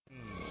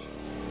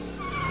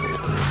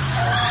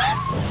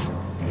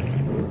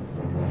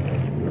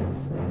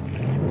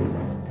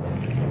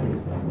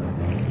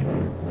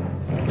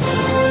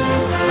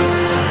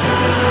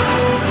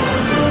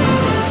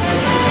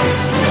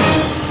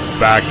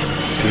back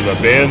to the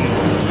bin.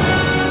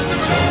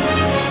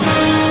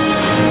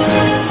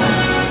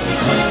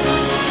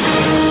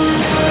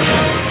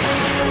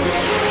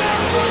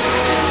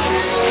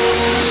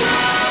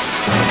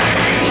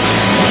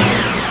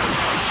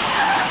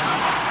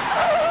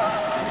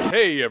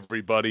 Hey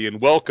everybody, and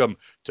welcome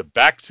to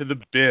Back to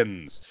the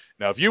Bins.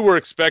 Now, if you were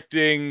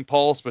expecting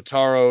Paul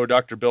Spataro,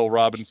 Dr. Bill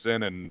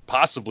Robinson, and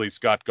possibly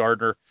Scott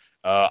Gardner,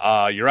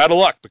 you're out of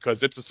luck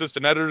because it's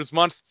Assistant Editors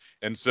Month,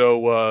 and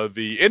so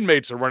the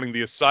inmates are running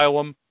the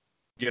asylum,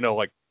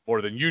 like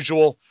more than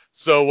usual.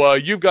 So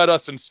you've got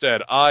us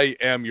instead. I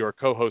am your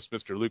co-host,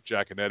 Mr. Luke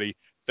Jaconetti.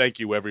 Thank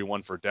you,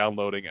 everyone, for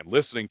downloading and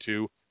listening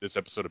to this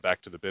episode of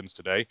Back to the Bins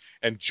today.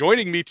 And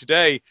joining me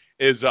today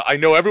is, I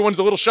know everyone's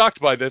a little shocked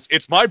by this,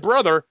 it's my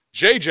brother,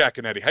 Jay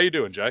Jaconetti. How you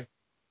doing, Jay?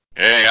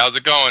 Hey, how's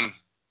it going?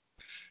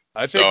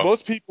 I think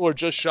most people are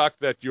just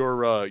shocked that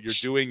you're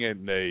doing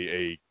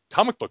a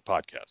comic book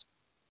podcast.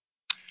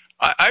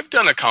 I've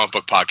done a comic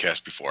book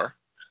podcast before.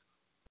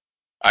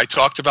 I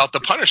talked about The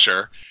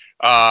Punisher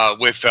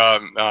with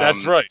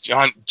That's right,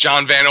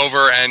 John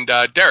Vanover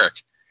and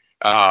Derek.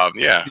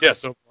 Yeah,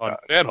 so on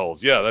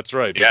Fanholes. Yeah, that's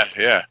right.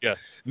 Yeah.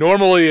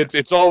 Normally,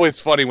 it's always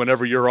funny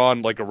whenever you're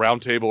on like a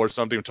round table or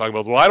something talking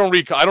about. Well, I don't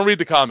read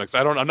the comics.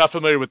 I'm not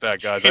familiar with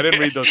that, guys. I didn't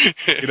read those.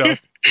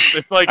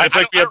 It's like we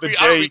have the Jay.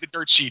 I don't read the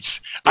dirt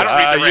sheets. I don't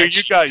read the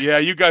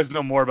ranch. You guys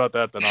know more about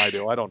that than I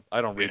do. I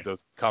don't read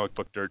those comic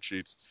book dirt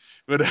sheets.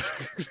 But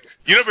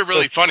it'd be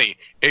really funny.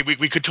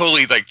 We could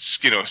totally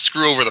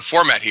screw over the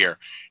format here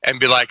and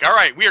be like, all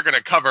right, we are going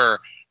to cover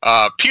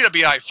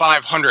PWI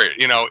 500,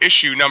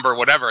 issue number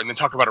whatever, and then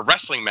talk about a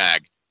wrestling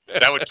mag.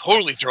 That would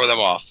totally throw them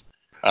off.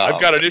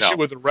 I've got an issue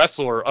with a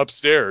wrestler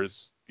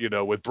upstairs,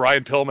 with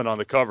Brian Pillman on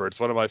the cover.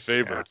 It's one of my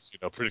favorites.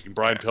 Predicting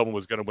Brian Pillman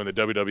was going to win the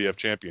WWF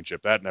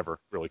Championship. That never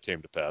really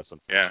came to pass,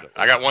 unfortunately.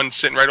 Yeah, I got one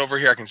sitting right over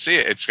here. I can see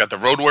it. It's got the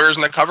Road Warriors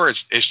on the cover.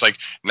 It's like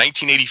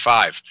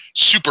 1985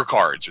 super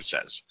cards. It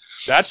says.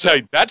 That's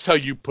how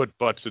you put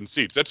butts in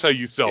seats. That's how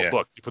you sell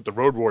books. You put the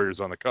Road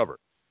Warriors on the cover.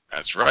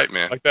 That's right,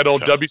 man. Like that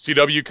old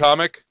WCW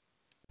comic.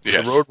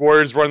 Yes. The Road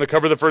Warriors were on the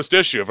cover of the first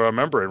issue, if I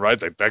remember it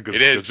right. It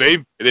is.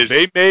 They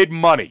made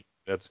money.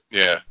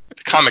 The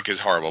comic is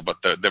horrible,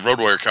 but the Road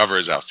Warrior cover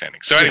is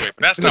outstanding. So anyway,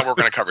 that's not what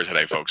we're going to cover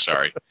today, folks.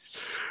 Sorry.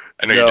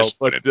 I know you're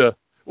disappointed. If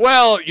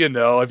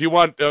you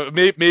want,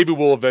 maybe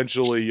we'll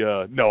eventually.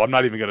 No, I'm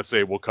not even going to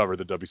say we'll cover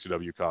the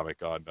WCW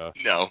comic on.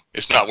 No,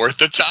 it's not worth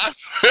the time.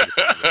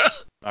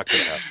 Not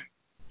going to happen.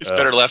 It's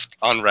better left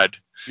unread.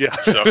 Yeah.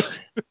 So.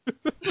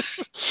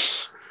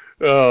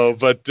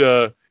 But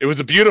it was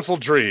a beautiful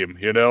dream,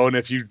 and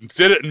if you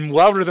did it in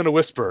louder than a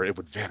whisper, it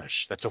would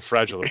vanish. That's how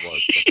fragile it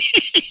was.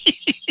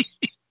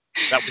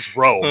 That was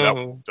Rome. That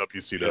was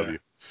WCW.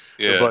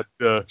 Yeah.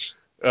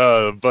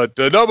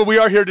 But we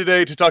are here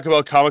today to talk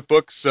about comic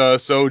books.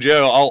 So, Jay,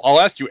 I'll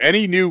ask you,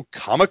 any new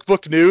comic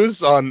book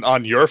news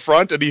on your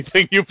front?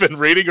 Anything you've been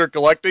reading or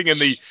collecting in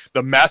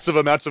the massive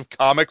amounts of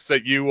comics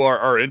that you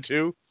are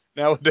into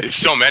nowadays? There's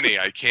so many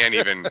I can't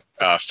even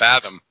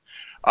fathom.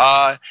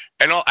 I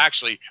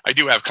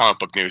do have comic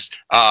book news.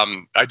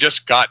 I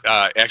just got,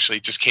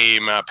 just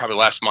came probably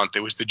last month.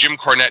 It was the Jim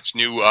Cornette's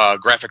new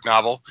graphic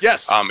novel.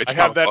 Yes, it's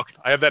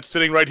I have that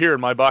sitting right here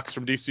in my box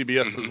from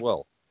DCBS as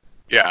well.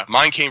 Yeah,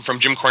 mine came from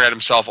Jim Cornette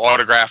himself,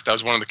 autographed. That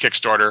was one of the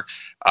Kickstarter.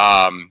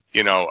 Having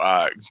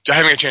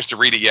a chance to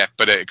read it yet,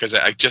 but because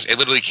it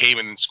literally came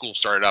and then school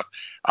started up.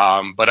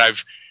 But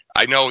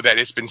I know that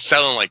it's been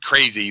selling like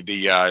crazy.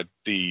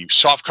 The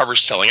soft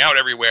cover's selling out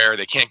everywhere.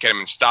 They can't get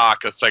them in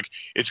stock.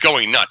 It's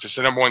going nuts. It's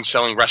the number one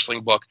selling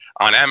wrestling book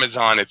on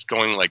Amazon. It's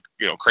going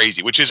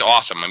crazy, which is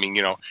awesome. I mean,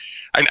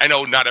 I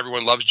know not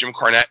everyone loves Jim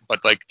Cornette,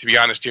 but to be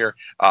honest here,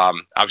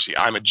 obviously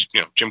I'm a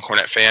Jim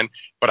Cornette fan,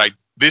 but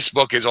this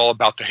book is all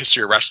about the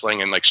history of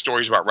wrestling and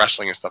stories about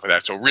wrestling and stuff like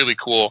that. So really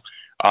cool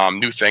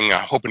new thing.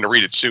 Hoping to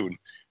read it soon.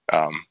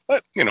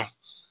 But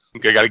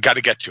got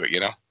to get to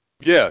it.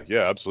 Yeah,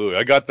 absolutely.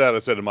 I got that. I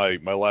said in my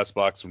last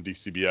box from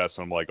DCBS,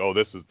 and I'm like, oh,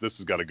 this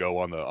has got to go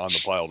on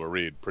the pile to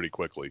read pretty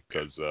quickly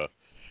because I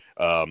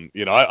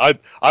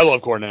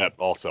love Cornette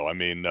also. I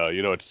mean,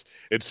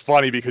 it's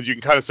funny because you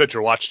can kind of set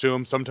your watch to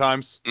him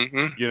sometimes.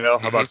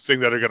 Mm-hmm. About things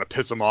that are going to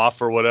piss him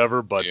off or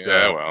whatever. But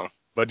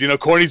But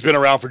Corny's been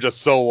around for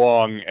just so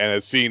long and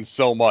has seen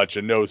so much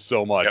and knows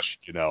so much,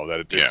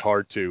 that it's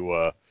hard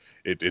to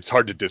it's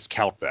hard to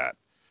discount that.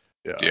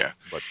 Yeah.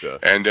 But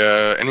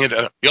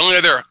the only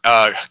other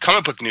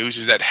comic book news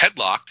is that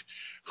Headlocked,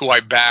 who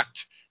I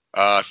backed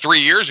 3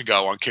 years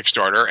ago on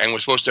Kickstarter and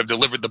was supposed to have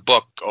delivered the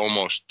book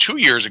almost 2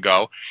 years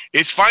ago,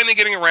 is finally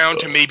getting around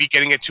to maybe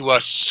getting it to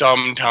us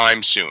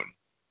sometime soon.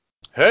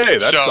 Hey,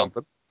 that's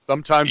something.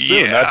 Sometime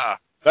soon. Yeah,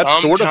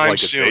 that's sort of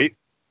like a date.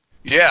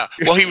 Yeah,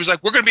 well, he was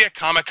like, "We're going to be at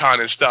Comic-Con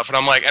and stuff," and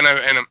I'm like, and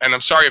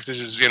I'm sorry if this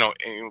is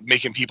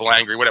making people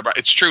angry, whatever.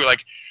 It's true.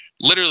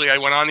 Literally, I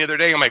went on the other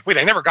day. I'm like, wait,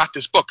 I never got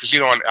this book because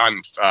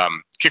on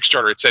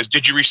Kickstarter it says,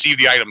 "Did you receive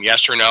the item?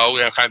 Yes or no?"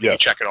 Kind of thing. You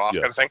check it off,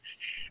 kind of thing.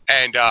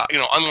 And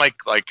unlike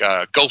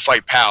Go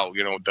Fight Pow,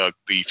 the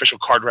official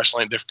card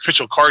wrestling, the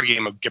official card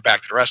game of Get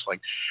Back to the Wrestling,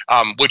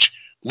 which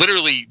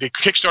literally the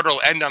Kickstarter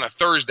will end on a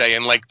Thursday,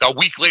 and like a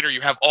week later,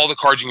 you have all the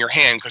cards in your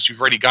hand because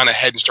you've already gone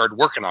ahead and started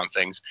working on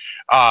things.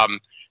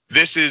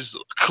 This is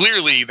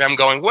clearly them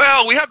going,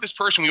 well, we have this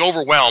person we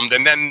overwhelmed,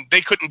 and then they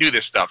couldn't do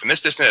this stuff, and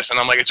this, and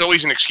I'm like, it's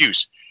always an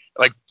excuse.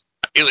 Like,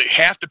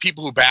 half the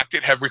people who backed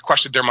it have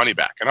requested their money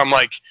back, and I'm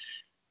like,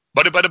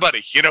 buddy,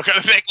 kind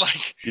of thing.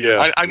 Like,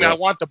 I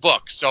want the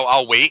book, so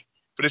I'll wait.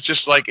 But it's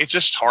just like, it's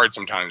just hard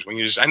sometimes when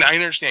you just. And I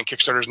understand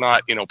Kickstarter's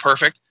not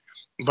perfect,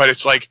 but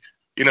it's like,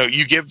 you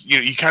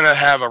kind of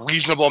have a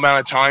reasonable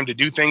amount of time to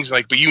do things,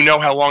 like, but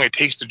how long it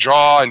takes to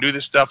draw and do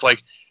this stuff.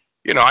 Like,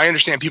 I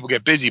understand people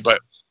get busy,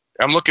 but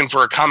I'm looking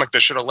for a comic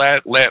that should have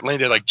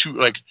landed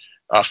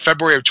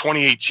February of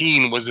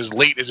 2018 was as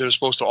late as it was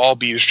supposed to all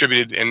be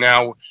distributed, and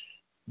now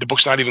the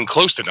book's not even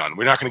close to done.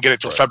 We're not going to get it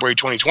till February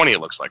 2020. It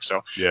looks like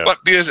so. Yeah.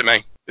 But be as it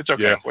may, it's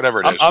okay.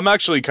 Whatever it is. I'm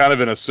actually kind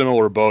of in a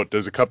similar boat.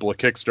 There's a couple of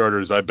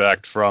Kickstarters I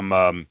backed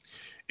from.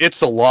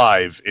 It's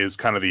Alive is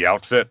kind of the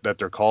outfit that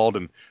they're called,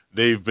 and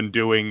they've been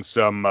doing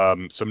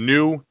some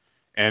new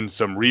and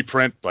some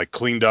reprint, like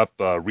cleaned up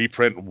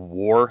reprint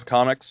war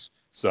comics.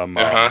 Some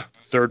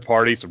third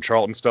party, some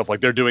Charlton stuff.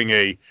 Like they're doing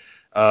a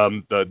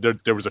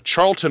there was a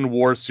Charlton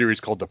War series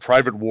called The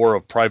Private War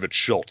of Private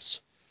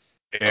Schultz.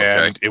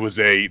 And it was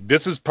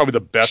this is probably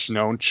the best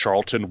known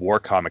Charlton War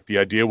comic. The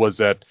idea was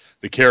that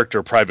the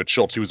character Private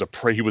Schultz, he was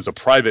a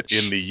private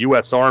in the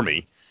U.S.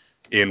 Army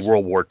in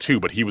World War II,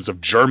 but he was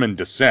of German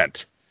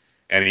descent,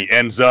 and he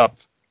ends up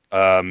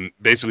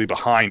basically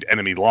behind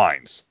enemy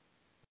lines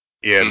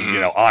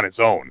on his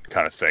own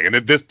kind of thing. And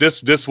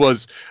this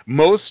was,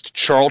 most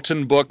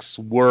Charlton books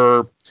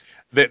were.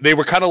 They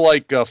were kind of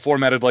like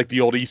formatted like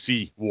the old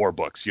EC War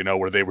books,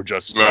 where they were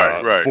just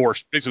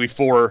basically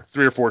 3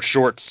 or 4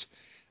 shorts.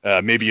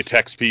 Maybe a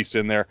text piece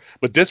in there.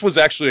 But this was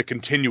actually a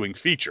continuing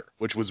feature,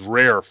 which was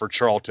rare for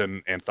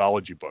Charlton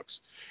anthology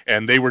books.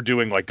 And they were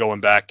doing, like, going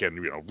back and,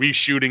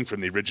 reshooting from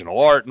the original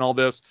art and all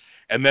this.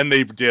 And then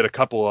they did a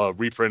couple of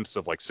reprints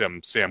of, like,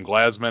 Sam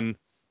Glasman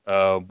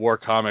war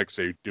comics.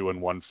 They were doing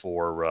one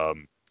for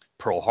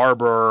Pearl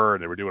Harbor,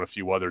 and they were doing a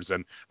few others.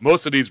 And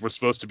most of these were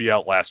supposed to be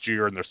out last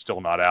year, and they're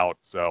still not out.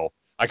 So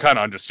I kind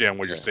of understand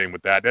what you're saying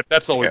with that.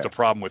 That's always the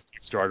problem with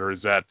Kickstarter,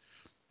 is that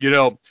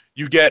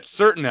you get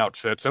certain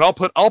outfits, and I'll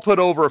put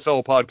over a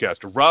fellow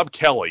podcaster, Rob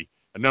Kelly,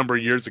 a number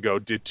of years ago,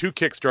 did 2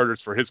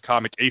 Kickstarters for his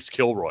comic Ace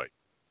Kilroy,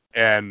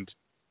 and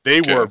they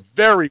were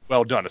very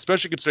well done,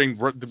 especially considering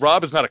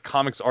Rob is not a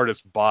comics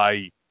artist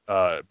by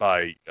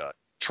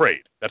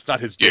trade. That's not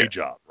his day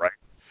job, right?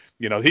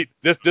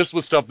 This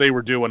was stuff they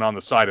were doing on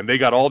the side, and they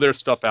got all their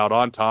stuff out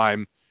on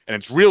time, and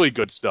it's really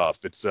good stuff.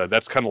 It's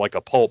that's kind of like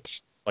a pulp,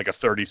 like a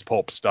 30s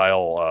pulp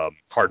style,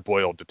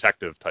 hard-boiled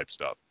detective type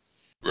stuff.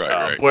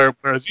 Right.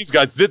 Whereas these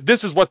guys,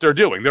 this is what they're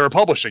doing. They're a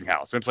publishing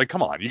house. And it's like,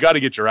 come on, you got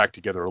to get your act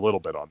together a little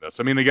bit on this.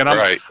 I mean, again,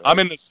 I'm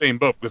in the same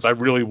boat because I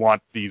really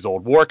want these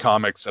old war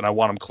comics and I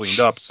want them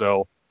cleaned up.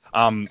 So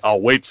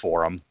I'll wait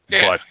for them.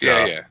 Yeah.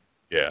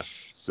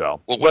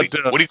 So, well, what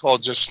do you call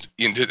just?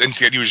 You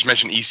just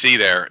mentioned EC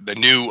there. The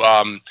new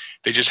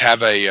they just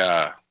have a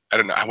I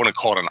don't know. I want to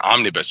call it an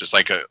omnibus. It's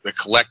like the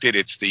collected.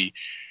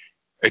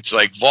 It's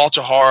like Vault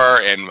of Horror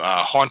and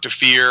Haunt of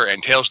Fear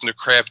and Tales from the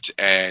Crypt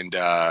and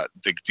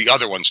the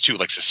other ones too,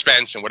 like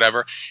Suspense and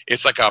whatever.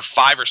 It's like a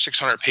 500 or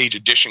 600 page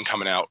edition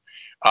coming out,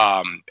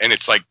 and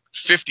it's like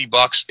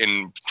 $50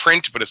 in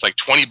print, but it's like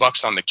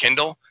 $20 on the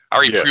Kindle. I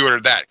already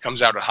pre-ordered that. It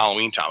comes out at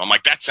Halloween time. I'm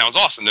like, that sounds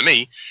awesome to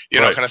me,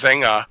 kind of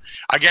thing. I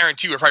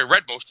guarantee you, I probably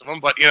read most of them,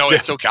 but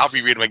it's okay. I'll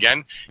reread them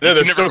again. Yeah,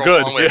 they're so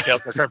good.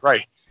 Tales from the Crypt,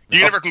 right? You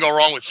never can go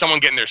wrong with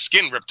someone getting their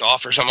skin ripped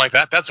off or something like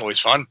that. That's always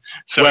fun.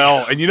 So,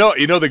 and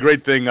the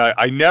great thing,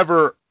 I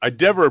never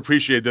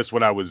appreciated this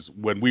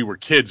when we were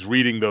kids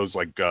reading those,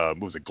 like what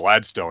was it,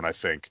 Gladstone, I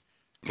think.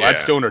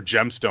 Gladstone or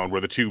Gemstone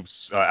were the 2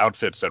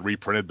 outfits that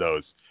reprinted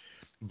those.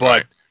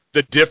 But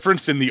the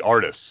difference in the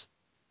artists,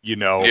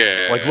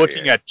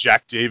 looking at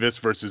Jack Davis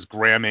versus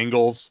Graham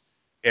Ingalls,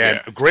 and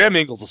Graham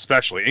Ingalls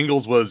especially.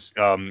 Ingalls was,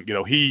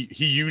 he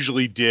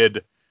usually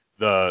did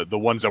the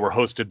ones that were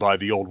hosted by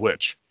the Old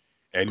Witch.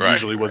 And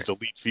usually was the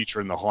lead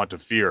feature in the Haunt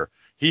of Fear.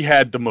 He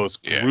had the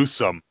most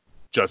gruesome,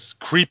 just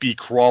creepy,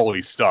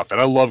 crawly stuff.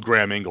 And I love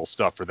Graham Ingalls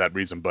stuff for that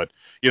reason. But,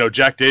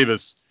 Jack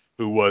Davis,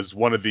 who was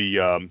one of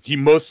the, he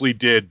mostly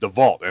did The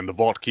Vault, and The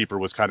Vault Keeper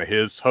was kind of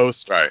his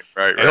host. Right.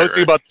 And the other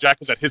thing about Jack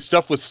is that his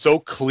stuff was so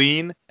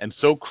clean and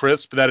so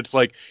crisp that it's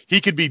like he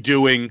could be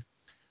doing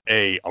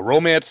a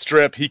romance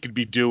strip, he could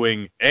be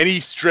doing any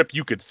strip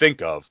you could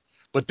think of,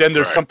 but then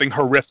there's something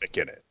horrific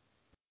in it.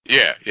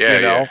 Yeah.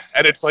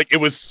 And it's like, it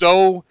was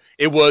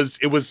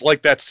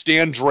like that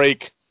Stan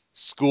Drake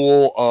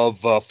school of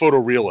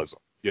photorealism,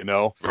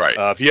 Right.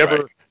 If you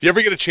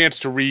ever get a chance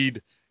to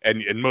read,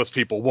 and most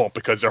people won't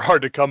because they're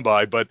hard to come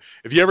by, but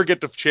if you ever get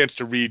the chance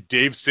to read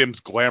Dave Sims'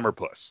 Glamour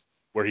Puss,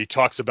 where he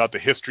talks about the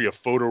history of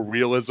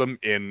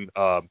photorealism in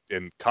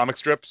comic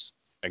strips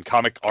and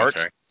comic art,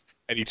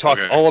 and he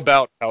talks Okay. all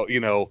about how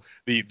the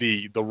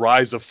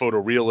rise of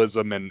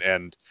photorealism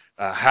and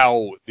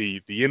how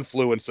the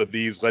influence of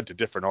these led to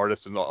different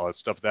artists and all that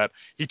stuff. That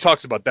he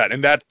talks about that,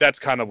 and that's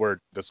kind of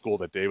where the school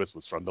that Davis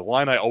was from. The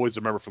line I always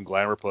remember from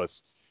Glamour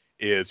Puss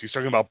is he's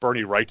talking about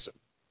Bernie Wrightson,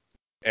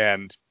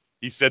 and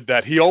he said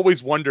that he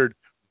always wondered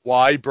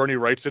why Bernie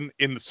Wrightson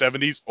in the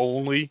 70s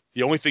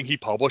the only thing he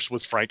published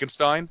was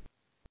Frankenstein,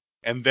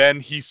 and then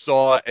he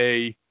saw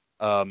he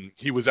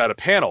was at a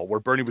panel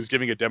where Bernie was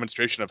giving a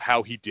demonstration of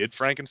how he did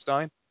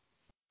Frankenstein,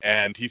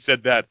 and he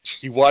said that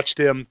he watched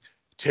him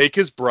take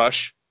his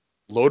brush,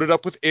 load it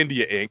up with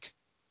India ink,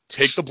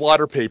 take the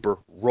blotter paper,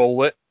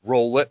 roll it,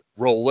 roll it,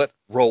 roll it,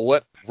 roll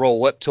it,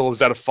 roll it till it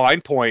was at a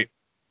fine point,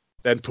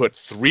 then put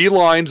 3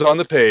 lines on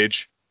the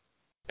page,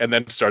 and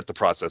then start the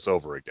process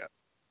over again.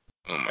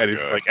 Oh my And he's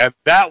God. like, and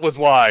that was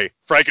why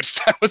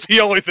Frankenstein was the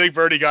only thing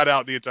Bernie got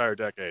out in the entire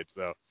decade.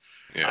 So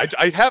Yeah.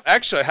 I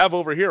have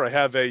over here. I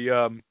have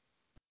a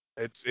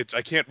it's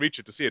I can't reach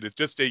it to see it. It's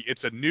just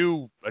it's a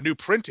new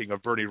printing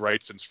of Bernie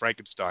Wrightson's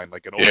Frankenstein,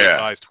 like an Yeah.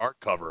 oversized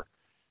hardcover.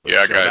 Which,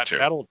 Yeah, I got it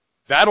too.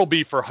 that'll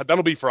be for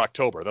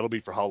October. That'll be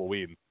for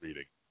Halloween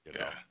reading.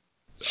 Yeah.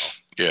 So.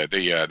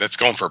 Yeah, that's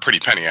going for a pretty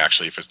penny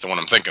actually, if it's the one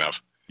I'm thinking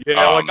of.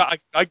 Yeah,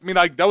 like I mean,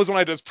 that was when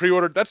I just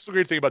pre-ordered. That's the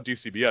great thing about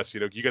DCBS.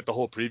 You get the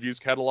whole previews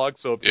catalog,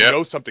 so if you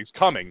know something's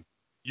coming,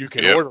 you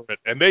can order it.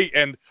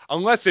 And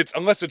unless it's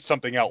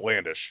something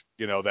outlandish,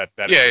 that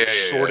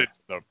shorted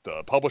the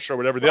publisher or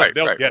whatever, they'll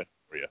get it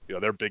for you.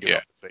 They're big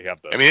enough. They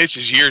have the. I mean, it's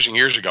just years and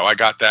years ago. I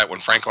got that when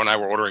Franco and I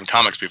were ordering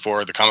comics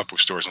before the comic book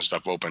stores and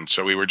stuff opened.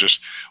 So we were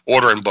just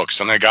ordering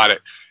books, and I got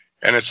it.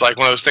 And it's like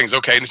one of those things.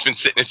 Okay, and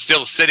it's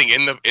still sitting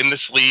in the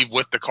sleeve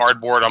with the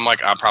cardboard. I'm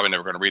like, I'm probably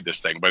never going to read this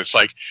thing. But it's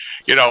like,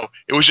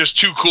 it was just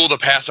too cool to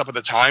pass up at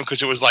the time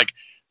because it was like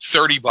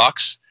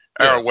 $30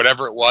 or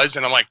whatever it was,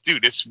 and I'm like,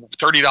 dude, it's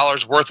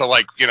 $30 worth of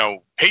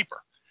paper,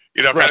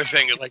 kind of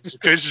thing. It's like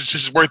because it's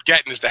just worth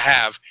getting is to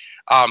have.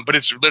 But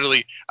it's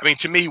literally, I mean,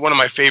 to me, one of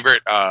my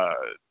favorite, not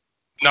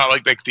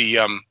like the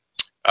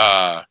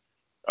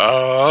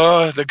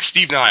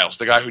Steve Niles,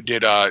 the guy who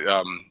did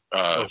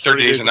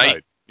 30 Days a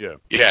Night.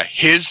 Yeah,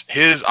 his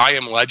I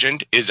Am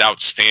Legend is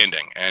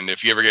outstanding, and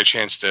if you ever get a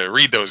chance to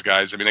read those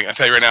guys, I mean, I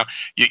tell you right now,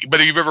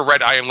 whether you've ever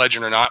read I Am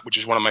Legend or not, which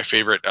is one of my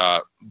favorite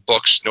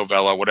books,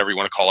 novella, whatever you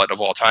want to call it,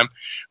 of all time,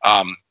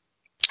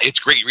 it's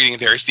great reading it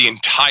there. It's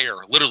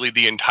literally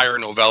the entire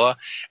novella,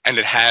 and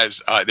it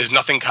has there's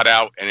nothing cut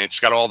out, and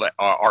it's got all the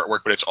artwork,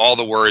 but it's all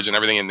the words and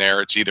everything in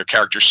there. It's either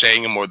characters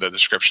saying them or the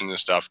description and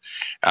stuff,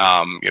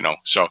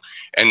 So,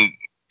 and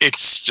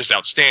it's just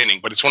outstanding.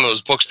 But it's one of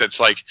those books that's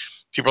like,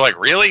 people are like,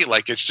 really?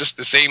 Like, it's just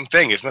the same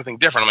thing. It's nothing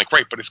different. I'm like,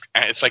 right, but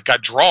it's like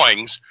got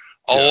drawings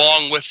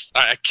along with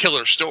a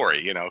killer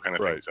story, kind of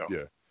thing. So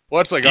yeah.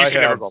 Well, it's like I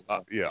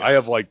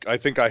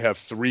think I have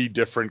 3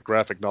 different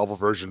graphic novel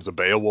versions of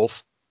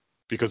Beowulf.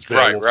 Because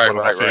Beowulf's one of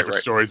my favorite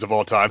stories of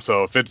all time.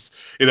 So if it's,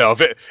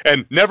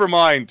 and never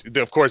mind,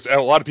 of course, a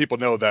lot of people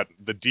know that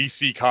the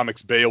DC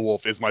Comics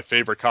Beowulf is my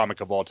favorite comic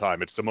of all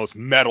time. It's the most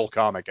metal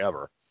comic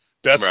ever.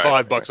 Best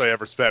 $5 I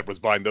ever spent was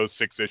buying those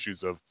 6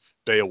 issues of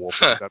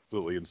Beowulf. It's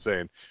absolutely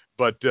insane.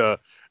 But I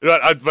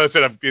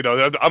said,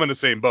 I'm in the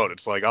same boat.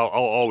 It's like I'll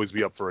always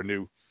be up for a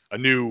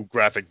new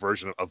graphic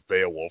version of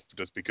Beowulf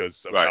just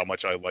because of how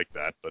much I like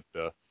that.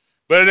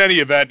 But in any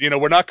event,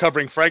 we're not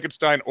covering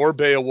Frankenstein or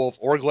Beowulf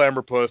or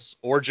Glamour Puss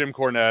or Jim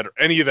Cornette or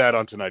any of that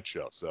on tonight's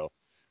show. So,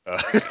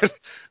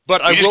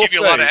 but I will give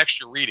you a lot of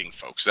extra reading,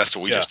 folks. That's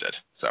what we just did.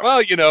 So,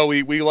 well,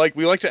 we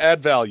like to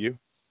add value.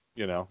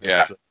 Yeah,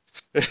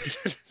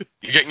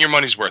 you're getting your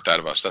money's worth out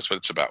of us. That's what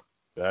it's about.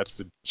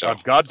 That's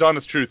God's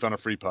honest truth on a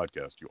free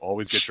podcast. You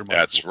always get your money.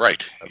 That's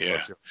right.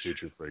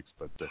 Future freaks,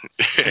 but.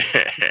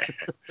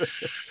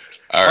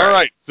 All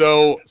right.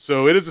 So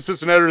it is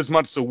Assistant Editors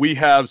Month, so we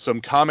have some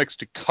comics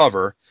to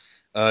cover.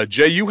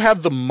 Jay, you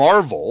have the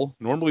Marvel.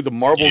 Normally the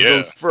Marvel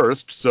goes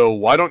first, so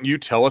why don't you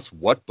tell us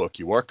what book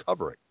you are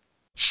covering?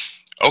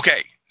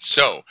 Okay,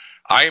 so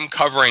I am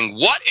covering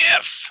What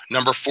If,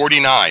 number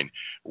 49.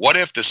 What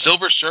if the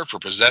Silver Surfer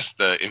possessed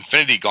the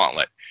Infinity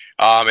Gauntlet?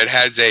 It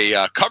has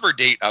a cover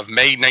date of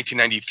May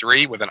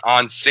 1993 with an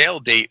on-sale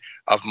date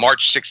of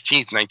March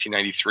 16th,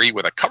 1993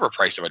 with a cover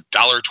price of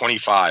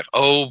 $1.25.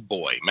 Oh,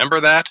 boy.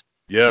 Remember that?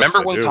 Yes,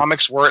 remember when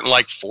comics weren't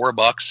like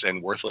 $4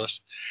 and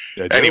worthless?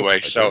 Yeah, anyway,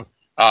 so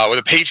with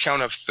a page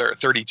count of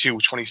 32,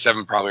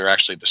 27 probably are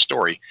actually the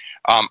story.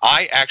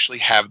 I actually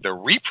have the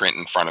reprint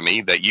in front of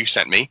me that you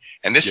sent me,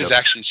 and this is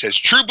actually says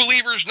True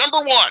Believers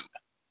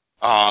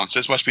 #1. So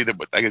this must be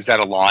is that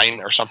a line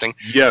or something?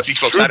 Yes. See,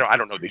 folks, I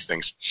don't know these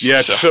things.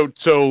 Yeah, so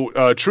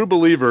True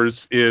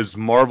Believers is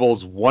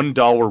Marvel's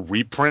 $1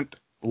 reprint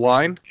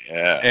line.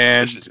 Yeah.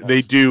 And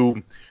they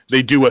do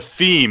a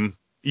theme.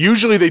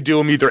 Usually they do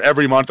them either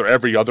every month or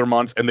every other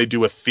month, and they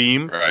do a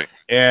theme. Right.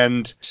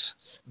 And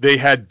they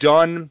had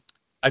done,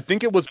 I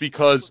think it was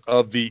because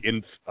of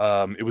it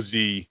was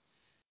the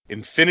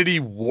Infinity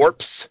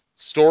Warps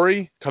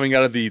story coming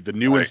out of the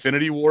new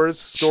Infinity Wars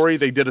story.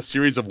 They did a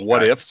series of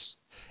what ifs.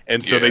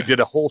 And so they did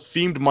a whole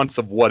themed month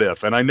of what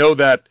if. And I know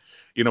that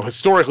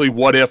historically,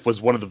 What If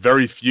was one of the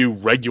very few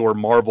regular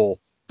Marvel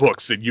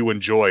books that you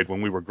enjoyed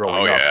when we were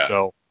growing up.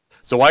 yeah.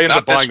 So I ended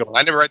up Not this buying one.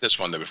 I never read this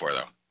one before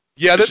though.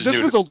 yeah, This is this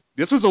new.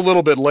 was a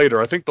little bit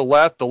later. I think the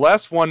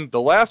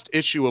last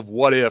issue of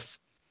What If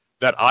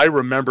that I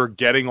remember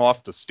getting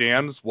off the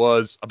stands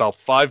was about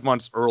 5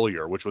 months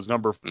earlier, which was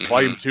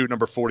volume 2,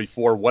 number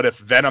 44. What if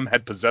Venom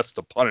had possessed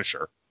the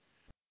Punisher?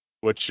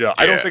 Which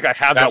I don't think I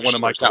have that one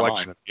in my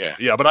collection.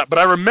 Yeah, but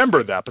I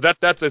remember that. But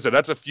that's as I said,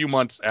 that's a few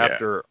months yeah.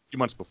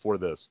 before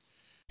this.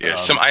 Yeah,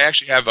 I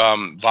actually have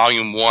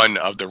volume 1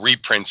 of the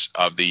reprints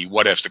of the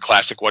What Ifs, the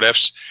classic What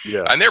Ifs,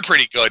 Yeah. and they're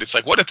pretty good. It's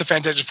like, what if the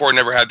Fantastic Four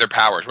never had their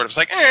powers? What if it's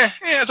like,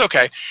 it's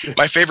okay.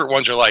 My favorite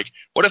ones are like,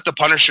 what if the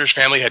Punisher's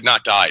family had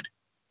not died?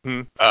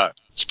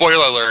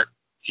 Spoiler alert,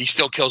 he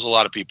still kills a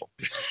lot of people.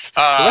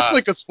 Well, that's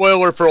like a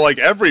spoiler for like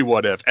every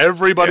What If.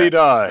 Everybody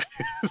die.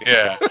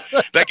 Yeah,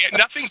 like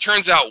nothing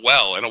turns out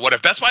well in a What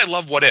If. That's why I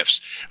love What Ifs.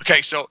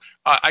 Okay, so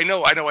I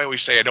know. I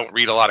always say I don't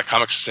read a lot of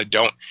comics. I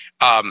don't.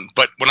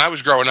 But when I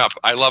was growing up,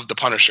 I loved the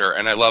Punisher,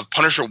 and I loved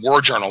Punisher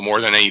War Journal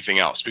more than anything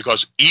else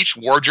because each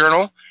War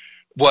Journal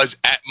was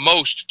at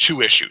most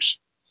 2 issues.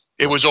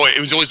 It was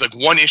always like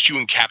one issue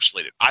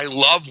encapsulated. I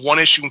love one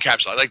issue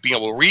encapsulated. I like being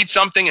able to read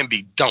something and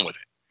be done with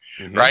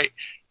it, right?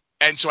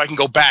 And so I can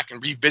go back and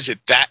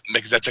revisit that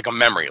because that's like a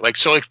memory. Like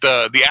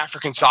the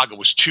African Saga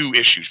was 2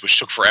 issues, which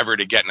took forever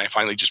to get, and I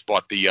finally just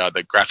bought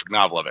the graphic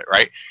novel of it.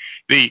 Right,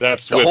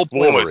 that's the with whole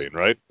point Wolverine,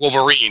 right?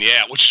 Wolverine,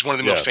 yeah, which is one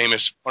of the most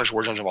famous Punisher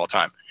War Journals of all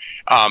time.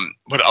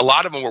 But a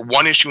lot of them were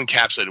one issue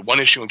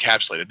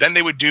encapsulated. Then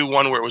they would do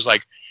one where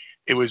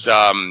it was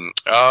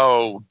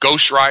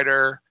Ghost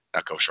Rider,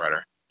 not Ghost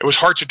Rider. It was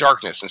Hearts of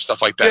Darkness and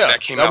stuff like that. Yeah, that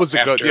came out after.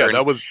 Hearts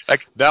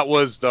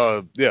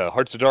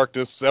of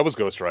Darkness. That was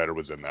Ghost Rider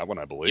was in that one,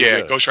 I believe.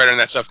 Yeah, Ghost Rider and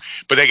that stuff.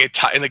 But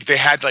they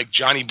had like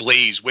Johnny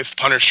Blaze with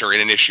Punisher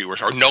in an issue or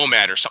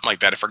Nomad or something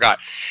like that. I forgot.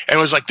 And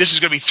it was like, this is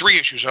going to be 3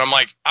 issues. And I'm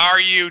like, are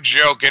you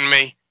joking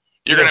me?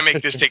 You're going to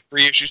make this take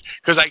 3 issues?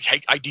 Because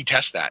I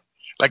detest that.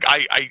 Like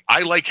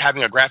I like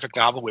having a graphic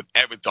novel with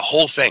the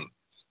whole thing,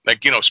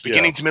 like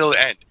beginning to middle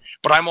to end.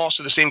 But I'm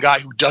also the same guy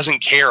who doesn't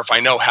care if I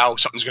know how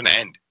something's going to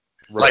end.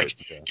 Right.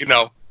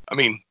 I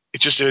mean,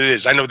 it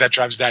is. I know that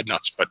drives Dad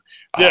nuts, but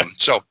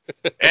so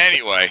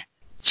anyway,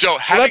 so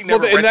having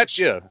never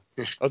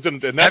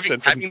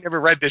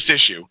read this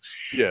issue,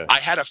 I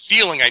had a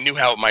feeling I knew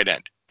how it might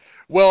end.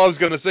 Well, I was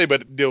going to say,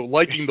 but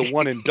liking the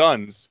one and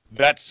dones,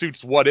 that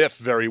suits What If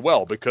very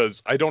well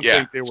because I don't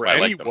think there were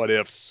any What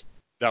Ifs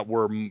that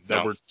were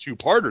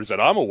 2-parters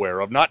that I'm aware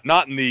of. Not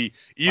in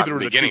either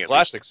of the 2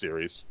 classic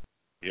series.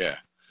 Yeah.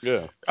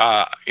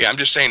 I'm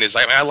just saying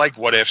I like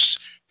What Ifs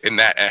in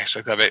that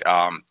aspect of it.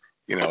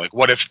 Like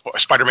what if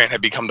Spider-Man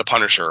had become the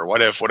Punisher? Or what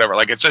if whatever?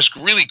 Like it's just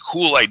really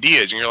cool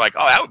ideas, and you're like,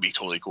 oh, that would be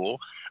totally cool.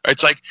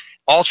 It's like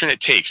alternate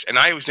takes, and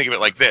I always think of it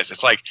like this: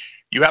 it's like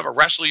you have a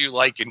wrestler you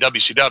like in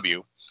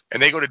WCW,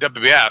 and they go to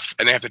WWF,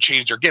 and they have to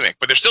change their gimmick,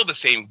 but they're still the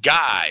same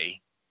guy.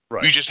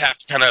 Right. You just have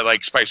to kind of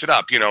like spice it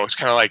up. It's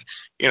kind of like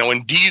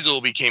when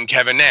Diesel became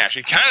Kevin Nash,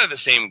 he's kind of the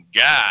same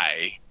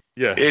guy.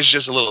 Yeah, it's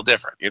just a little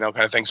different, kind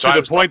of thing. So to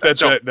the point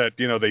that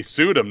they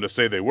sued him to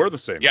say they were the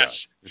same.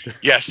 Yes,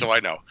 yes. So I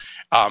know,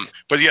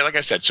 but yeah, like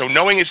I said, so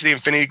knowing it's the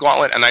Infinity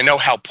Gauntlet, and I know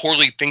how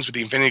poorly things with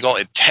the Infinity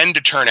Gauntlet tend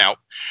to turn out,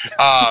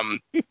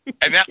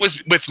 and that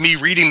was with me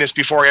reading this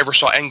before I ever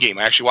saw Endgame.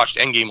 I actually watched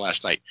Endgame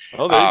last night.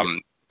 Oh, there you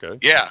go. Okay.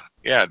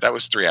 Yeah, that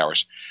was 3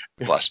 hours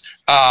plus.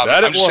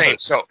 I'm just saying.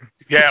 So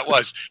yeah, it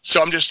was.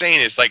 So I'm just saying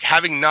is like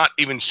having not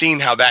even seen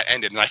how that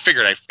ended, and I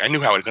figured I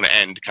knew how it was going to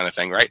end, kind of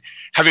thing, right?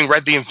 Having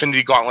read the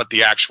Infinity Gauntlet,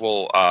 the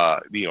actual,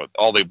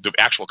 all the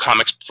actual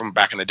comics from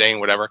back in the day and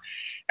whatever,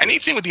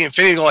 anything with the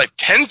Infinity Gauntlet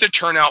tends to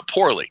turn out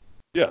poorly.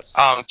 Yes.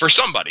 For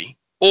somebody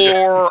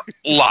or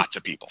lots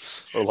of people.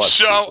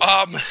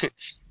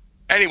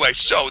 Anyway,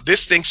 so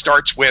this thing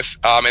starts with,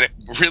 and it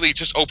really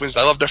just opens.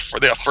 I love the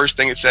first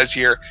thing it says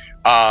here.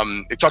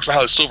 It talks about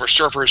how the Silver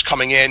Surfer is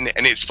coming in,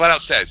 and it flat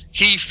out says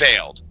he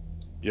failed.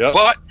 Yeah.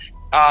 But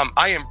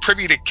I am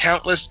privy to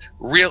countless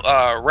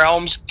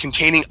realms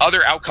containing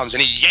other outcomes,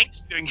 and he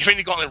yanks the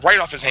Infinity Gauntlet right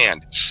off his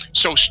hand.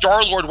 So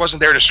Star-Lord wasn't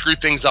there to screw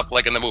things up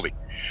like in the movie.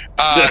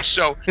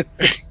 So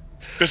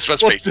this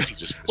was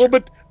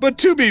but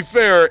to be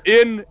fair,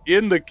 in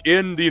the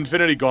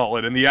Infinity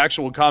Gauntlet in the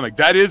actual comic,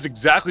 that is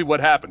exactly what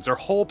happens. Their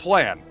whole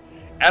plan,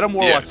 Adam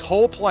Warlock's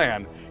whole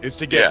plan, is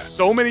to get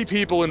so many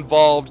people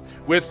involved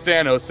with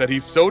Thanos that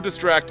he's so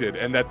distracted,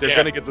 and that they're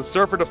going to get the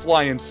Surfer to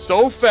fly in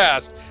so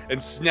fast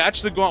and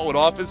snatch the gauntlet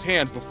off his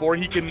hands before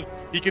he can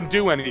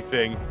do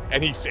anything,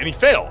 and he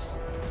fails,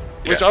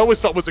 which I always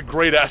thought was a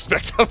great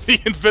aspect of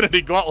the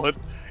Infinity Gauntlet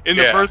in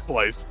the first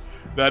place.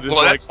 That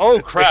is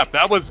oh crap!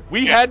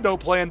 We had no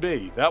plan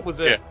B. That was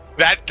it.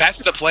 That's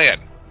the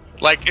plan.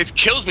 Like it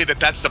kills me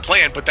that's the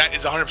plan, but that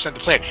is 100% the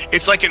plan.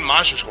 It's like in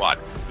Monster Squad,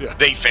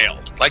 they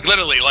failed. Like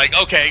literally, like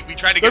okay, we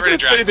tried to get rid of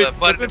Dracula,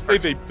 but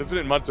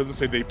does it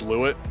say they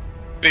blew it?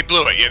 They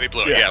blew it. Yeah, they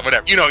blew it. Yeah,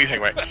 whatever. You know what you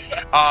think, right?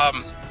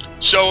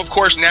 So of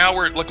course now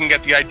we're looking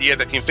at the idea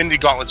that the Infinity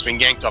Gauntlet's been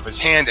yanked off his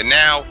hand, and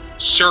now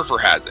Surfer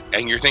has it,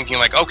 and you're thinking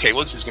like, okay,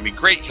 well, this is gonna be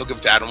great. He'll give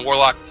it to Adam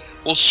Warlock.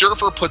 Well,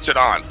 Surfer puts it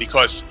on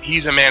because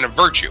he's a man of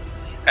virtue,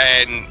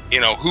 and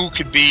who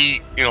could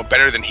be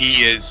better than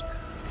he is.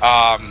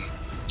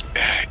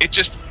 It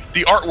just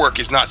the artwork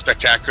is not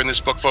spectacular in this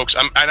book, folks.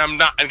 I'm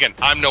not. Again,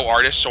 I'm no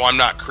artist, so I'm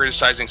not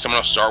criticizing someone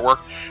else's artwork,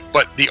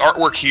 but the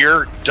artwork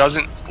here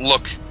doesn't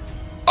look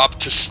up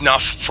to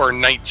snuff for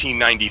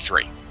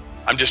 1993.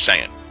 I'm just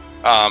saying.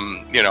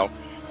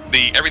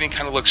 Everything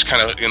kind of looks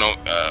kind of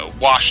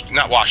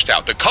not washed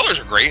out. The colors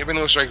are great.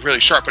 Everything looks like really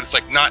sharp, but it's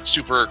like not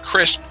super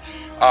crisp.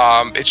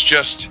 It's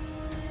just,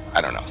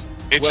 I don't know.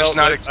 It's just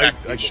not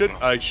exactly.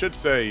 I should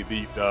say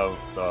the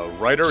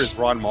writer is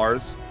Ron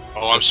Mars.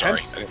 Oh, I'm sorry.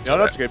 No,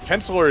 that's okay.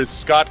 Penciler is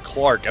Scott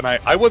Clark, and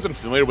I wasn't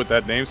familiar with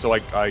that name, so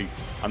I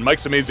on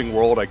Mike's Amazing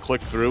World I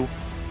clicked through.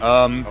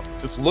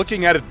 Just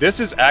looking at it,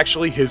 this is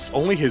actually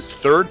only his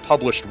third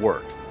published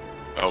work.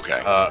 Okay.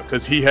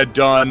 Because he had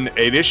done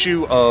an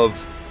issue of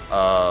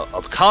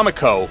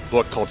Comico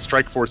book called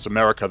Strike Force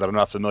America that I'm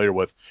not familiar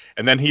with,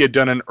 and then he had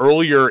done an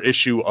earlier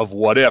issue of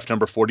What If,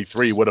 number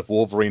 43, What If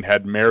Wolverine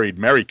Had Married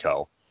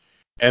Mariko,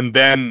 and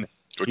then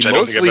which I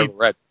don't think I've ever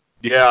read.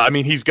 Yeah, I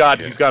mean he's got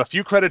a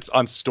few credits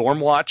on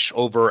Stormwatch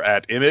over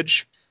at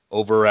Image,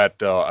 over at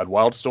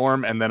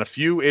Wildstorm, and then a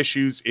few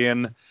issues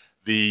in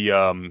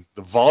the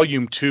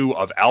volume 2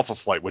 of Alpha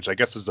Flight, which I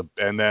guess is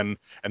and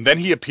then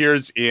he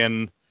appears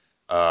in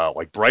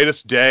like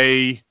Brightest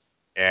Day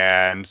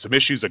and some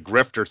issues of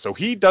Grifter, so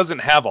he doesn't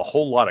have a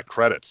whole lot of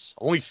credits.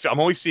 I'm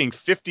only seeing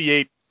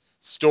 58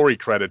 story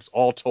credits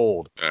all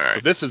told. All right. So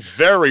this is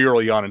very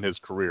early on in his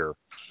career.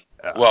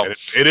 Well,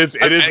 it is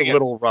a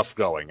little rough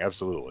going,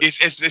 absolutely.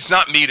 It's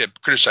not me to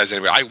criticize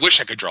anybody. I wish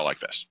I could draw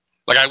like this.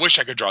 Like I wish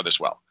I could draw this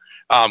well,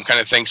 kind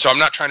of thing. So I'm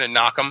not trying to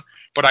knock him,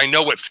 but I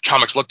know what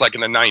comics looked like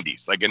in the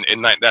 90s, like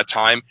in that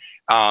time.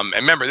 And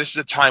remember, this is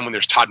a time when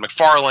there's Todd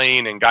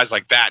McFarlane and guys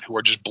like that who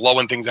are just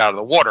blowing things out of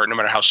the water, no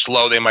matter how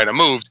slow they might have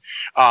moved,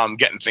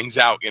 getting things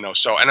out,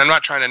 So, and I'm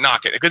not trying to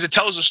knock it because it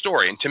tells a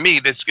story. And to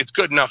me, it's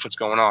good enough what's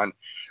going on.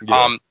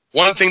 Yeah.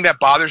 One thing that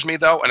bothers me,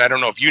 though, and I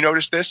don't know if you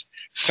noticed this,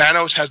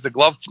 Thanos has the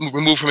glove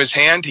removed from his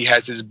hand. He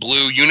has his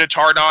blue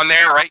unitard on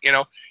there, right?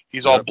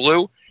 He's all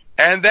blue.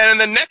 And then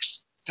the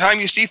next time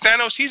you see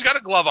Thanos, he's got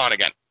a glove on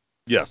again.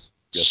 Yes.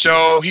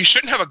 So he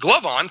shouldn't have a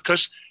glove on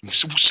because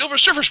Silver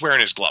Surfer's wearing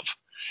his glove.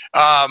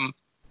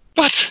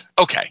 But,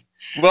 okay.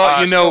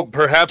 Well,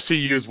 perhaps he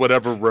used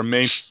whatever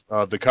remains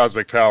of the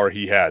cosmic power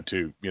he had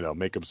to,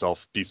 make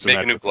himself be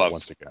symmetrical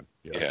once again.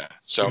 Yeah.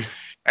 So,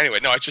 anyway,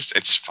 no,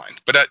 it's fine.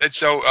 But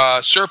so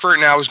Surfer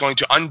now is going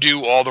to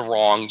undo all the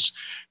wrongs.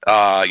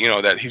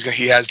 That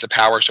he has the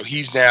power. So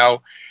he's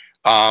now.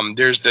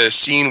 There's the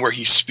scene where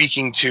he's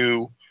speaking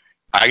to.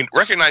 I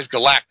recognize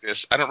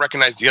Galactus. I don't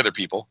recognize the other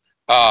people.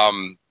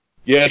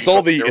 Yeah, it's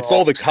all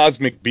the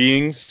cosmic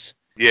beings.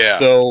 Yeah.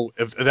 So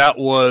if that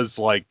was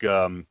like.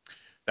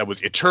 That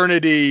was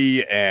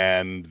Eternity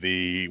and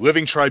the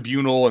Living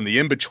Tribunal and the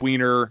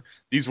In-Betweener.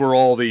 These were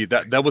all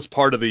that was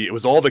part of it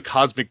was all the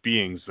cosmic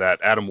beings that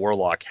Adam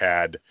Warlock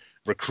had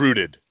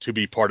recruited to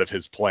be part of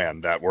his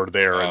plan that were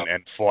there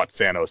and fought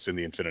Thanos in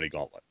the Infinity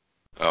Gauntlet.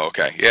 Oh,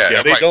 okay.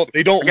 Yeah.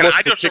 They don't look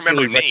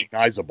particularly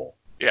recognizable.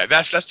 Yeah,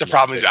 that's the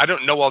problem. Is I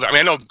don't know all the.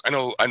 I mean,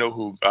 I know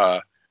who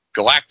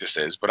Galactus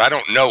is, but I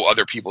don't know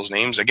other people's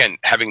names. Again,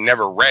 having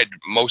never read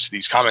most of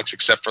these comics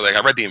except for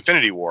I read the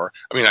Infinity War.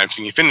 I mean, I've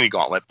seen the Infinity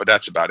Gauntlet, but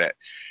that's about it.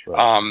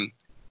 Right.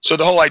 So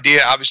the whole idea,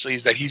 obviously,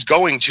 is that he's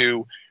going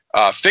to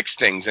fix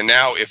things, and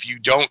now if you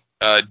don't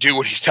do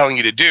what he's telling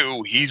you to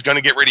do, he's going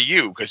to get rid of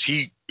you because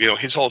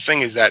his whole thing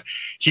is that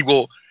he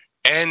will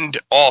end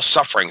all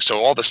suffering.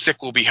 So all the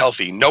sick will be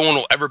healthy. No one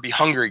will ever be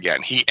hungry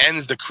again. He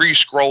ends the Kree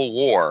Skrull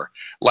War.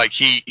 Like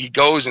he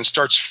goes and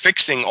starts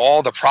fixing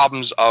all the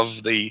problems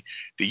of the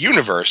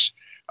universe.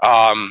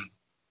 And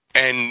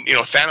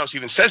Thanos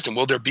even says to him,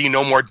 "Will there be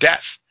no more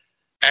death?"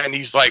 And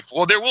he's like,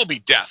 "Well, there will be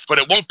death, but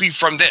it won't be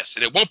from this,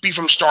 and it won't be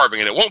from starving,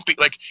 and it won't be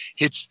like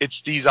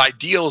it's these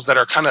ideals that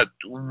are kind of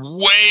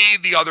way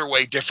the other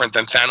way different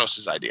than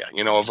Thanos's idea,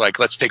 of like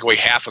let's take away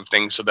half of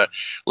things so that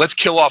let's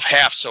kill off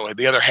half so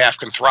the other half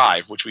can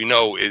thrive, which we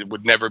know it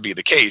would never be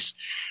the case.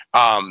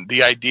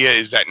 The idea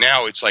is that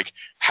now it's like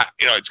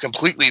it's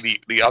completely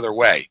the other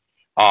way,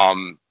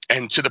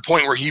 and to the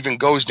point where he even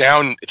goes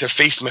down to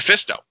face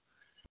Mephisto,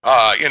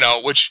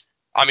 which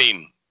I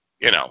mean,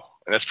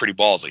 that's pretty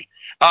ballsy.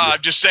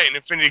 Just saying,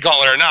 Infinity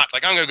Gauntlet or not,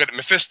 like I'm gonna go to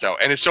Mephisto,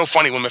 and it's so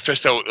funny when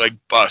Mephisto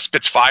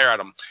spits fire at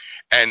him,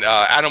 and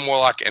Adam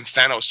Warlock and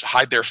Thanos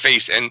hide their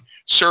face, and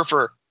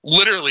Surfer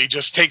literally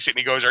just takes it and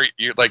he goes, "Are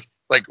you like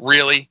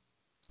really?"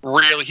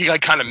 He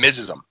kind of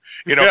misses him,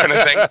 kind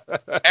of thing,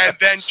 and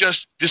then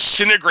just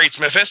disintegrates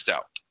Mephisto.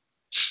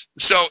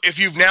 So if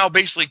you've now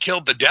basically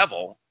killed the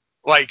devil,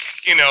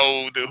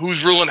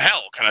 who's ruling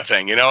hell, kind of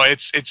thing,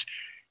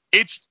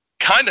 it's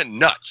kind of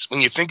nuts when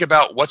you think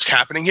about what's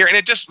happening here, and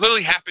it just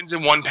literally happens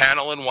in one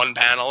panel and one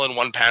panel and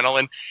one panel,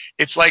 and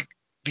it's like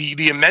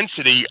the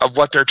immensity of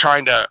what they're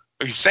trying to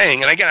be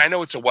saying. And again, I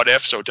know it's a what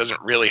if, so it doesn't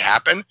really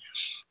happen,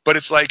 but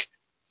it's like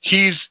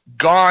he's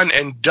gone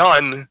and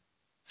done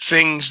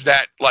things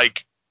that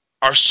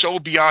are so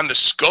beyond the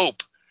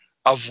scope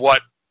of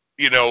what,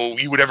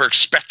 you would ever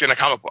expect in a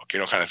comic book,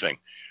 kind of thing.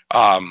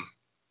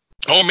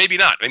 Or maybe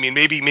not. I mean,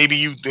 maybe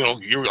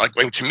you're like,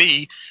 to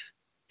me,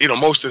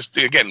 most of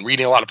this, again,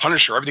 reading a lot of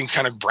Punisher, everything's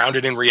kind of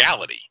grounded in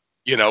reality,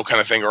 kind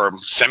of thing, or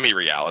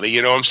semi-reality,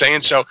 you know what I'm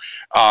saying? So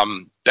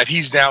that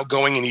he's now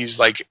going and he's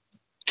like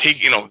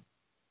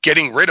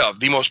getting rid of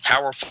the most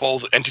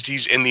powerful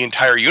entities in the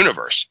entire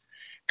universe,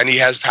 and he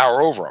has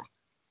power over them.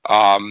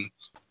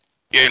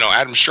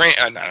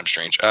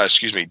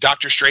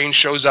 Doctor Strange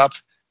shows up,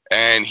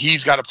 and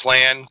he's got a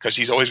plan, because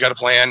he's always got a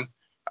plan.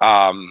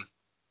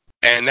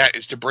 And that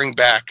is to bring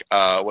back,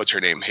 what's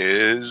her name?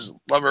 His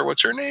lover,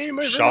 what's her name?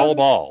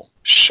 Shalabal.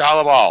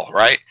 Shalabal,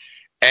 right?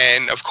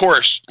 And of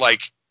course,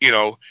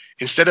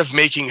 instead of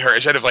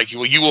like,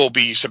 well, you will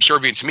be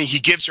subservient to me, he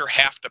gives her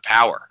half the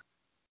power,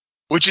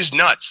 which is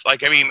nuts.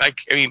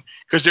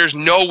 Because there's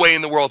no way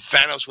in the world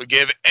Thanos would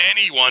give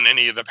anyone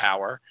any of the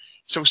power.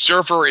 So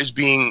Surfer is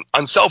being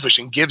unselfish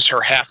and gives her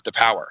half the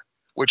power,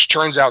 which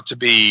turns out to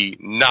be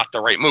not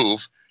the right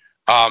move.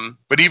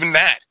 But even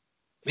that,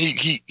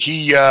 he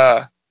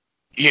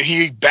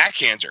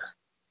backhands her,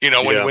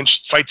 when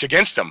she fights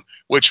against him,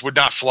 which would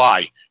not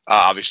fly,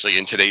 obviously,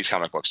 in today's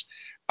comic books,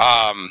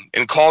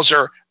 and calls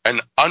her an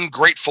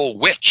ungrateful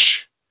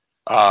witch,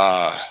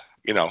 But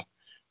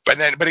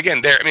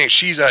again,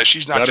 she's not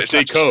just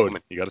code.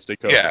 You got to stay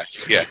code. Yeah.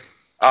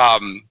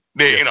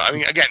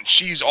 Again,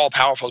 she's all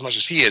powerful as much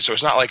as he is, so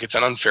it's not like it's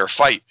an unfair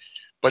fight.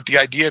 But the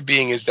idea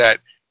being is that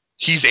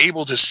he's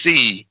able to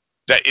see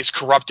that it's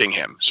corrupting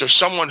him. So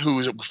someone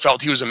who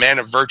felt he was a man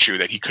of virtue,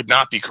 that he could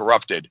not be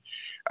corrupted,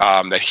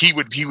 that he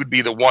would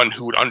be the one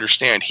who would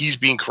understand he's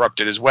being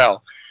corrupted as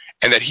well,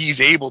 and that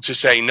he's able to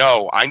say,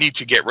 no, I need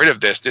to get rid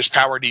of this. This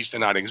power needs to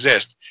not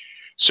exist.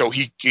 So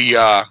he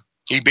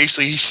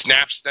basically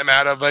snaps them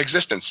out of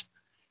existence.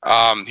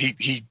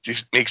 He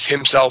just makes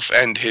himself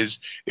and his,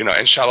 and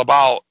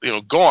Shalabal,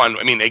 gone.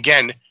 I mean,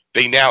 again,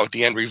 they now at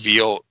the end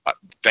reveal,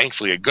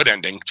 thankfully, a good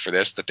ending for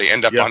this, that they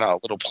end up on a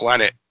little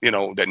planet,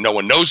 that no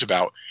one knows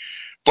about.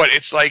 But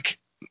it's like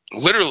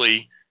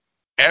literally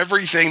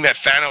everything that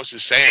Thanos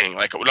is saying,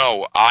 like,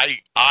 no, I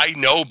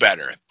know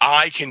better.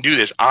 I can do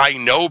this. I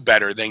know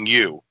better than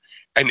you.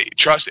 And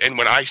trust, and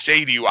when I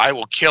say to you, I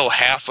will kill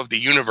half of the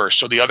universe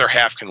so the other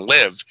half can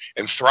live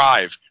and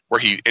thrive,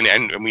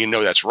 and we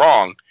know that's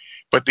wrong.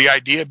 But the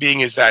idea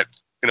being is that,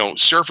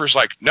 Surfer's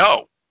like,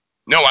 no,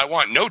 I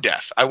want no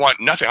death. I want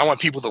nothing. I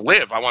want people to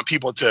live. I want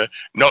people to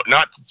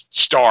not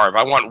starve.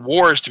 I want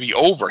wars to be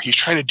over. He's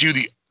trying to do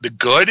the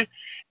good,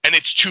 and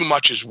it's too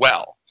much as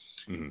well.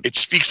 Mm-hmm. It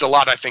speaks a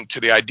lot, I think, to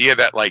the idea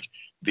that, like,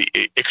 the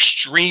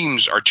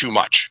extremes are too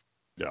much.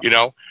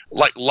 Yeah.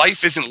 Like,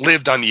 life isn't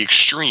lived on the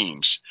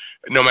extremes,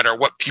 no matter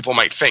what people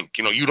might think.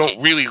 You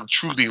don't really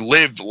truly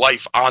live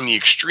life on the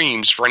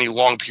extremes for any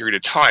long period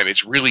of time.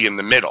 It's really in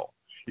the middle.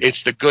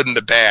 It's the good and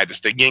the bad. It's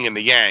the yin and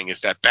the yang.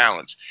 It's that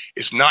balance.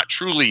 It's not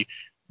truly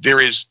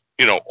there is,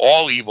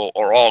 all evil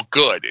or all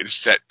good.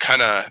 It's that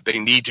they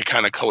need to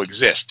kind of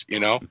coexist,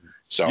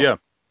 So, yeah.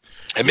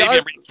 And maybe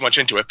I'm reading too much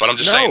into it, but I'm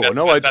just saying that's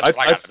what I got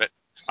out of it.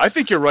 I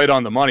think you're right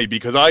on the money,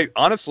 because I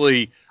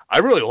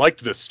really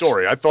liked this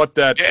story. I thought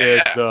that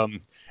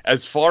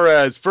as far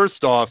as,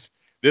 first off,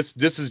 this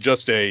is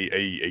just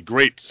a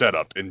great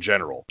setup in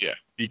general. Yeah.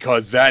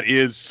 Because that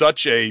is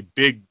such a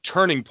big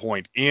turning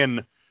point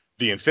in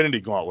the Infinity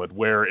Gauntlet,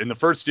 where in the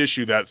first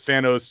issue that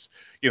Thanos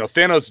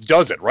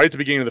does it right at the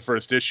beginning of the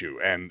first issue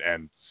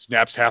and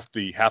snaps half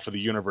of the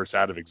universe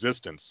out of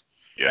existence.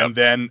 Yep. And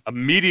then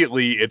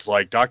immediately it's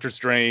like Doctor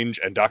Strange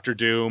and Doctor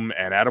Doom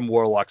and Adam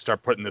Warlock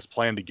start putting this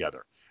plan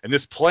together. And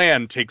this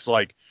plan takes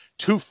like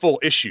 2 full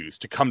issues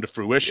to come to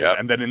fruition. Yep.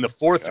 And then in the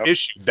 4th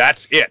issue,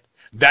 that's it.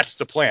 That's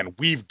the plan.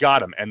 We've got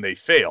them, and they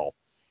fail.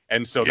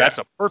 And so that's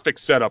a perfect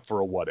setup for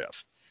a what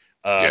if.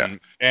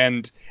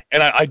 And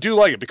I do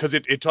like it, because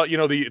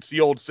it's the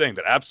old saying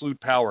that absolute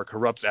power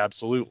corrupts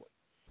absolutely.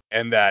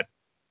 And that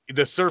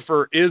the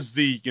Surfer is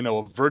the,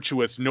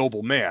 virtuous,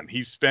 noble man.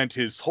 He's spent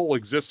his whole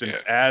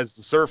existence as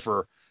the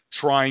Surfer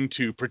trying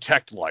to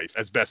protect life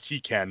as best he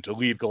can, to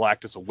lead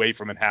Galactus away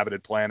from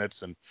inhabited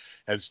planets, and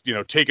has,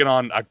 taken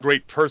on a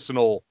great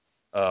personal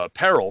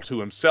peril to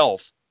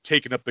himself,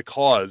 taking up the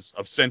cause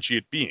of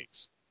sentient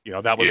beings.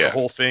 That was the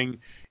whole thing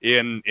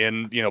in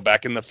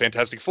back in the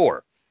Fantastic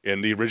Four,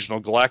 in the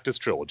original Galactus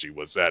trilogy,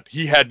 was that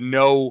he had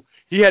no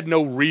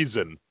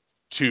reason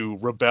to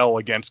rebel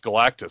against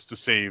Galactus to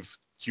save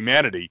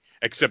humanity,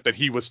 except that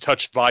he was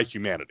touched by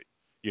humanity.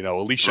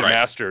 Alicia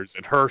Masters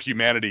and her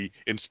humanity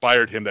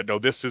inspired him that, no,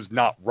 this is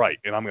not right,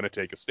 and I'm going to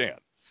take a stand.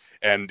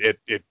 And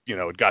it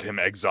got him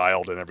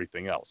exiled and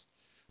everything else.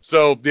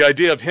 So the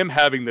idea of him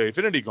having the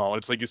Infinity Gauntlet,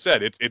 it's like you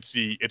said, it's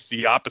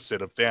the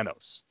opposite of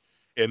Thanos,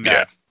 in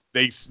that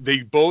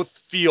they both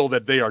feel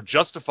that they are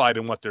justified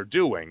in what they're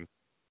doing,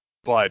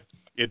 but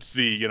it's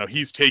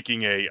he's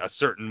taking a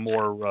certain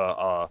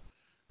more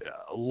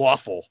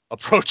lawful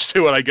approach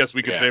to it, I guess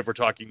we could say, if we're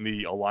talking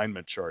the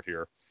alignment chart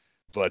here.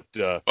 But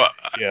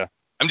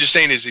I'm just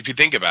saying, is if you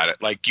think about it,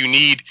 like, you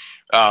need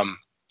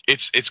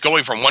it's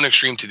going from one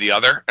extreme to the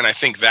other, and I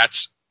think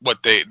that's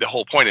the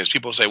whole point is.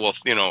 People say, well,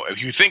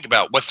 if you think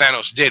about what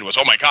Thanos did was,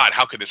 oh my God,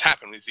 how could this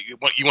happen? You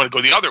want to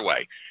go the other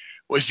way.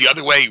 Was the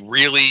other way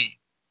really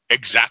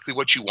exactly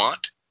what you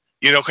want?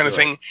 Kind of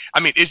thing. I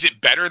mean, is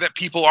it better that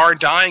people aren't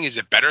dying? Is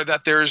it better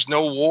that there's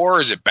no war?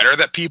 Is it better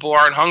that people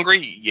aren't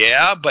hungry?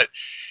 Yeah, but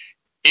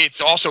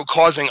it's also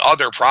causing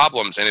other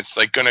problems, and it's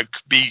like going to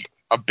be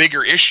a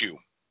bigger issue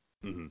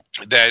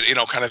that,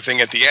 kind of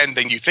thing at the end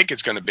than you think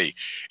it's going to be.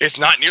 It's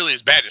not nearly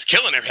as bad as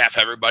killing half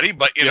everybody,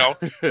 but I don't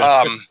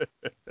know.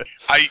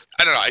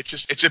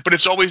 But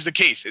it's always the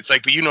case. It's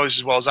like, but you know this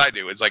as well as I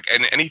do. It's like,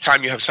 and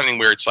anytime you have something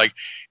where it's like,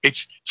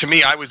 to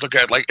me, I always look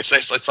at it like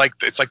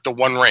it's like the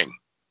One Ring.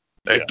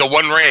 The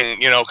One Ring,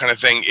 kind of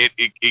thing.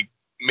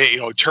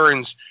 It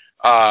turns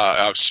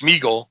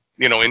Smeagol,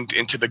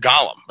 into the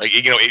Golem. Like,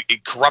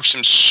 it corrupts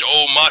him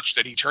so much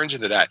that he turns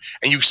into that.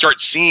 And you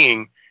start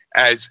seeing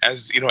as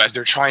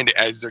they're trying to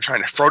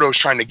Frodo's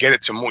trying to get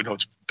it to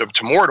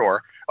Mordor.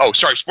 Oh,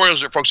 sorry,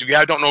 spoilers, folks. If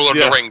you don't know Lord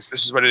of the Rings,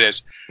 this is what it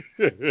is.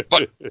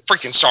 But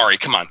freaking sorry,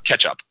 come on,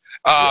 catch up.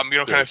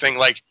 Kind of thing.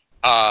 Like,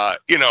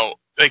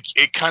 like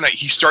it kind of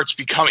he starts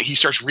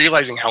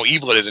realizing how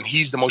evil it is, and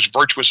he's the most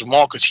virtuous of them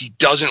all because he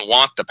doesn't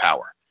want the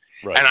power.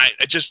 Right. And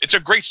it's a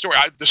great story.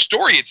 The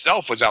story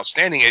itself was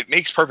outstanding. It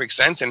makes perfect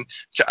sense, and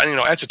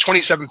that's a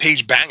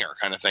 27-page banger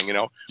kind of thing.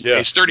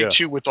 It's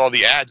 32 with all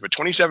the ads, but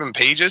 27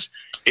 pages.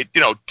 It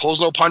pulls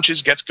no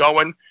punches, gets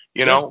going.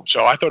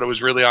 So I thought it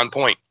was really on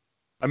point.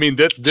 I mean,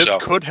 this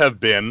could have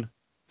been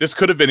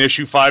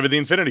issue 5 of the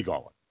Infinity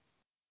Gauntlet.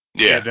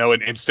 Yeah.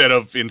 And instead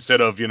of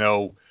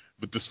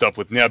with the stuff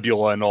with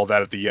Nebula and all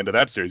that at the end of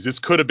that series, this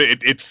could have been.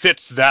 It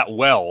fits that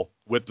well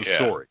with the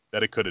story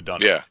that it could have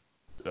done. Yeah.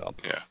 So,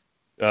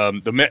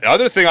 the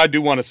other thing I do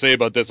want to say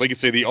about this, like you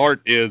say, the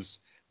art is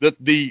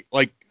the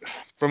like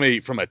from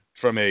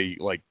a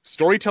like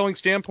storytelling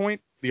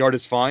standpoint, the art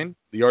is fine.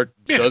 The art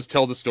does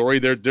tell the story.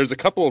 There's a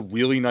couple of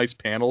really nice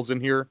panels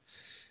in here.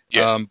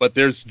 Yeah. But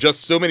there's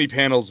just so many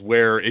panels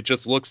where it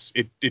just looks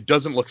it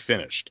doesn't look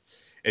finished.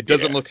 It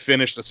doesn't look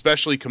finished,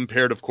 especially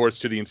compared, of course,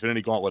 to the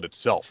Infinity Gauntlet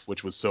itself,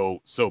 which was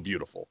so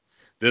beautiful.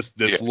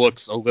 This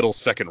looks a little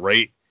second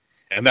rate,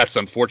 and that's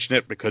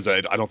unfortunate because I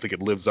don't think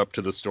it lives up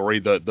to the story.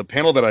 The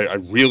panel that I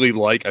really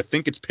like, I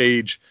think it's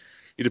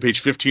either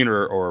page 15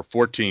 or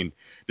 14.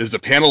 There's a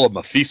panel of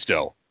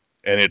Mephisto,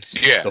 and it's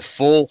the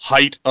full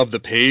height of the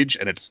page,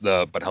 and it's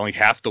but only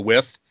half the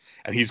width,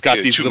 and he's got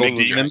these little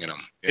demons.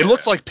 It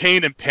looks like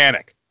Pain and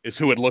Panic is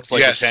who it looks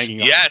like is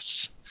hanging up.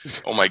 Yes.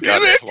 Oh my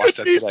God! It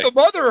could be some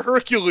other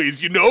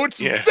Hercules. It's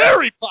a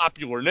very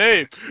popular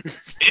name.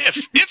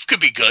 If could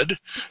be good.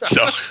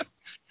 So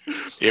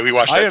we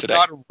watched that today. I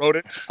am not a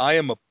rodent. I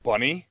am a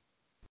bunny,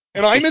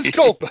 and I'm his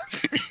Copa.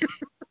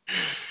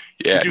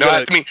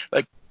 I mean,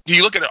 like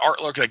you look at an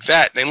artwork like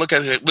that, and then look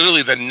at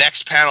literally the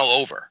next panel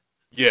over.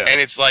 Yeah, and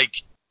it's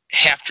like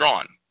half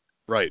drawn.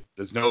 Right.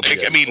 There's no.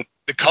 I mean,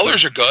 the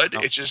colors are good.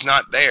 It's just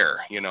not there.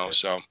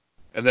 So.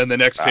 And then the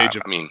next page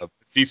of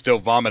Mephisto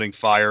vomiting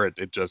fire.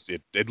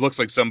 It looks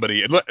like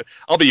somebody.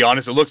 I'll be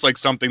honest. It looks like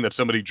something that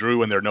somebody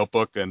drew in their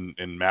notebook in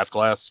math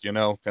class. Kind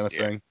of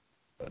thing.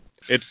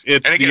 It's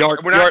and again, the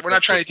art. We're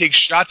not trying to take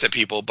shots at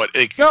people, but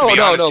it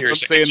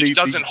just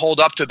doesn't hold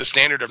up to the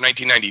standard of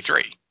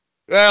 1993.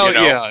 Well,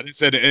 yeah, it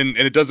said, and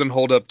it doesn't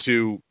hold up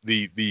to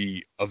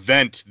the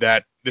event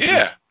that this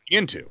is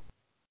into.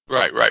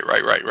 Right.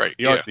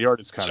 The art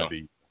is kind of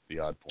the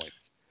odd point.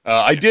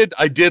 I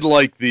did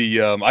like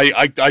the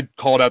I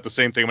called out the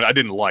same thing. I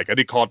didn't like. I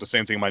did call it the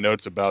same thing in my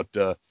notes about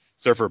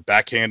Surfer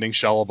backhanding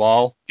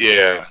Shalaval.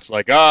 Yeah, it's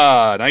like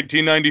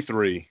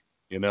 1993.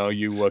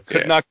 You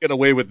could not get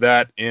away with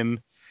that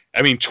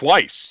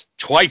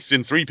twice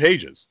in 3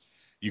 pages.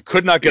 You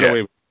could not get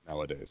away with it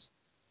nowadays.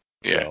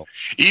 Yeah, so.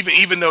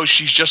 Even though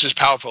she's just as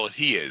powerful as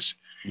he is.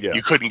 Yeah.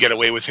 You couldn't get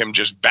away with him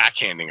just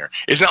backhanding her.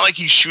 It's not like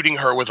he's shooting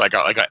her with like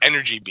an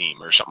energy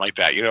beam or something like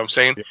that. You know what I'm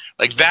saying? Yeah.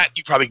 Like that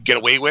you probably get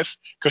away with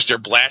because they're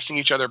blasting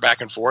each other back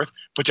and forth.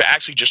 But to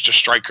actually just to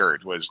strike her,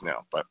 it was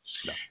no. But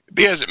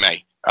be as it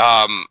may,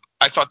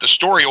 I thought the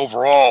story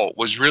overall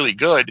was really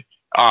good.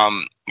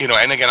 And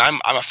again,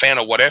 I'm a fan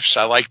of what ifs.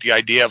 I like the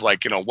idea of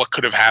like what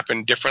could have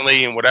happened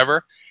differently and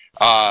whatever.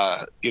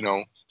 I'm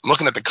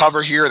looking at the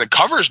cover here. The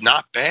cover's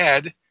not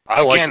bad.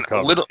 I like the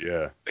cover.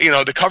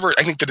 The cover.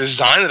 I think the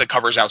design of the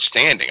cover is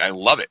outstanding. I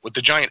love it with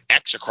the giant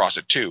X across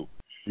it too.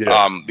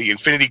 Yeah. The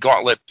Infinity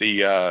Gauntlet,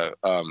 the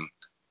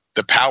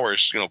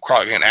powers.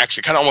 An X.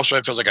 It kind of almost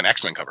feels like an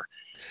X-Men cover.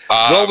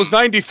 Well, it was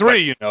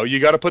 93. You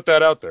got to put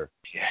that out there.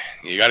 Yeah,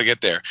 you got to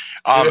get there.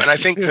 And I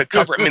think the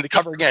cover. The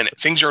cover again.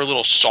 Things are a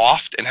little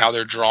soft in how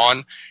they're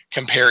drawn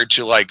compared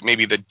to like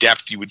maybe the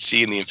depth you would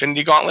see in the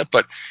Infinity Gauntlet.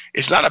 But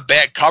it's not a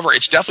bad cover.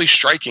 It's definitely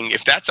striking.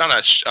 If that's on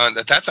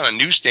a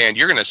newsstand,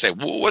 you're going to say,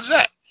 well, "What's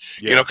that?"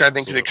 Kind of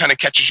thing because it kind of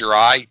catches your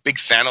eye. Big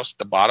Thanos at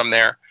the bottom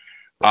there.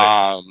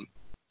 Right.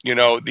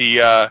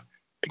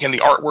 Again, the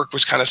artwork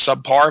was kind of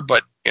subpar,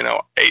 but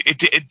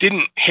it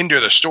didn't hinder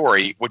the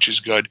story, which is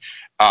good.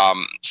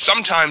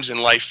 Sometimes in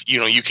life,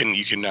 you can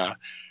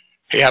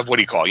have what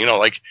do you call it?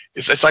 Like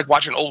it's like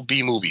watching old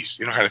B movies,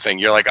 kind of thing.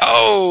 You're like,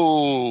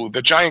 oh,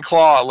 the giant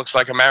claw looks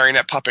like a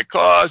marionette puppet,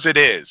 cause it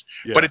is,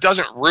 but Yeah. it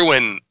doesn't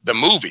ruin the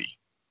movie.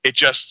 It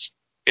just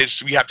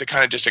is. We have to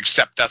kind of just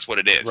accept that's what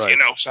it is, Right.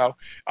 So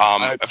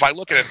I, if I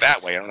look at it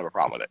that way, I don't have a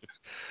problem with it.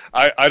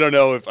 I don't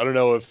know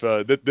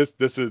if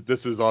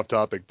this is off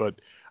topic, but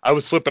I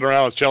was flipping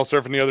around, I was channel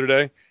surfing the other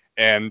day,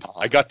 and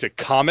I got to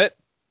Comet,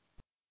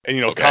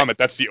 and Okay. Comet,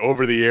 that's the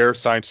over-the-air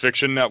science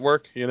fiction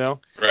network, Right, kind of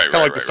right, like the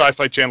right, right.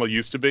 Sci-Fi Channel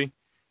used to be,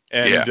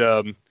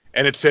 Yeah.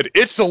 and it said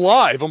it's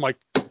alive. I'm like,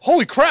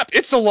 holy crap,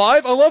 it's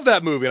alive! I love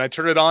that movie, and I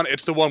turned it on.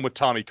 It's the one with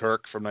Tommy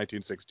Kirk from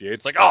 1968.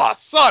 It's like, oh,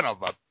 son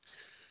of a,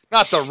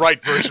 not the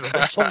right version of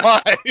It's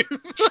Alive.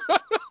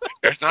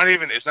 It's not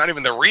even. It's not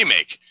even the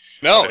remake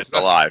of No, It's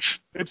Alive.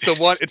 it's the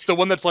one. It's the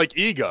one that's like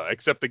Ega,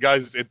 except the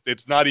guys.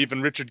 It's not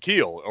even Richard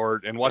Keel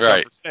and Watch Out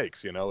Right. for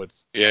Snakes.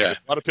 It's Yeah.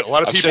 a lot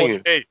of I'm people in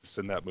saying. caves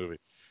in that movie.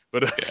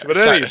 But Yeah. but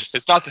anyway,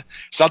 It's not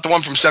the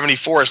one from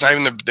 '74. It's not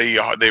even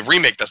the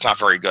remake. That's not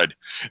very good.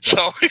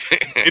 no, So.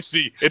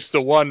 it's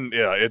the one.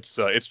 Yeah, it's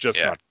just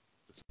Yeah. not.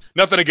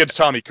 Nothing against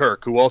Tommy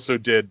Kirk, who also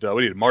did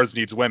what he did, Mars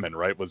Needs Women,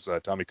 right? Was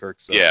Tommy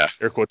Kirk's Yeah.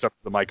 air quotes up to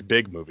the Mike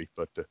Big movie.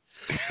 But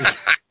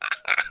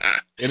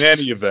in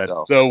any event,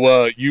 So.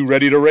 so you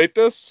ready to rate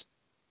this?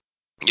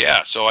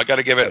 Yeah. So I got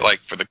to give it Okay.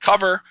 like for the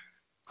cover,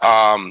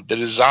 the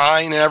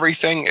design and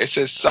everything. It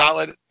says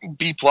solid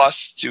B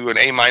plus to an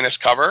A minus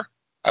cover.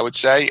 I would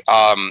say.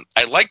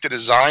 I like the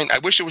design. I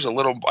wish it was a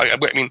little. I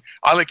mean,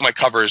 I like my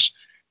covers.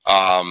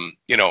 I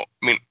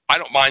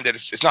don't mind that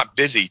it's not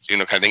busy,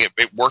 kind of thing.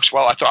 It works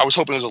well. I was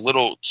hoping it was a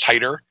little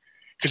tighter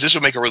because this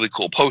would make a really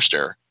cool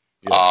poster.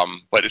 Yeah.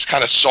 But it's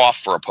kind of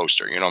soft for a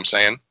poster. You know what I'm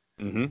saying?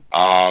 Mm-hmm.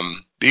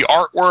 The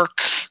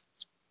artwork.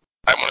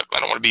 I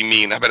don't want to be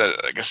mean. How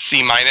about like a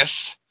C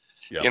minus?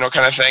 Yeah.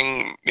 Kind of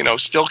thing.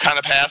 Still kind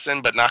of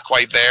passing, but not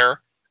quite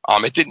there.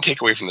 It didn't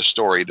take away from the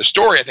story. The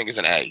story, I think, is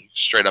an A,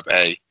 straight up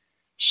A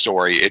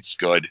story. It's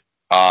good.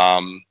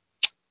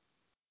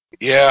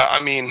 Yeah, I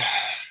mean,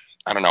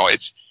 I don't know.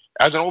 It's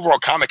as an overall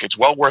comic, it's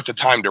well worth the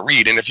time to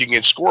read. And if you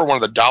can score one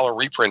of the dollar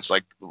reprints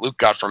like Luke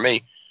got for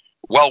me,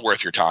 well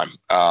worth your time.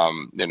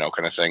 Kind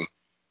of thing.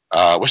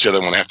 What's the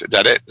other one? Is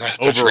that it? That's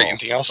rate Overall,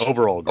 anything else?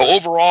 overall Oh, grade.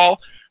 overall,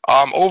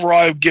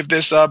 I would give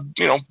this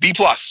B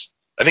plus.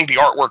 I think the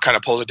artwork kind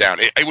of pulls it down.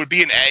 It would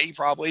be an A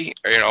probably,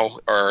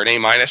 or an A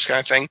minus kind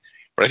of thing.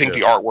 But I think Yeah.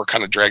 the artwork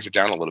kind of drags it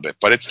down a little bit.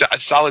 But it's a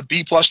solid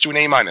B plus to an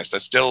A minus.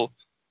 That's still,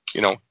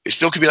 it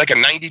still could be like a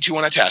 92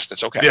 on a test.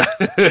 That's okay. Yeah.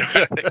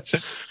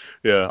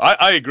 Yeah,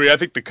 I agree. I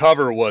think the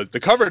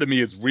cover to me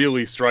is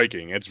really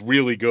striking. It's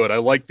really good. I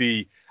like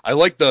the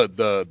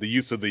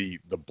use of the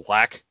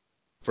black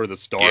for the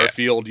star Yeah.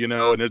 field,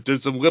 and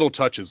there's some little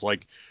touches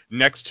like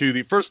next to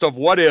the first off,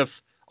 what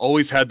if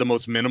always had the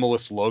most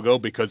minimalist logo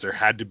because there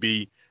had to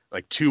be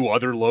like two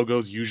other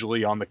logos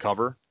usually on the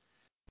cover.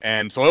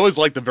 And so I always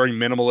like the very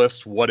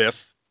minimalist what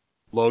if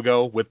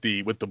logo with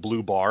the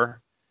blue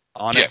bar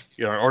on Yeah.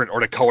 it, or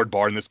the colored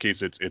bar. In this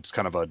case, it's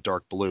kind of a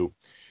dark blue.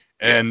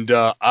 Yeah. And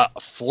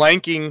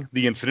flanking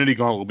the Infinity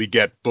Gauntlet, we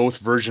get both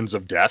versions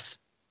of Death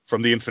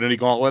from the Infinity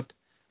Gauntlet.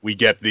 We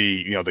get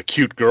the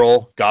cute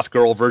girl, goth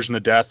girl version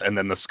of Death, and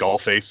then the skull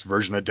face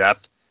version of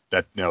Death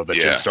that Jim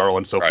Yeah.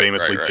 Starlin so Right.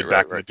 famously Right. Right. did Right.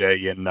 back in the Right.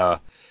 day in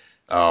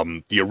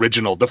the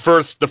original, the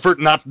first,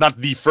 not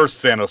the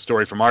first Thanos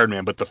story from Iron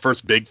Man, but the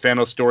first big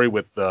Thanos story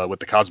with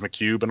the Cosmic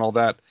Cube and all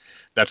that.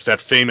 That's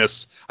that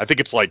famous. I think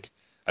it's like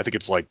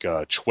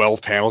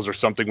 12 panels or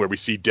something where we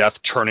see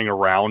Death turning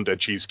around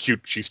and she's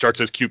cute. She starts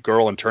as cute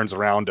girl and turns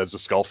around as the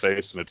skull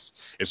face, and it's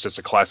just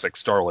a classic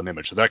Starlin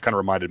image. So that kind of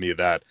reminded me of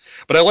that.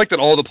 But I like that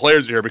all the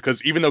players are here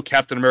because even though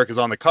Captain America's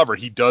on the cover,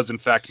 he does in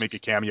fact make a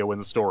cameo in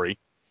the story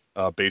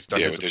based on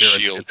Yeah. his With his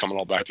appearance. shield coming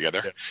all back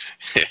together.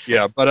 Yeah,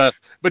 yeah, but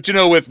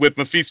with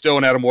Mephisto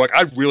and Adam Warlock,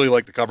 I really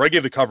like the cover. I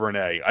gave the cover an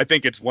A. I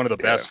think it's one of the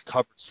Yeah. best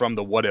covers from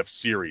the What If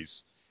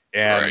series,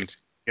 and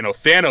Right.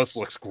 Thanos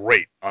looks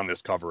great on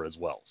this cover as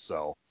well.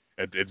 So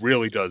it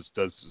really does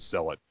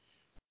sell it.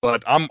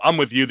 But I'm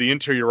with you. The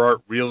interior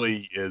art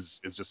really is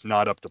just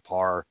not up to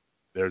par.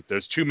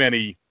 There's too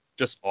many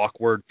just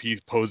awkward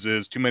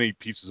poses, too many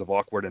pieces of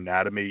awkward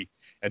anatomy,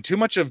 and too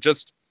much of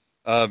just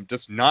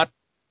not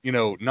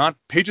not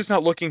pages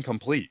not looking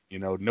complete.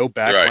 No Right.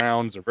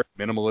 backgrounds or very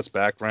minimalist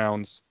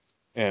backgrounds,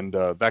 and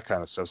that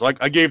kind of stuff. So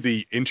I gave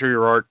the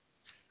interior art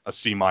a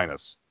C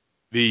minus.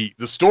 The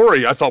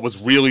story I thought was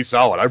really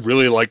solid. I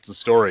really liked the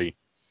story,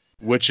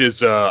 which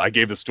is I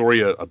gave the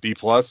story a B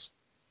plus.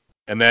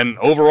 And then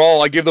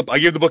overall, I give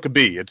the book a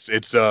B. It's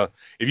if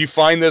you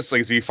find this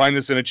if you find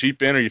this in a cheap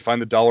bin or you find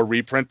the dollar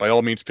reprint, by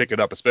all means pick it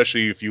up.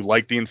 Especially if you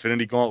like the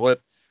Infinity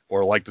Gauntlet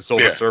or like the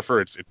Silver Yeah.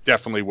 Surfer, it's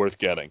definitely worth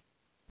getting.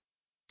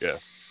 Yeah,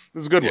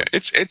 this is a good Yeah. one.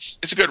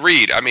 It's a good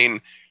read. I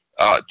mean,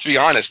 to be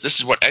honest, this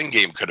is what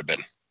Endgame could have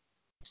been.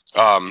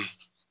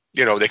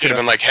 They could have Yeah,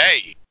 been like,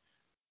 hey,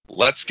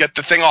 let's get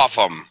the thing off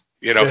them,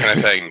 yeah, kind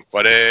of thing.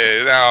 But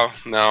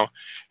no,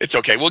 it's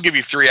okay. We'll give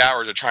you 3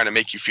 hours of trying to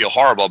make you feel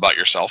horrible about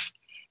yourself.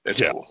 It's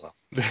yeah. cool.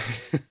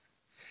 Well.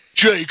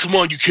 Jay, come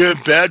on, you can't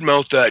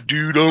badmouth that,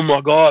 dude. Oh my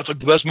god, it's like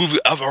the best movie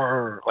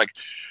ever. Like,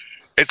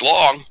 it's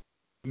long.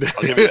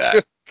 I'll give you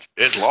that.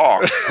 It's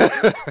long.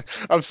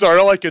 I'm sorry.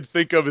 All I could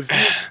think of is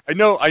I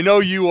know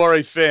you are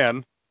a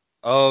fan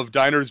of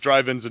diners,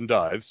 drive-ins, and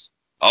dives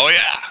Oh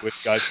yeah, with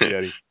Guy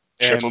Fieri,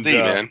 Triple and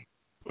D, man.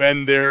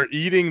 when they're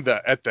eating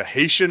at the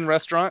Haitian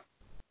restaurant,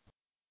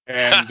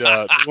 and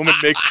the woman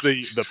makes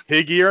the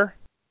pig ear,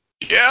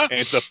 Yeah. and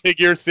it's a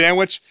pig ear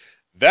sandwich.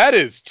 That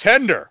is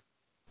tender.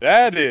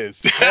 That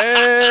is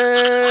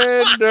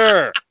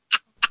tender.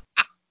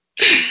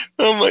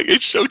 Oh my,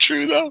 it's so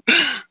true though.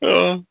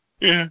 Oh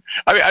yeah.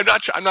 I mean,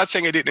 I'm not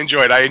saying I didn't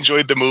enjoy it. I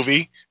enjoyed the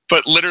movie,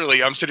 but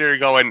literally, I'm sitting here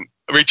going,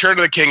 "Return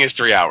of the King" is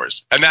 3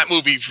 hours, and that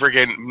movie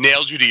friggin'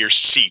 nails you to your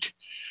seat,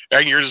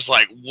 and you're just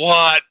like,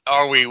 "What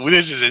are we?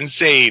 This is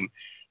insane."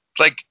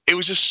 Like, it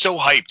was just so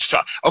hyped. So,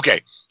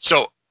 okay,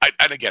 so.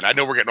 And again, I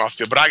know we're getting off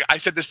field, but I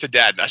said this to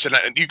Dad. I said,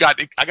 I got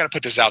to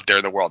put this out there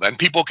in the world, and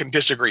people can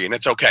disagree, and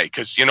it's okay,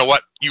 because you know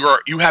what,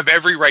 you have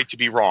every right to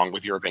be wrong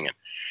with your opinion.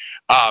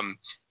 Um,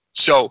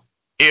 so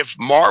if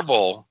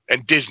Marvel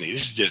and Disney,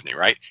 this is Disney,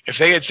 right? If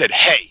they had said,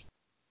 "Hey,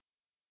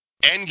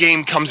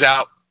 Endgame comes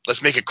out,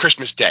 let's make it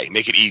Christmas Day,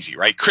 make it easy,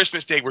 right?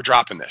 Christmas Day, we're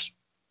dropping this.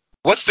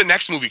 What's the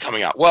next movie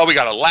coming out? Well, we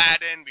got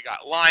Aladdin, we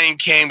got Lion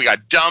King, we got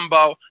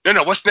Dumbo.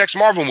 No, what's the next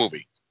Marvel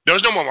movie?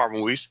 There's no more Marvel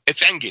movies.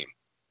 It's Endgame.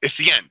 It's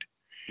the end.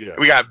 Yeah.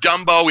 We have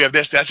Dumbo. We have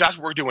this. That's what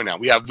we're doing now.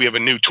 We have a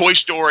new Toy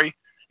Story.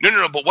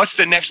 No. But what's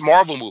the next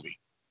Marvel movie?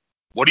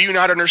 What are you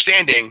not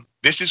understanding?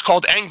 This is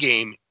called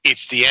Endgame.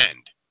 It's the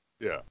end.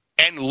 Yeah.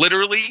 And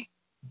literally,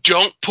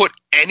 don't put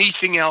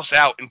anything else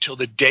out until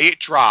the day it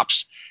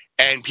drops,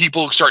 and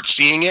people start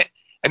seeing it,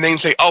 and then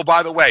say, "Oh,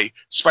 by the way,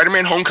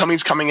 Spider-Man: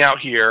 Homecoming's coming out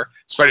here."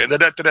 And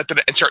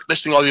start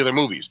listing all the other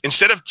movies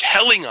instead of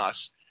telling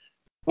us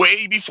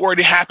way before it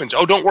happens.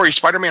 "Oh, don't worry,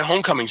 Spider-Man: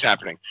 Homecoming's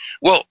happening."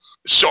 Well,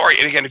 sorry,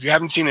 and again, if you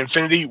haven't seen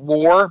Infinity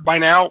War by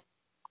now,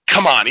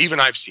 come on, even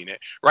I've seen it,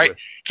 right? Right.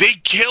 They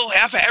kill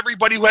half of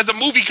everybody who has a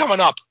movie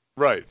coming up,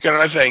 Right.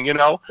 kind of thing, you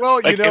know?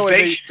 Well, Like,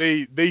 if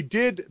they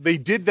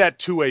did that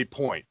to a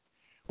point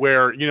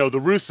where the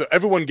Russo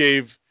everyone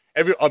gave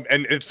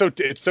and it's so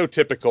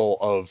typical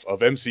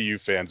of MCU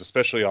fans,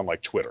 especially on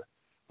like Twitter,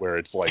 where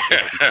it's like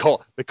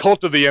the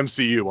cult of the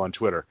MCU on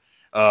Twitter.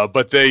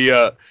 But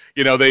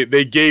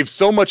they gave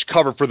so much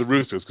cover for the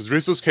Russos because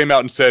Russos came out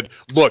and said,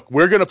 "Look,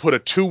 we're going to put a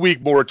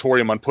 2-week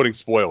moratorium on putting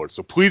spoilers,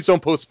 so please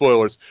don't post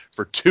spoilers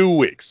for 2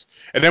 weeks."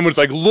 And everyone's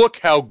like, "Look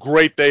how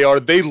great they are!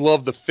 They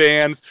love the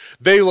fans.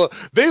 They're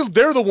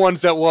the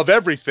ones that love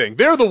everything.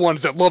 They're the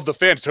ones that love the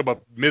fans." Talk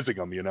about missing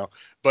them,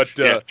 But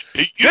yeah,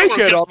 you they don't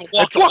get get up to and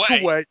walk walk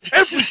away. away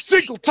every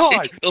single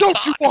time.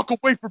 Don't you walk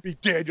away from me,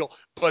 Daniel.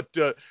 But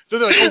so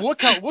they're like, "Oh,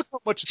 look how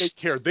much they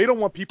care. They don't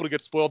want people to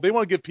get spoiled. They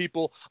want to give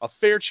people a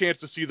fair chance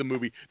to see the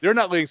movie. They're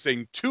not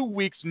saying 2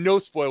 weeks, no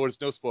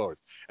spoilers, no spoilers."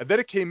 And then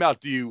it came out.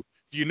 Do you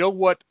know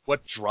what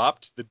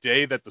dropped the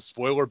day that the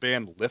spoiler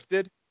ban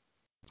lifted?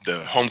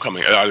 The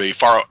Homecoming, the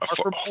far Far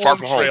from from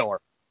home. Trailer.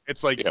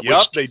 It's like, Yeah, yep,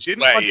 which they gives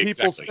didn't want away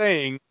people exactly.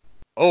 saying,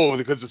 "Oh,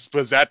 because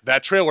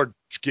that trailer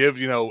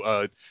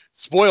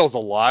spoils a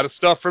lot of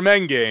stuff from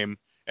Endgame,"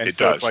 and It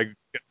so does.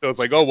 it's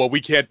like, "Oh well,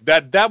 we can't."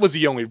 That was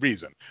the only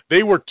reason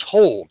they were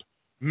told,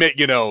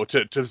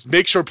 to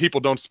make sure people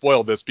don't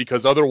spoil this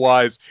because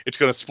otherwise it's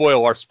going to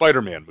spoil our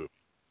Spider-Man movie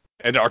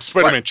and our Right,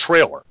 Spider-Man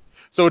trailer.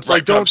 So it's right.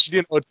 like, don't we've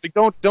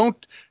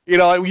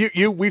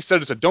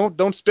said this.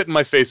 Don't spit in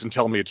my face and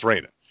tell me it's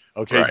raining.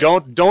 Okay, right,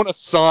 don't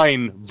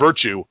assign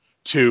virtue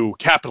to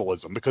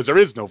capitalism because there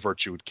is no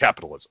virtue in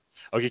capitalism.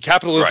 Okay,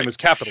 capitalism right, is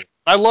capitalism.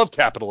 I love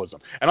capitalism,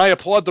 and I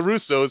applaud the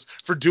Russos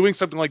for doing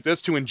something like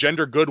this to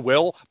engender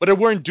goodwill. But they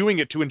weren't doing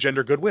it to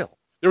engender goodwill.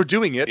 They were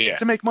doing it yeah,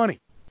 to make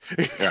money,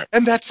 right.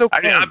 and that's I mean,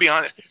 okay. I'll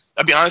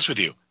be honest with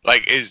you.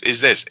 Like, is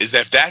that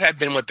if that had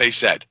been what they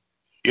said,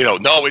 no,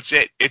 it's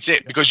it.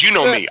 Because you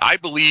know Yeah, me, I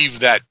believe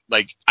that,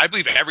 like, I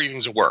believe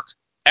everything's a work.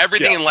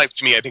 Everything yeah, in life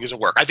to me, I think, is a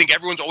work. I think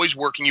everyone's always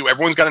working you.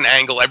 Everyone's got an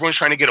angle. Everyone's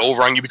trying to get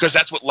over on you because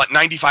that's what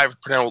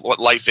 95% of what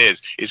life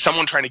is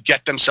someone trying to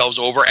get themselves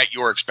over at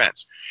your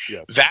expense.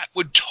 yeah. That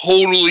would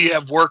totally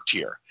have worked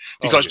here Oh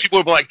because yeah. people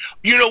would be like,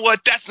 you know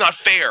what? That's not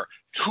fair.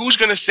 Who's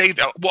going to say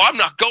that? Well, I'm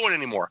not going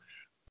anymore.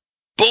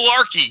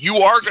 Bularkey, you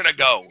are going to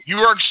go. You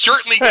are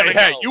certainly going to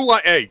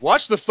go.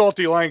 Watch the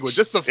salty language.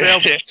 It's a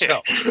family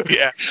show.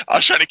 Yeah, I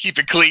was trying to keep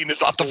it clean.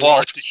 It's not the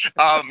vault,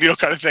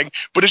 kind of thing.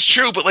 But it's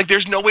true. But like,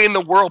 there's no way in the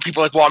world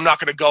people are like, well, I'm not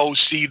going to go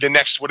see the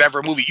next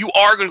whatever movie. You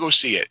are going to go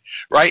see it,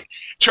 right?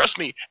 Trust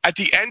me. At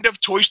the end of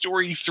Toy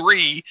Story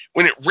 3,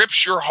 when it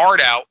rips your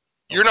heart out,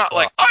 Oh you're my not god.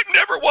 like, I'm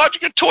never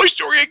watching a Toy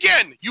Story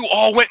again. You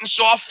all went and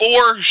saw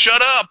 4.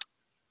 Shut up,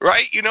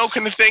 right?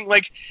 Kind of thing.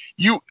 Like,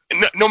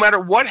 no matter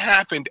what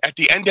happened at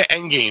the end of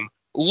Endgame,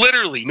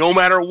 literally, no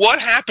matter what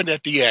happened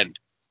at the end,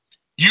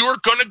 you are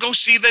going to go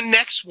see the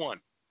next one.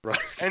 Right.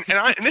 And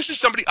this is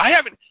somebody I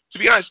haven't, to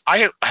be honest, I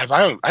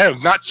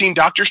have not seen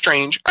Doctor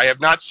Strange. I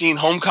have not seen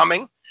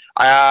Homecoming.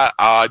 I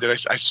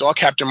saw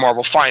Captain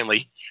Marvel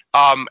finally.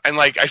 And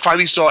like, I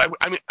finally saw,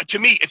 I mean, to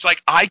me, it's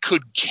like I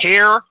could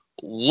care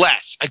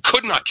less. I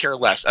could not care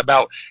less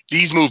about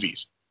these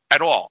movies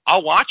at all.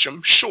 I'll watch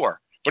them, sure.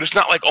 But it's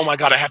not like, oh my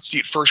God, I have to see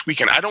it first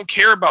weekend. I don't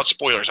care about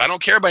spoilers. I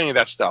don't care about any of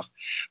that stuff.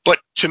 But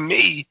to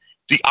me,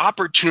 the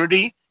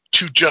opportunity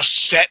to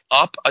just set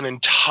up an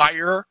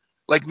entire,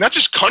 like, not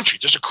just country,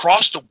 just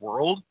across the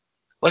world.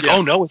 Like,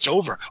 oh no, it's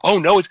over. Oh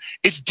no,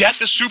 it's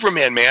Death of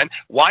Superman, man.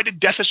 Why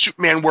did Death of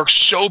Superman work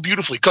so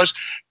beautifully? Because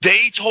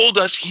they told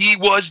us he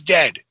was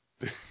dead,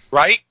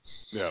 right?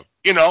 Yeah.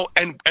 You know,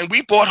 and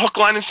we bought hook,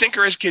 line, and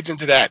sinker as kids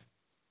into that.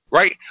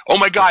 Right? Oh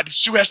my God,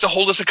 Sue has to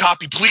hold us a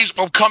copy. Please,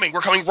 we're coming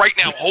right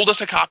now. Hold us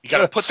a copy. You got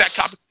to put that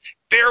copy.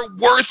 They're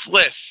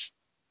worthless.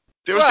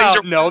 Those things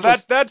are no,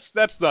 worthless.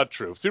 that's not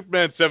true.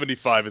 Superman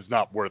 75 is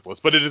not worthless,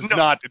 but it is No,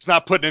 not. It's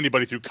not putting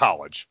anybody through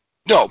college.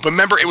 no, but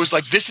remember, it was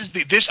like this.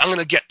 I'm going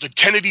to get like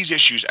 10 of these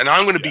issues, and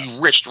I'm going to be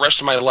rich the rest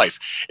of my life.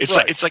 It's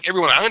like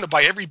everyone. I'm going to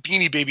buy every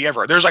Beanie Baby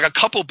ever. There's like a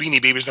couple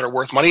Beanie Babies that are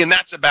worth money, and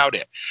that's about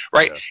it,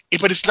 right? Yeah.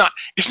 But it's not.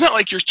 It's not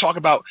like you're talking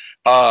about,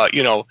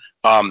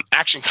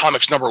 Action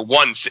Comics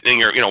 #1 sitting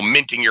here,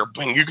 minting your.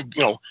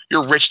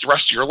 You're rich the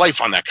rest of your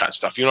life on that kind of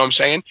stuff. You know what I'm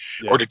saying?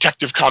 Yeah. Or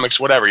Detective Comics,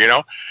 whatever.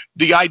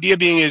 The idea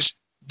being is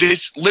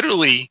this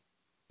literally.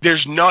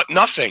 There's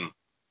nothing.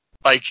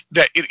 Like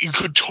that, you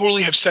could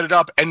totally have set it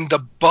up, and the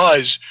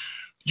buzz,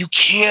 you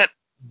can't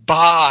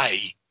buy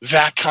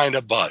that kind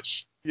of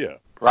buzz. Yeah.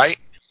 Right?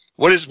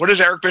 What does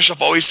Eric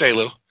Bischoff always say,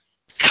 Lou?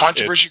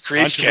 Controversy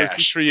creates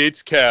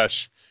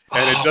cash.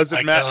 And it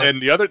doesn't matter.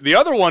 And the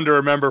other one to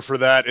remember for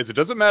that is it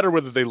doesn't matter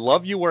whether they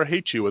love you or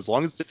hate you, as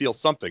long as they feel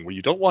something where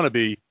you don't want to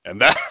be. And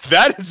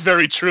that is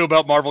very true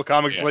about Marvel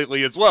Comics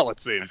lately as well,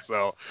 it seems.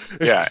 So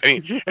yeah, I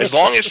mean, as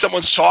long as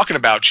someone's talking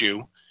about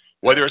you,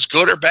 whether it's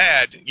good or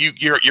bad,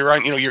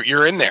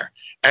 you're in there.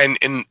 And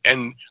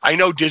I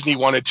know Disney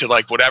wanted to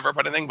like whatever,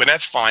 but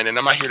that's fine. And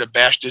I'm not here to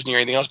bash Disney or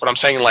anything else, but I'm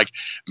saying like,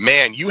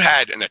 man, you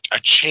had a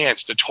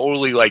chance to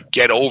totally like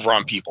get over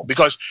on people,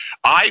 because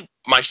I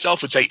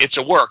myself would say it's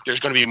a work.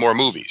 There's going to be more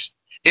movies.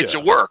 It's a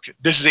work.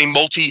 This is a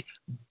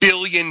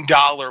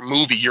multi-billion-dollar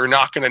movie. You're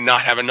not going to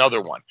not have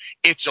another one.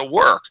 It's a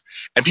work.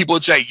 And people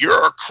would say,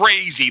 you're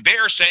crazy.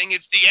 They're saying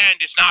it's the end.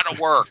 It's not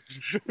a work.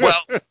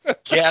 Well,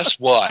 guess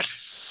what?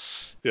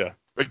 Yeah.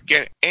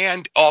 Again,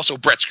 and also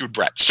Brett screwed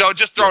Brett. So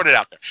just throwing it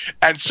out there.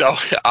 And so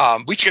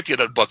we should get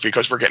the other book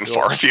because we're getting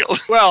far afield.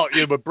 Well,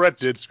 yeah, but Brett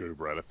did screw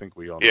Brett. I think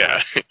we all know.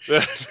 Yeah.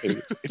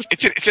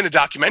 It's in a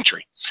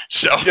documentary.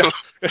 So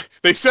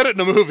they said it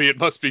in a movie. It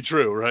must be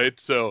true, right?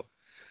 So,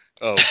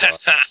 oh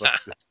God.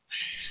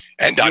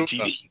 And on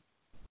TV.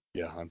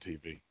 Yeah, on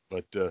TV.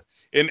 But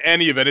in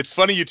any event, it's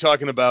funny you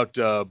talking about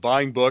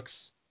buying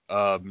books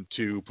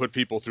to put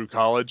people through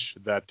college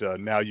that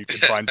now you can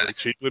find very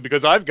cheaply,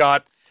 because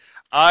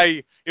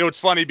it's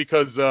funny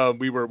because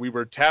we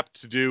were tapped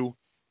to do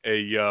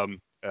a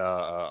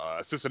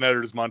assistant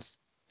editors month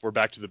for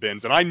Back to the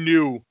Bins, and I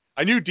knew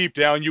deep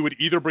down you would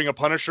either bring a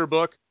Punisher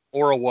book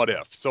or a What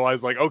If. So I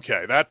was like,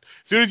 okay, that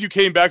as soon as you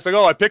came back, it's like,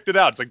 oh, I picked it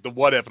out. It's like the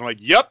What If, and I'm like,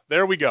 yep,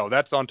 there we go.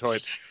 That's on toy.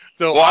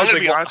 So well, I'm going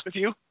to be honest with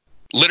you.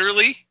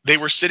 Literally, they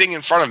were sitting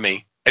in front of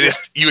me, and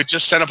you had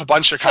just sent up a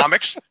bunch of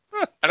comics.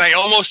 And I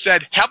almost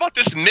said, how about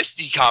this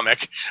Misty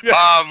comic?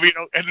 Yeah.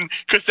 And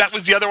because that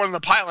was the other one in the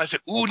pile. And I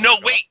said, ooh, no,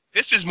 wait,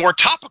 this is more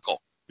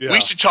topical. Yeah.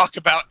 We should talk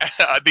about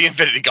the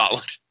Infinity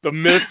Gauntlet. The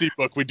Misty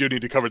book, we do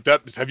need to cover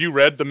that. Have you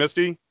read the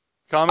Misty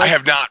comic? I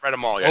have not read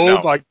them all yet.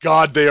 Oh my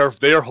God, they are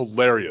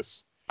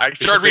hilarious. I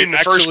started reading the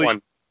first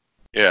one.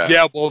 Yeah.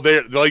 Yeah, well,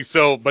 they're like,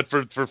 so, but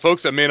for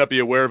folks that may not be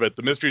aware of it,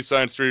 the Mystery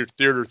Science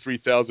Theater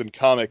 3000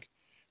 comic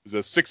is a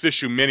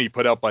 6-issue mini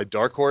put out by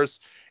Dark Horse,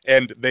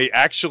 and they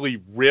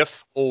actually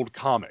riff old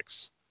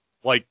comics,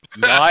 like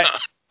not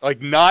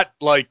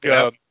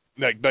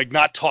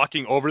not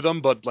talking over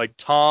them, but like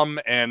Tom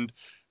and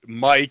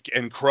Mike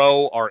and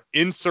Crow are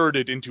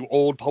inserted into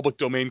old public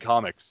domain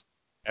comics,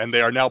 and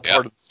they are now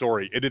part of the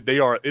story. It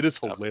is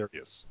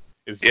hilarious.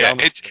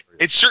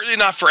 It's certainly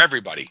not for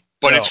everybody,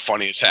 but it's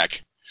funny as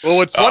heck. Well,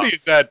 what's funny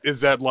is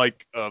that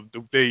like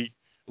they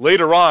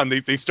later on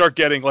they start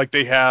getting, like,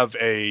 they have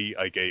a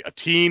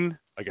teen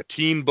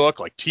book,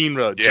 like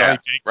Johnny Jake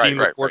teen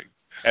report,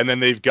 and then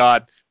they've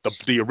got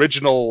the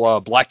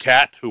original Black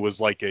Cat, who was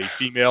like a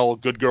female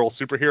good girl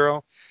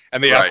superhero,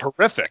 and they have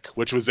Horrific,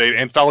 which was an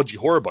anthology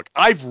horror book.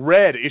 I've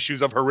read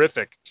issues of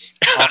Horrific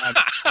on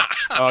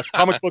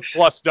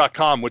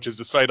comicbookplus.com, which is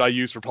the site I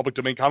use for public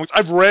domain comics.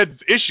 I've read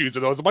issues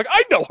of those. I'm like,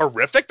 I know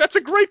Horrific. That's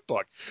a great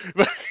book.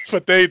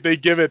 But they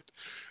give it.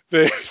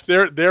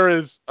 There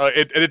is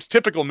and it's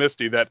typical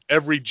Misty that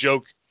every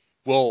joke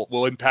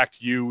will impact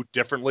you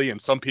differently,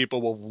 and some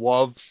people will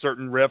love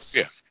certain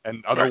riffs,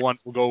 and other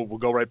ones will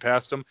go right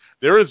past them.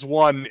 There is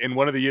one in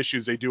one of the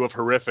issues they do of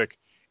Horrific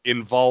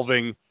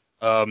involving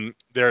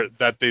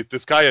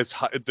this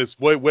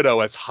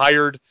widow has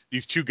hired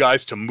these two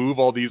guys to move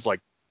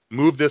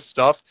this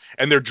stuff,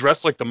 and they're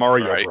dressed like the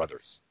Mario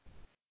Brothers.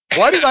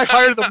 Why did I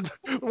hire them?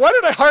 Why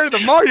did I hire the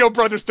Mario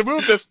Brothers to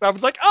move this stuff?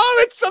 It's like,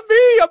 oh, it's me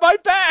on my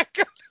back.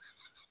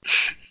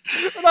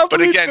 And I'm But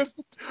reading again, this.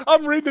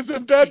 I'm reading this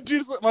in bed.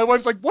 My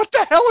wife's like, "What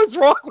the hell is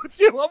wrong with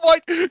you?" I'm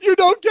like, "You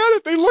don't get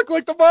it. They look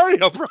like the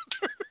Mario Brothers."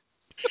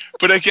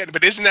 but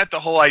isn't that the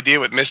whole idea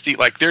with Misty?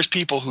 Like, there's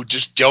people who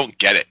just don't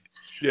get it.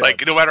 Yeah.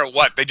 Like, no matter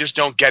what, they just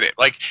don't get it.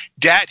 Like,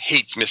 Dad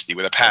hates Misty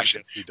with a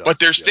passion. Yes, he does. But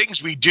there's Yeah.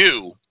 things we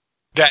do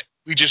that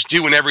we just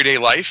do in everyday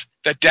life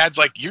that Dad's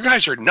like, you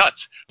guys are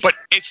nuts. But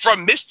it's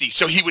from Misty,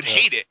 so he would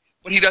hate it,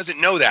 but he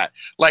doesn't know that.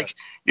 Like,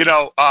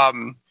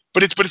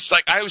 but it's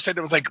like I always said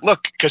to him, like,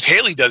 look, because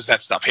Haley does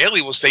that stuff.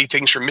 Haley will say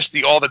things from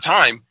Misty all the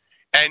time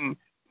and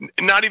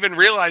not even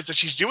realize that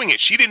she's doing it.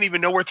 She didn't even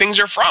know where things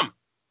are from.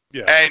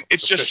 Yeah. And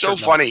it's just so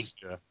funny.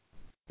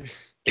 Yeah.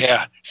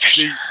 Yeah.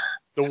 Fisher.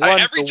 The one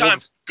Every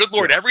time, good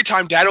Lord, every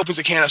time Dad opens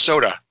a can of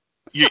soda,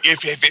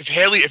 if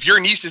Haley, if your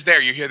niece is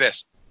there, you hear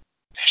this,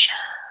 Fisher.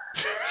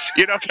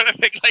 Kind of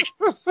thing. Like,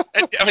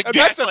 and Dad's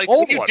that's an like,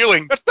 old what are you one.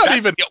 doing? That's not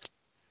even.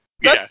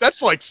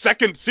 That's like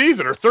second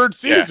season or third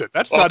season.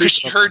 That's not even.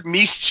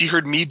 She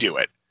heard me do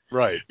it.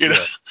 Right.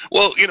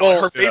 Well,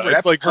 her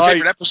favorite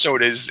favorite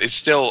episode is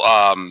still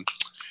War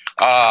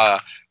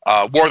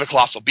of the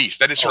Colossal Beast.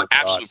 That is her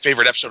absolute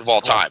favorite episode of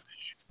all time.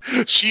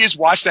 She has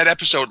watched that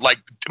episode. Like,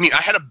 I mean,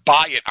 I had to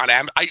buy it on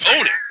Amazon. I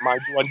own it,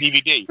 mind you, on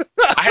DVD.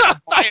 I had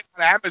to buy it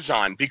on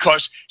Amazon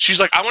because she's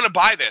like, I want to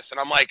buy this, and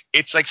I'm like,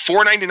 it's like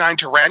 $4.99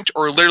 to rent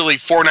or literally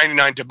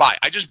 $4.99 to buy.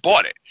 I just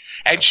bought it,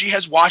 and she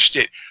has watched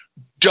it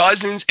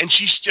dozens, and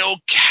she still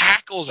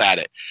cackles at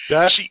it.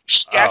 She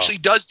actually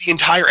does the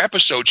entire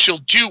episode. She'll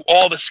do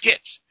all the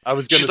skits. I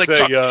was going to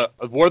say,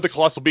 War of the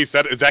Colossal Beast.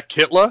 Is that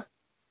Kitla?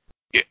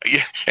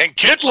 Yeah. And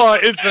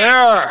Kitla is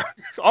there.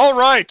 All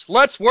right,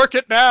 let's work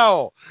it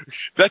now.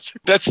 That's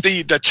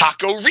the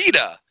Taco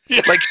Rita.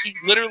 Yeah. Like,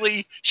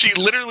 she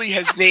literally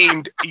has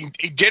named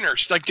a dinner.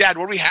 She's like, Dad,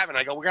 what are we having?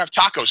 I go, we're gonna have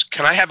tacos.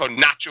 Can I have a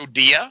nacho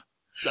dia?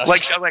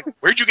 Like, I'm like,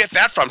 where'd you get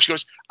that from? She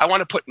goes, I want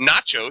to put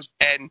nachos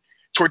and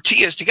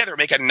tortillas together and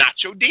make a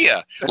nacho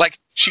dia. Like,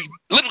 she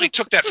literally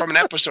took that from an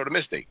episode of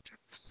Misty.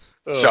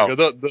 So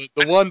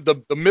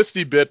the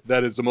Misty bit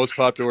that is the most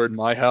popular in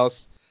my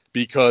house,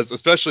 because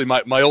especially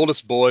my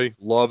oldest boy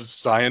loves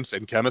science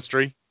and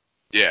chemistry.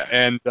 Yeah.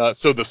 And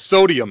so the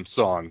sodium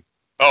song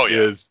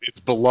is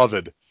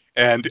beloved.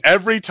 And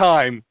every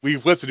time we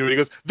listen to it, he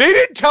goes, they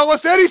didn't tell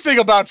us anything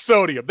about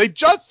sodium. They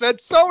just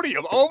said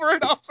sodium over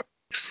and over.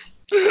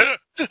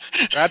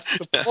 That's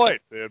the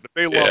point, man. But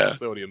they love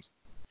the sodiums.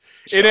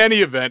 In any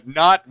event,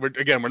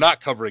 we're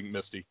not covering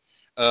Misty.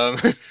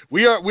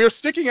 We are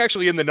sticking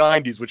actually in the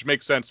 90s, which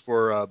makes sense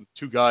for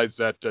two guys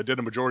that did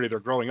a majority of their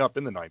growing up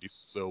in the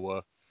 90s.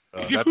 So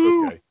that's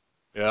okay.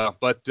 Yeah,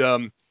 but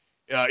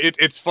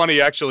it's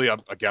funny actually.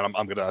 Again, I'm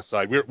going to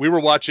aside. We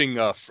were watching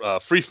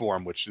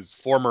Freeform, which is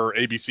former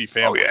ABC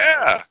Family. Oh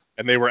yeah,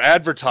 and they were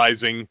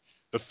advertising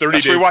the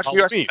 30 days of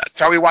Halloween. That's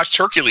how we watched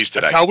Hercules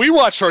today. That's how we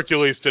watch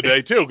Hercules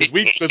today too,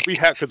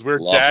 because we're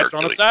dads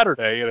on a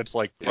Saturday, and it's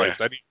like, Christ,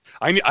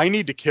 I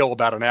need to kill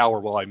about an hour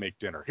while I make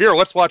dinner. Here,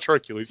 let's watch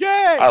Hercules. Yay!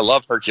 I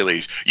love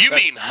Hercules. You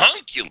mean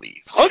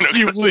Huncules?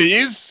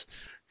 Huncules?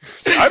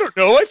 I don't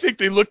know. I think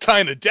they look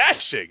kind of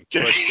dashing.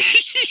 But,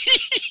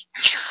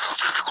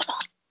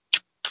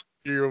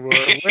 you were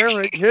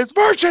wearing his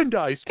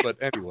merchandise, but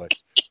anyway.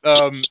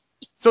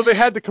 So they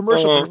had the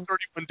commercial for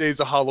 31 Days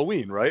of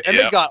Halloween, right? And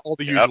they got all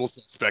the usual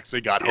suspects.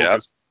 They got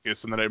Hocus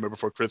Pocus and The Nightmare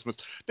Before Christmas.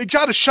 They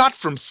got a shot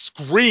from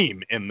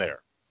Scream in there.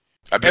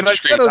 I've been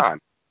Scream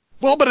on.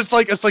 Well, but it's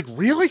like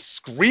really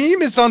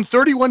Scream is on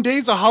 31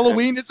 Days of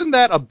Halloween. Isn't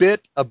that a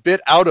bit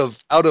out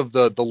of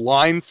the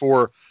line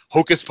for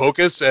Hocus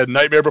Pocus and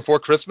Nightmare Before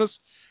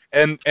Christmas?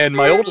 And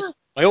my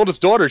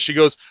oldest daughter, she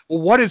goes, well,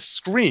 what is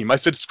Scream? I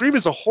said, Scream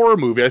is a horror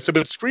movie. I said,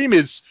 but Scream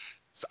is.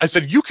 I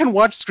said, you can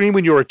watch Scream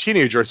when you're a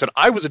teenager. I said,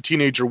 I was a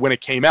teenager when it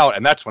came out,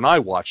 and that's when I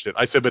watched it.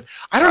 I said, but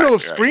I don't know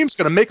if Scream's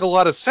going to make a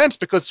lot of sense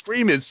because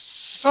Scream is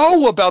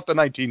so about the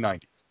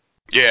 1990s.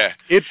 Yeah.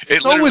 It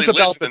so is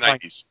about the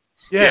 90s.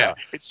 Yeah.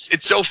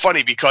 It's so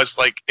funny because,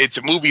 like, it's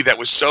a movie that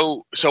was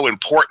so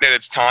important at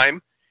its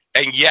time,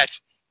 and yet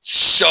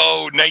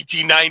so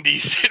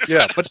 1990s.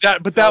 Yeah, but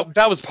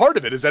that was part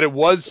of it, is that it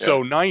was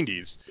so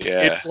 90s. Yeah.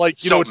 It's like,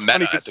 it's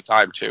meta at the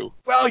time too.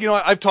 Well,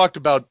 I've talked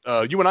about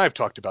you and I have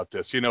talked about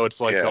this.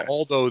 It's like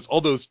all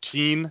those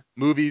teen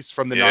movies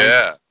from the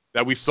 90s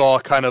that we saw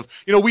kind of,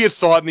 we had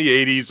saw it in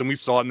the 80s and we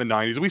saw it in the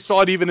 90s. And we saw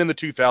it even in the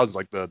 2000s,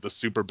 like the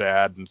Super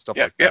Bad and stuff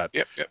like that.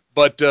 Yeah.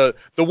 But the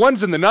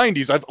ones in the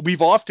 90s,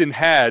 we've often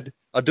had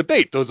a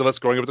debate, those of us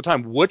growing up at the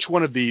time, which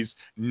one of these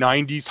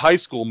 90s high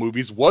school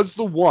movies was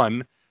the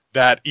one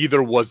that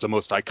either was the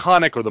most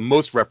iconic or the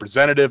most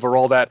representative or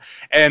all that.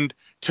 And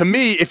to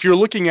me, if you're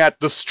looking at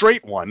the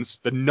straight ones,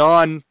 the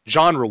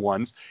non-genre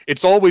ones,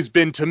 it's always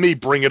been, to me,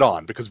 Bring It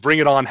On, because Bring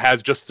It On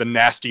has just the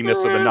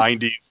nastiness of the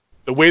 90s,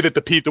 the way that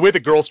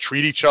the girls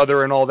treat each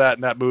other and all that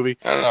in that movie.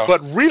 I don't know.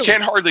 But really,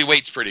 Can't Hardly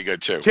Wait's pretty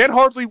good too. Can't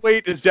Hardly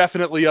Wait is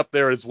definitely up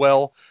there as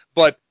well.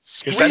 But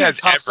Scream that has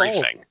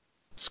everything.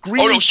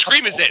 Scream. Oh no,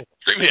 Scream is it.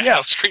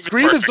 Yeah, Scream is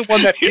Scream is the perfect.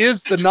 one that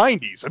is the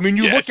 90s. I mean,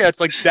 you look at Yes, it, it's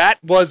like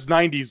that was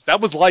 90s. That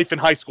was life in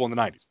high school in the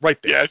 90s,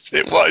 right there. yes,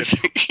 it was.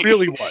 It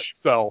really was.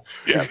 So,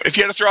 Yeah, if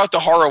you had to throw out the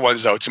horror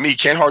ones, though, to me,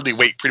 Can't Hardly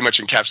Wait pretty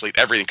much encapsulate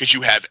everything because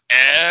you have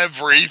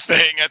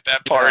everything at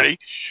that yeah. party.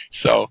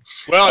 So,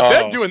 Well, if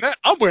they're oh, doing that,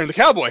 I'm wearing the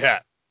cowboy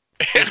hat.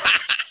 Like,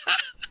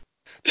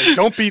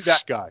 don't be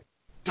that guy.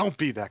 Don't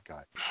be that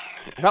guy.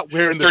 You're not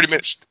wearing the 30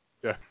 minutes.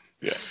 yeah.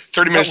 Yeah,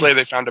 30 minutes later,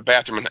 they found a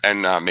bathroom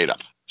and made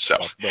up. So,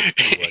 But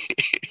anyway,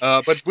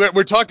 but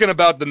we're talking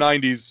about the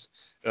 '90s.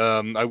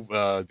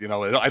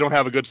 I don't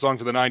have a good song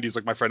for the '90s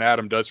like my friend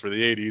Adam does for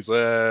the '80s.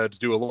 Let's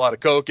do a lot of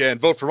coke and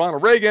vote for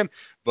Ronald Reagan.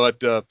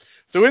 But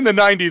so in the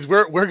 '90s,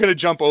 we're going to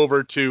jump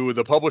over to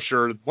the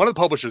publisher. One of the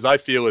publishers I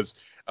feel is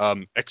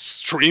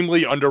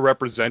extremely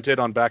underrepresented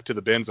on Back to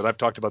the Bins, and I've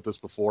talked about this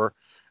before.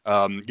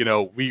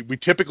 We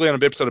typically on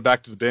an episode of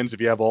Back to the Bins, if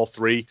you have all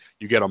three,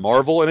 you get a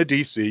Marvel and a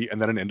DC, and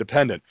then an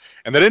independent.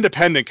 And that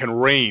independent can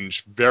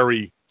range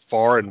very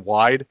far and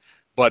wide,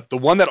 but the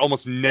one that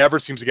almost never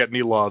seems to get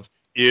any love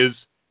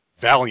is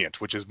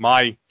Valiant, which is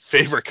my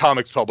favorite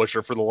comics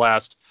publisher for the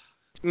last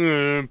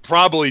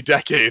probably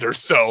decade or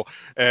so.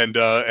 And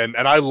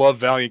I love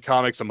Valiant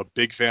Comics. I'm a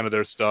big fan of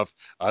their stuff.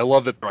 I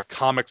love that they're a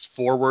comics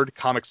forward,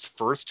 comics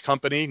first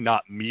company,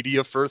 not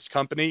media first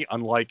company,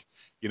 unlike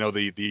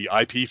the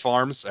IP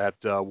farms at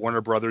Warner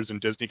Brothers and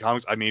Disney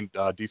Comics. I mean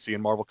DC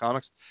and Marvel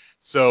Comics.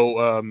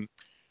 So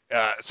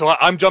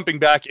I'm jumping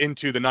back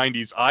into the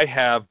 90s. I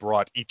have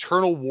brought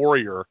Eternal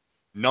Warrior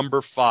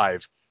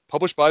 #5,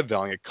 published by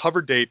Valiant,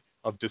 cover date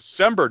of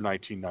December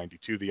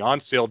 1992. The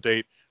on sale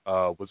date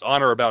was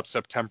on or about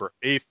September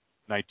 8th,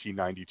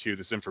 1992.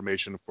 This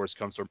information, of course,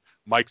 comes from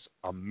Mike's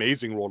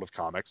Amazing World of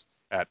Comics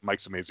at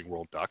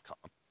mike'samazingworld.com.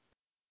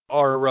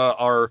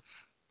 Our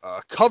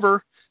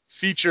cover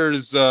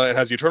features it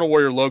has the Eternal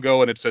Warrior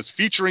logo, and it says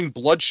featuring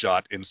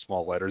Bloodshot in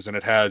small letters, and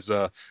it has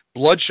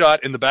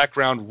Bloodshot in the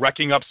background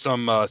wrecking up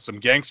some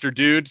gangster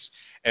dudes,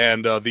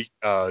 and the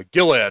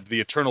Gilead,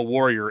 the Eternal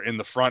Warrior, in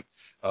the front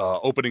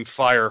opening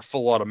fire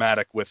full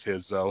automatic with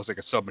his looks like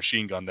a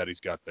submachine gun that he's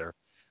got there.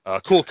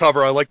 Cool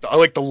cover. I like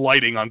the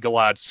lighting on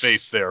Gilead's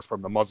face there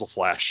from the muzzle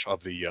flash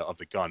of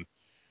the gun.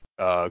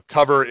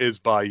 Cover is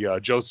by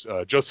Joe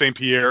St.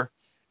 Pierre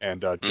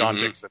and John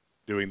mm-hmm. Dixon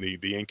doing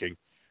the inking.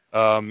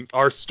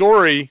 Our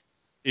story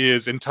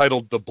is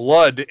entitled "The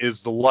Blood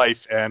Is the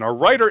Life," and our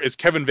writer is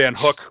Kevin Van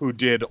Hook, who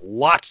did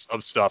lots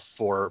of stuff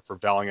for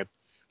Valiant.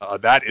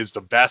 That is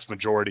the vast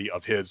majority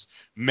of his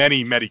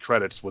many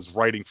credits was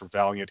writing for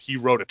Valiant. He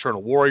wrote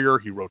Eternal Warrior,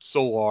 he wrote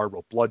Solar,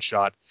 wrote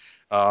Bloodshot.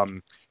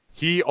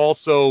 He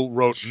also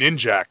wrote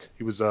Ninjak.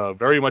 He was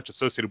very much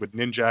associated with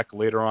Ninjak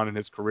later on in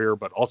his career,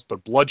 but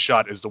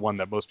Bloodshot is the one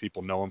that most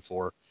people know him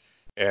for.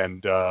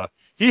 And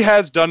he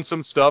has done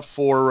some stuff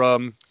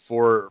for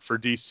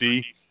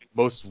DC.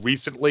 Most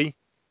recently,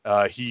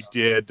 he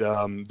did.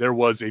 There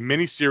was a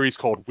miniseries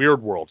called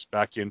Weird Worlds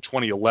back in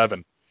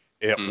 2011.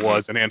 It Mm-hmm.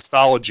 was an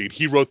anthology.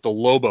 He wrote the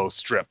Lobo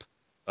strip.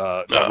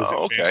 That was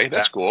okay,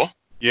 that's cool.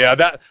 Yeah,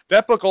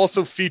 that book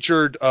also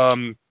featured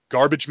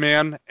Garbage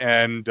Man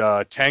and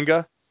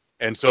Tanga,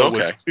 and so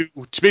it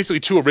was basically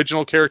two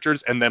original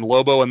characters, and then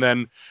Lobo, and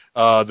then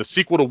the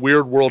sequel to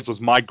Weird Worlds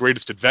was My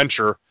Greatest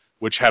Adventure,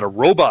 which had a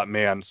Robot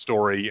Man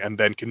story, and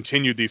then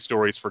continued these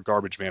stories for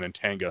Garbage Man and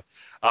Tanga.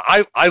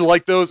 I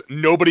like those.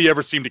 Nobody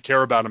ever seemed to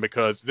care about them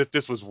because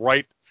this was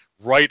right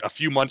a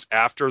few months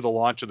after the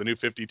launch of the New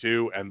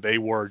 52, and they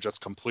were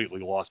just completely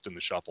lost in the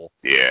shuffle.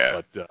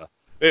 Yeah,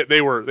 but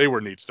they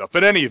were neat stuff.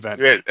 But any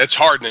event, it's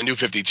hard in the New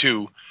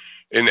 52,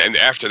 and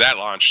after that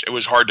launch, it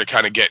was hard to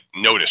kind of get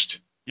noticed.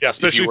 Yeah,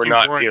 especially if you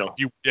weren't,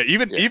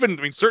 even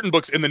I mean, certain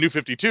books in the New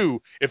 52,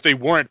 if they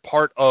weren't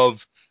part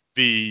of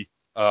the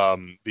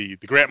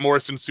Grant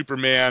Morrison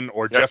Superman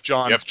or Jeff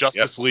Johns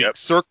Justice League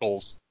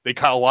circles,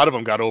 a lot of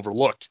them got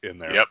overlooked in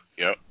there.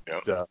 Yep.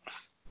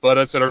 But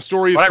I said our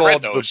story is but called. I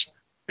read those.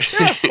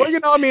 Yeah,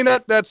 well, I mean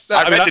that's.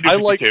 I read the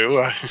New 52.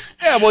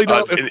 Yeah, well,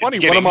 it's funny.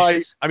 One of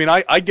my, I mean,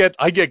 I get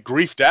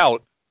griefed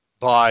out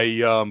by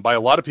a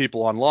lot of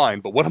people online,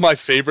 but one of my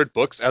favorite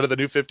books out of the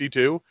New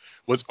 52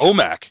 was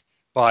OMAC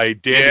by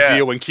Dan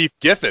DiDio and Keith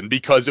Giffen,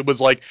 because it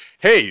was like,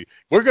 hey,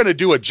 we're going to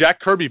do a Jack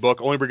Kirby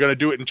book, only we're going to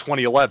do it in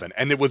 2011,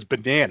 and it was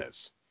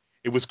bananas.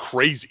 It was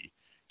crazy,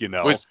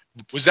 Was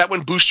that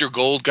when Booster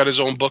Gold got his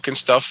own book and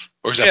stuff,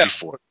 or was that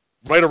before?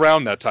 Right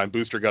around that time,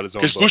 Booster got his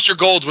own book. Because Booster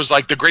Gold was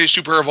like the greatest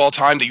superhero of all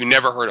time that you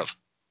never heard of.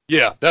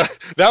 Yeah,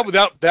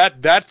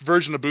 that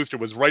version of Booster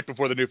was right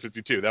before the New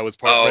 52. That was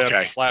part of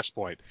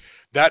Flashpoint.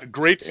 That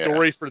great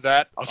story for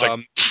that. I was like,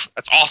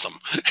 that's awesome.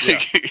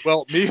 Yeah.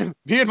 Well, me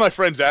and my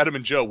friends Adam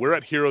and Joe, we're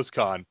at Heroes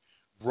Con,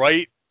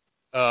 right?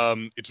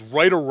 It's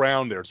right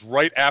around there. It's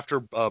right after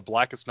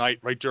Blackest Night,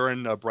 right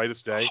during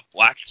Brightest Day.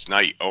 Blackest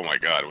Night. Oh my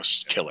God, it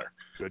was killer.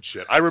 Good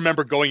shit. I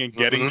remember going and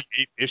getting the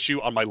 8th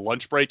issue on my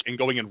lunch break and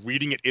going and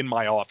reading it in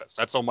my office.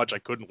 That's how much I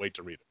couldn't wait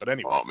to read it. But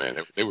anyway, oh man,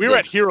 we were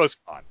at Heroes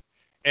Con,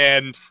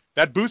 and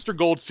that Booster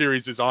Gold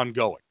series is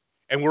ongoing,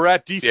 and we're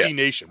at DC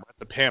Nation. We're at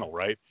the panel,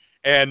 right?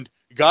 And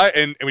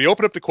we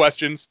open up the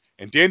questions,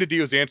 and Dan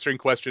DiDio's answering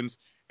questions,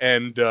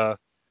 and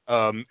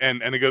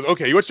And he goes,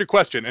 okay, what's your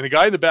question? And a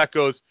guy in the back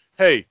goes,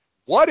 hey,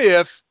 what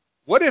if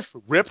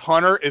Rip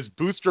Hunter is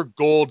Booster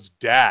Gold's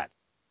dad?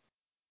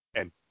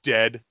 And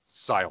dead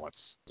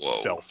silence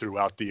Whoa. fell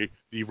throughout the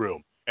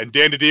room. And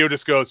Dan DiDio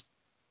just goes,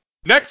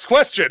 next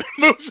question,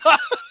 moves on.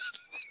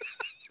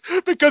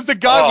 Because the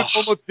guy was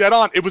almost dead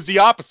on. It was the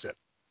opposite.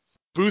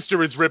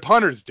 Booster is Rip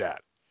Hunter's dad.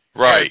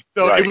 Right.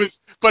 And so it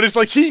was, but it's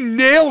like he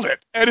nailed it.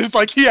 And it's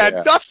like he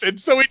had nothing.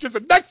 So he just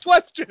said, next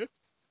question.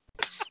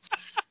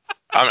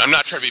 I'm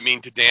not trying to be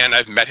mean to Dan.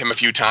 I've met him a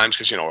few times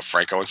because, with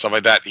Franco and stuff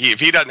like that. If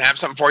he doesn't have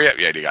something for you,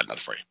 he got nothing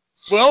for you.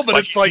 Well, but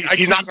it's like,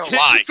 he's not going to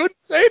lie. He couldn't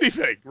say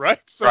anything, right?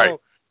 So right.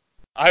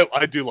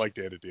 I do like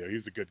Dan DiDio.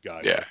 He's a good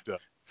guy. Yeah. But,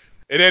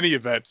 in any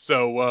event,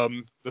 so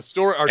the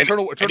story,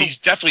 and he's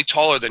definitely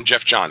taller than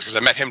Jeff Johns because I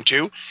met him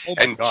too. Oh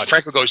my God.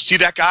 Franco goes, see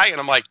that guy? And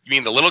I'm like, you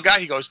mean the little guy?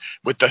 He goes,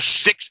 with the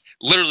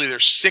literally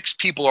there's 6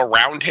 people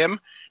around him.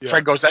 Yeah.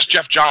 Frank goes, that's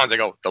Jeff Johns. I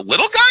go, the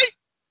little guy?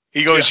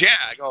 He goes, yeah.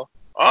 I go,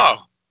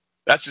 oh,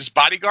 that's his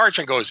bodyguard?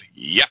 Frank goes,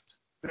 yep.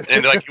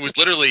 And like it was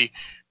literally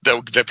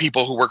the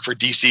people who work for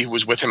DC who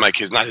was with him, like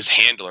not his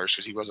handlers,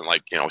 because he wasn't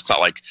like, it's not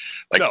like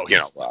no,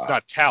 it's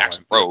not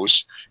talent.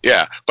 Rose.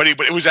 Yeah. But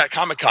it was at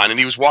Comic-Con and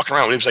he was walking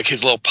around. It was like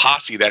his little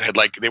posse that had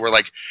they were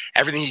like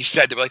everything he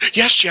said, they'd be like,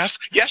 yes,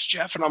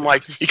 Jeff. And I'm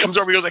like, he comes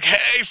over, he goes like,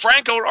 hey,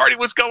 Franco, Artie,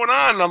 what's going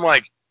on? And I'm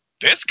like,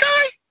 this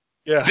guy?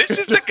 Yeah. This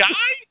is the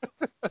guy?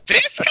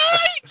 This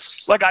guy?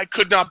 Like I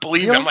could not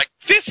believe it. I'm like,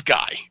 this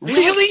guy?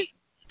 Really?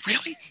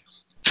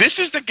 This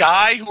is the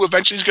guy who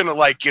eventually is going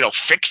to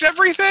fix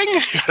everything?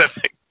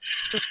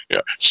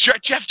 Yeah.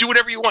 Jeff, do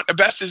whatever you want. The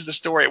best is the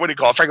story. What do you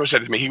call it? Franco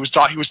said to me, he was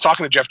talking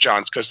to Jeff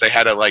Johns because they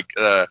had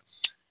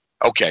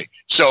okay.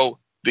 So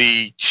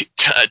the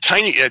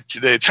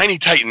Tiny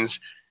Titans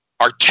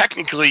are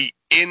technically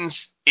in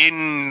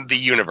the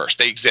universe.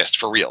 They exist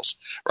for reals,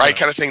 right?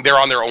 Kind of thing. They're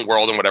on their own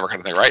world and whatever kind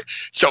of thing, right?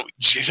 So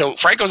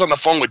Franco's on the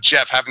phone with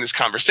Jeff having this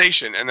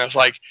conversation, and it's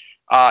like,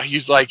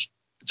 he's like,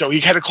 so he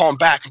had to call him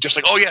back and just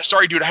like, oh yeah,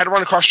 sorry, dude, I had to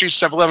run across the street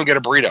to 7-Eleven and get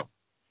a burrito.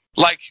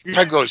 Like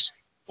Franco goes,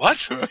 what?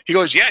 He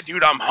goes, yeah,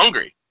 dude, I'm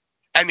hungry.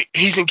 And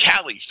he's in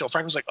Cali. So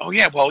Frank was like, oh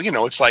yeah, well,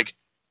 it's like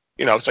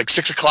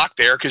 6 o'clock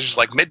there because it's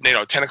like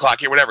midnight, 10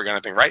 o'clock here, whatever kind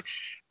of thing, right?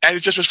 And it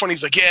just was funny.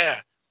 He's like,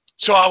 yeah.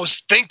 So I was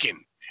thinking,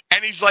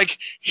 and he's like,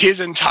 his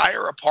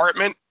entire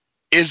apartment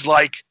is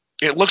like,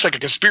 it looks like a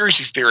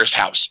conspiracy theorist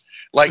house.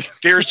 Like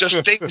there's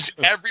just things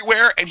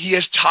everywhere, and he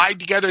has tied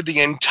together the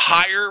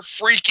entire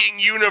freaking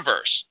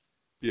universe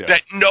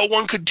that no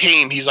one could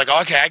tame. He's like,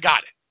 okay, I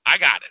got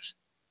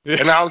it.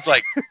 And I was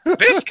like,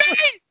 this guy?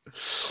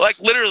 Like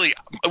literally,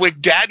 like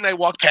Dad and I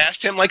walked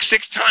past him like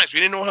 6 times. We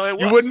didn't know who he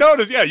was. You wouldn't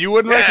notice, you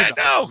wouldn't recognize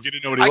him. You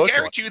didn't know what he looked like. I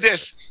guarantee you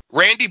this.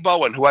 Randy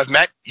Bowen, who I've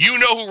met, you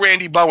know who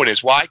Randy Bowen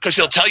is. Why? Because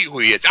he'll tell you who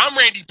he is. I'm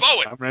Randy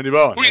Bowen.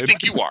 Who do you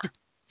think you are?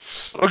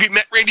 Okay,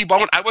 met Randy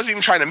Bowen. I wasn't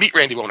even trying to meet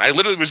Randy Bowen. I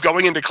literally was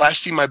going into class to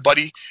see my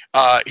buddy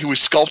who was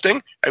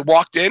sculpting. I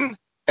walked in,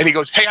 and he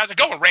goes, hey, how's it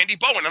going, Randy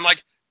Bowen? I'm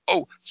like,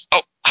 oh,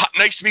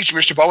 nice to meet you,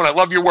 Mr. Bowen. I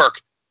love your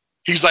work.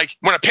 He's like,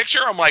 want a picture?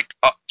 I'm like,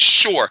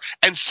 sure.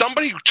 And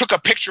somebody took a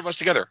picture of us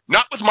together,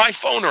 not with my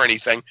phone or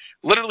anything,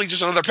 literally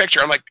just another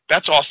picture. I'm like,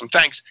 that's awesome,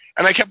 thanks.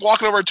 And I kept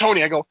walking over to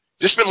Tony. I go,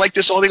 this been like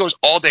this all day? He goes,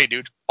 all day,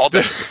 dude, all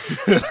day.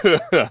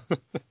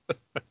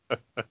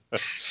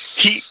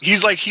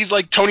 He's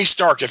like Tony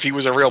Stark if he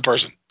was a real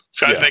person.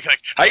 So I think,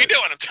 like, how you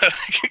doing?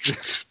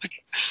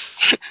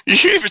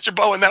 Yeah, Mr.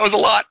 Bowen, that was a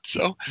lot.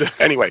 So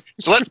anyway,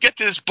 so let's get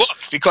to this book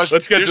because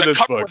there's a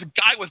cover with a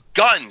guy with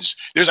guns.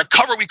 There's a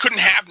cover we couldn't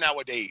have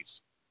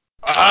nowadays.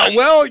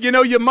 Well,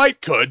 you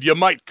might could.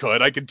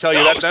 I can tell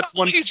you that's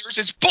one. Lasers,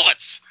 it's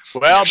bullets.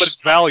 Well, but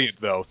it's Valiant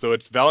though, so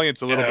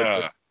Valiant's a little bit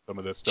different, some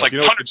of this stuff. It's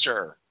like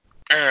Punisher.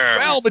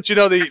 Well, but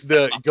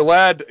the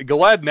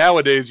Galad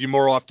nowadays, you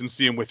more often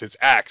see him with his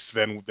axe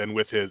than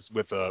with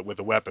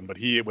a weapon, but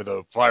with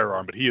a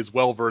firearm. But he is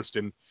well versed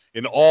in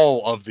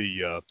all of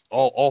the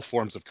all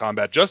forms of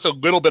combat. Just a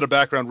little bit of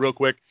background, real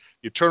quick.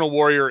 The Eternal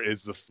Warrior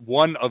is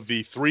one of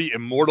the 3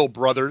 immortal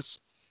brothers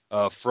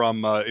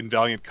from in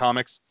Valiant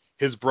Comics.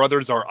 His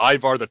brothers are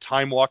Ivar the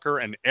Time Walker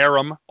and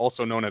Aram,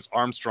 also known as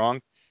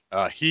Armstrong.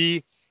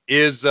 He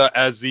is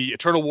as the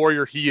Eternal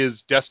Warrior. He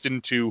is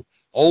destined to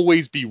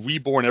always be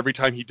reborn every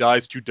time he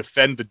dies to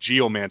defend the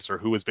Geomancer,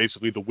 who is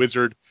basically the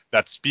wizard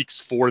that speaks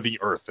for the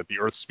Earth, that the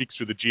Earth speaks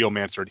through the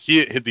Geomancer.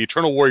 And the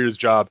Eternal Warrior's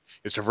job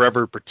is to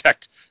forever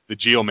protect the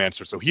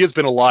Geomancer. So he has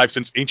been alive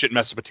since ancient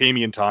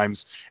Mesopotamian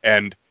times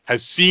and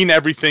has seen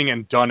everything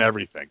and done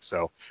everything.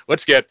 So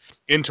let's get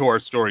into our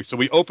story. So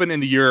we open in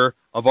the year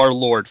of our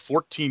Lord,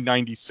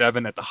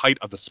 1497, at the height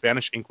of the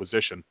Spanish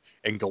Inquisition,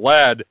 and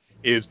Galad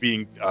is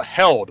being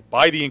held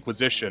by the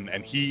Inquisition,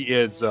 and he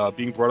is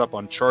being brought up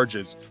on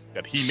charges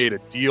that he made a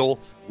deal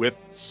with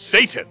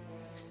Satan.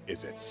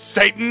 Is it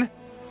Satan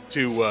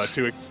to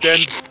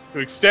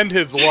extend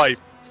his life?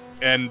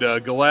 And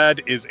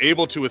Galad is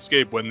able to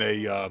escape when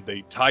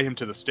they tie him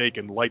to the stake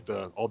and light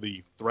all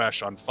the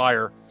thrash on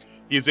fire.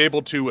 He is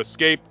able to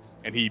escape,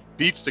 and he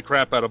beats the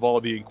crap out of all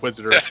of the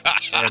Inquisitors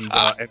and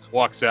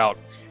walks out.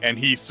 And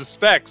he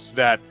suspects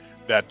that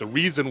that the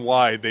reason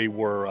why they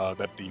were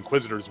that the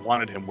Inquisitors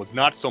wanted him was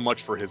not so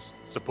much for his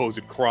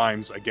supposed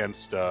crimes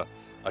against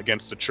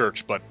the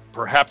church, but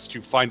perhaps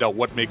to find out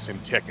what makes him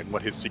tick and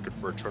what his secret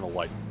for eternal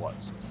life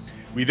was.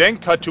 We then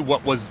cut to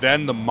what was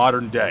then the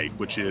modern day,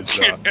 which is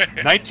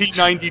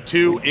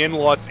 1992 in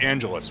Los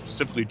Angeles,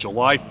 specifically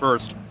July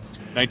 1st,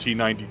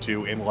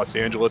 1992 in Los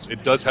Angeles.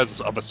 It does have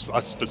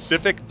a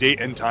specific date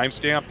and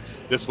timestamp.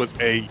 This was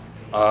a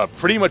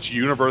pretty much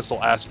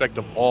universal aspect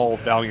of all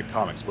Valiant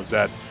comics, was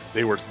that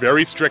they were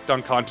very strict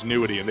on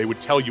continuity, and they would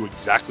tell you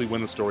exactly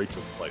when the story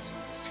took place.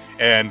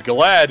 And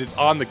Galad is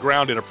on the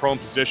ground in a prone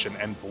position,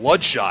 and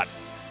Bloodshot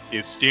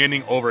is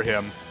standing over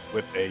him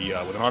with an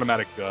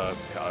automatic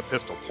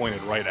pistol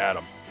pointed right at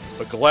him.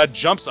 But Galad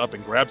jumps up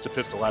and grabs the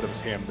pistol out of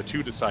his hand, and the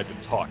two decide to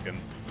talk. And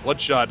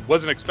Bloodshot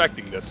wasn't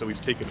expecting this, so he's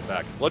taken it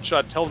back.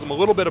 Bloodshot tells him a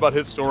little bit about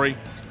his story,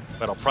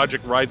 about how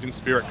Project Rising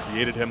Spirit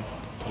created him,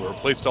 who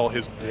replaced all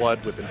his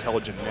blood with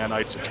intelligent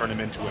nanites to turn him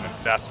into an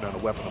assassin and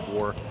a weapon of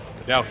war.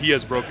 But now he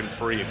has broken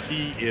free, and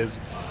he is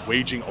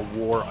waging a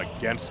war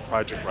against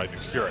Project Rising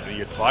Spirit. And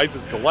he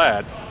advises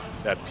Galad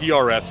that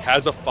PRS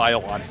has a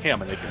file on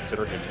him, and they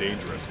consider him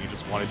dangerous. And he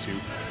just wanted to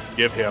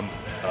give him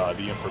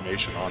the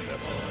information on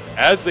this.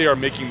 As they are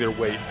making their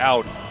way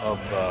out of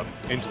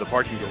into the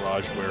parking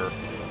garage where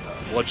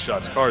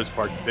Bloodshot's car is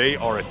parked, they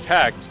are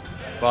attacked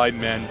by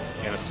men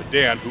in a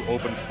sedan who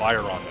open fire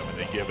on them, and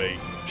they give a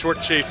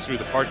short chase through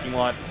the parking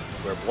lot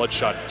where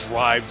Bloodshot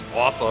drives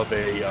off of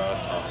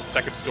a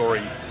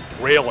second-story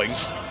railing,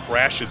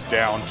 crashes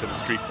down to the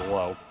street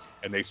below,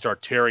 and they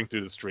start tearing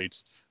through the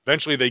streets.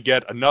 Eventually, they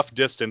get enough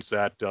distance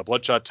that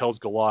Bloodshot tells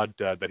Galad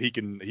that he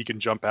can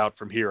jump out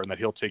from here and that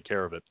he'll take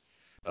care of it.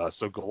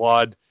 So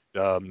Galad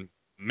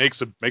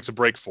makes a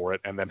break for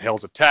it and then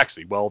hails a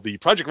taxi. Well, the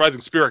Project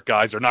Rising Spirit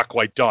guys are not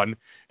quite done,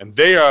 and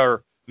they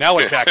are now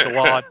attack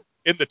Galad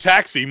in the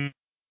taxi.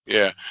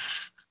 Yeah.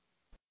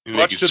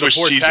 Much to the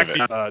poor taxi,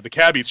 the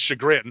cabbie's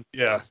chagrin.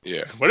 Yeah.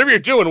 Whatever you're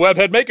doing,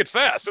 Webhead, make it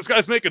fast. This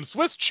guy's making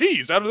Swiss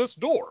cheese out of this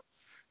door.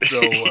 So,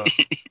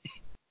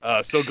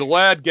 so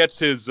Galad gets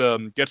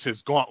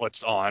his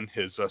gauntlets on,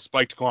 his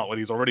spiked gauntlet.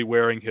 He's already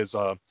wearing his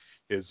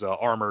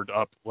armored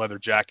up leather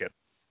jacket.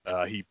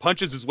 He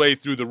punches his way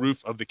through the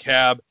roof of the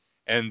cab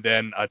and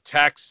then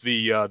attacks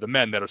the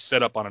men that are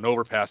set up on an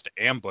overpass to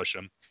ambush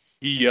him.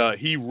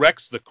 He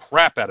wrecks the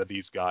crap out of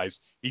these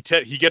guys. He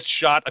gets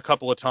shot a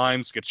couple of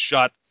times. Gets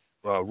shot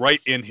right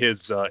in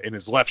his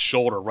left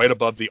shoulder, right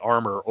above the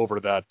armor over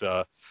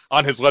that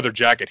on his leather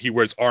jacket. He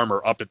wears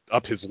armor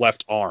up his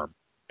left arm,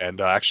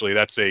 and actually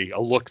that's a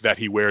look that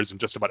he wears in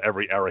just about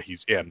every era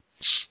he's in.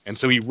 And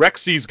so he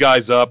wrecks these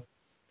guys up,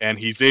 and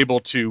he's able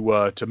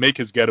to make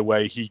his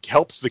getaway. He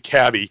helps the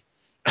cabbie.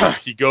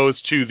 He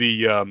goes to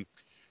the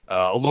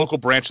a local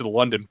branch of the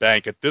London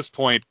Bank. At this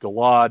point,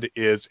 Galad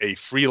is a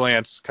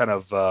freelance kind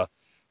of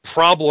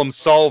problem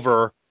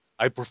solver.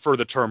 I prefer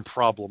the term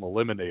problem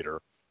eliminator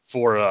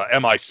for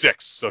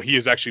MI6. So he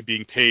is actually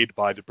being paid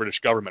by the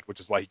British government, which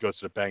is why he goes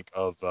to the bank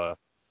of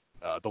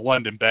the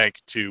London Bank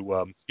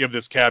to give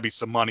this cabbie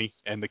some money.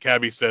 And the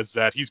cabbie says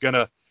that he's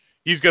gonna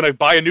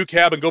buy a new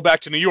cab and go back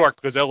to New York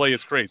because LA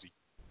is crazy.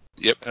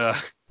 Yep.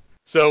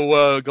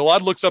 So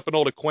Galad looks up an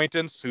old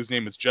acquaintance whose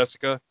name is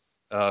Jessica,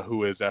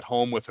 who is at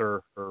home with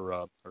her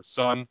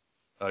son.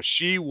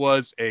 She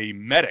was a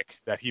medic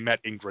that he met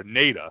in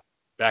Grenada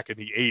back in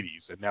the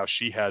 80s, and now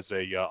she has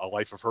a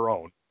life of her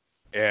own.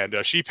 And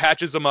she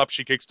patches him up.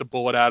 She kicks the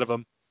bullet out of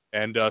him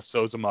and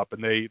sews him up.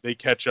 And they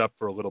catch up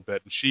for a little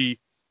bit. And she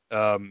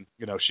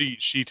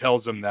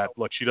tells him that,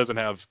 look, she doesn't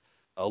have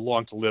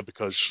long to live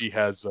because she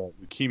has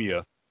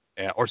leukemia,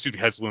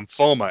 has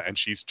lymphoma, and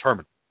she's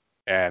terminal.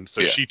 And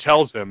so she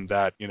tells him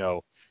that,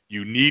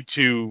 you need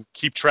to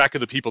keep track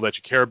of the people that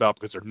you care about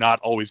because they're not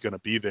always going to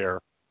be there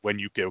when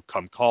you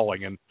come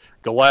calling. And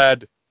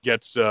Galad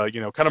gets,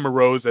 kind of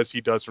morose as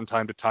he does from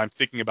time to time,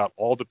 thinking about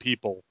all the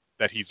people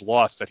that he's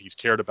lost, that he's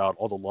cared about,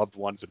 all the loved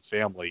ones and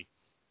family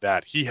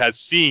that he has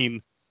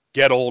seen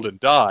get old and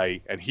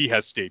die, and he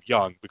has stayed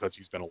young because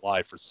he's been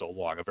alive for so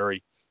long. A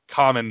very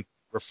common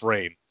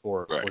refrain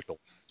for Galad.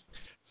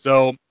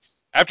 So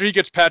after he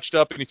gets patched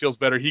up and he feels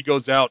better, he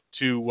goes out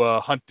to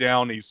hunt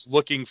down. He's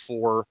looking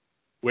for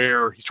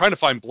he's trying to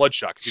find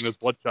Bloodshot because he knows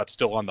Bloodshot's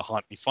still on the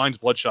hunt. He finds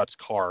Bloodshot's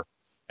car,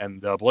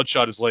 and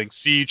Bloodshot is laying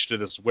siege to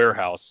this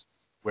warehouse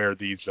where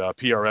these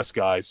PRS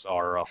guys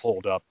are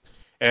holed up.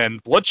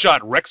 And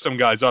Bloodshot wrecks some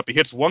guys up. He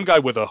hits one guy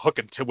with a hook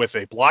with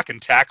a block and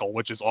tackle,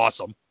 which is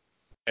awesome.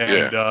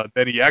 And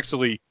then he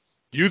actually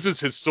uses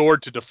his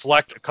sword to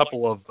deflect a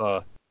couple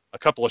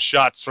of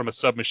shots from a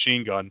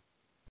submachine gun.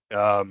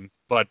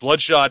 But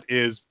Bloodshot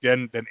is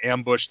then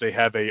ambushed. They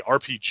have a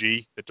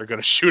RPG that they're going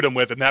to shoot him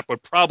with, and that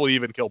would probably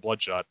even kill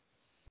Bloodshot.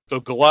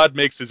 So Galad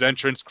makes his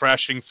entrance,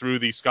 crashing through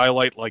the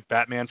skylight like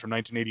Batman from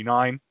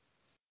 1989.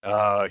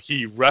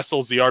 He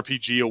wrestles the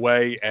RPG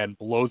away and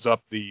blows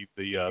up the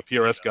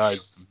PRS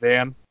guy's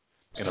van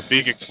in a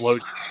big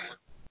explosion.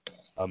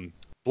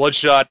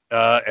 Bloodshot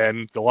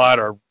and Galad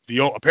are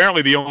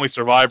apparently the only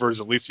survivors,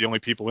 at least the only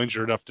people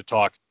injured enough to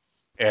talk.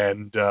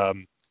 And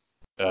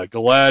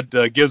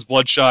Galad gives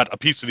Bloodshot a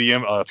piece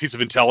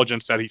of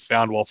intelligence that he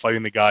found while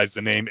fighting the guys.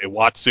 The name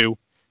Iwatsu.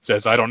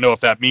 Says, I don't know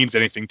if that means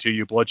anything to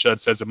you. Bloodshot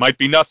says it might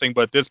be nothing,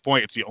 but at this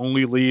point, it's the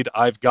only lead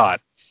I've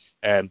got.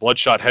 And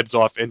Bloodshot heads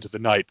off into the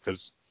night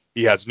because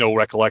he has no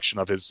recollection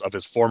of his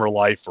former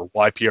life or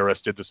why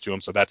PRS did this to him.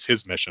 So that's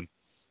his mission.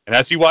 And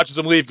as he watches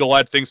him leave,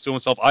 Galad thinks to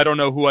himself, I don't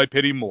know who I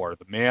pity more,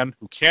 the man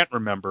who can't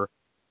remember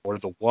or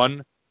the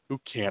one who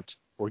can't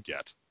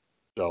forget.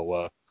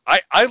 So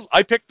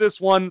I picked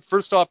this one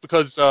first off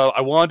because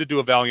I wanted to do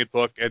a Valiant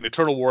book, and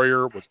Eternal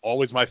Warrior was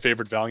always my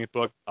favorite Valiant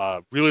book.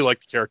 Really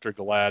like the character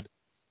Galad,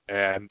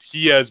 and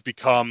he has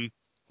become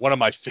one of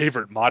my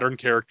favorite modern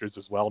characters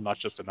as well, not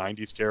just a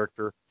 '90s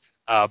character.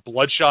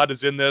 Bloodshot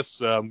is in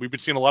this. We've been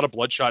seeing a lot of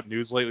Bloodshot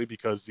news lately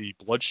because the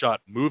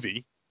Bloodshot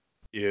movie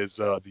is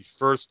the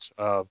first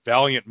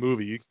Valiant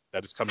movie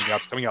that is coming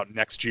out. It's coming out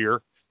next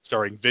year,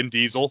 starring Vin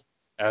Diesel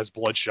as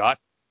Bloodshot,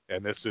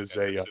 and this is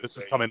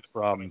coming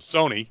from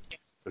Sony.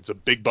 It's a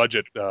big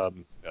budget,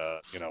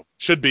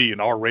 should be an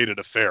R-rated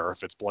affair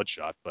if it's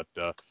Bloodshot. But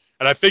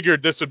and I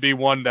figured this would be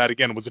one that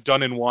again was a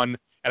done in one,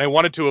 and I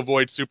wanted to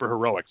avoid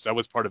superheroics. That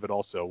was part of it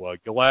also.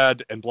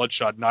 Galad and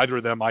Bloodshot, neither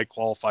of them I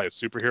qualify as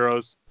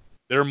superheroes.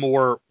 They're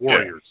more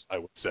warriors, I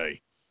would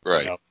say.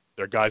 Right.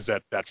 They're guys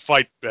that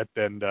fight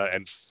and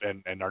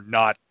are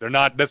not, they're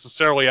not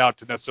necessarily out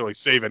to necessarily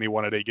save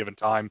anyone at a given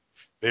time.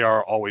 They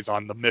are always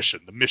on the mission.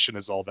 The mission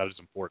is all that is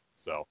important.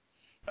 So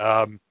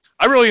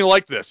I really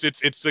like this.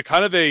 It's a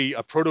kind of a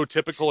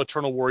prototypical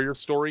Eternal Warrior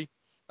story.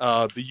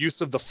 The use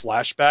of the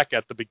flashback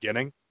at the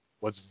beginning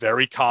was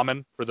very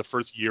common for the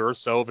first year or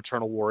so of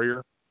Eternal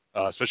Warrior,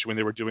 especially when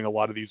they were doing a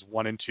lot of these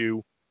 1 and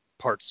 2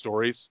 part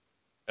stories.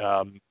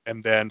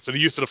 And then, so the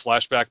use of the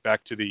flashback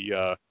back to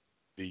the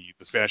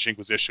Spanish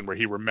Inquisition, where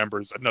he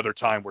remembers another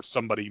time where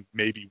somebody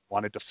maybe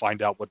wanted to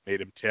find out what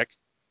made him tick.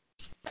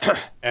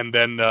 And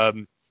then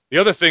the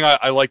other thing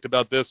I liked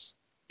about this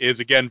is,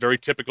 again, very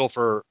typical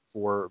for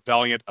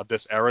Valiant of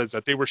this era, is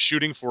that they were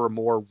shooting for a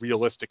more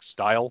realistic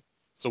style.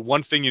 So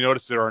one thing you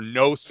notice, there are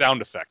no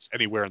sound effects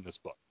anywhere in this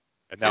book.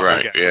 And that,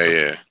 right.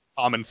 again, was a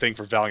common thing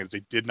for Valiant, is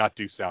they did not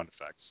do sound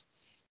effects.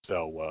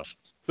 So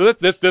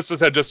this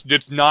is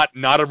it's not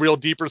a real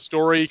deeper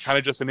story, kind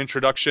of just an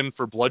introduction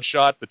for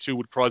Bloodshot. The two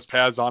would cross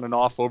paths on and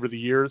off over the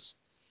years.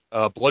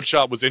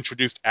 Bloodshot was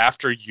introduced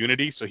after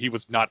Unity, so he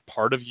was not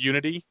part of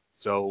Unity.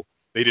 So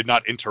they did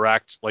not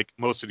interact like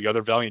most of the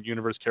other Valiant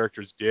Universe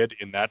characters did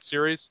in that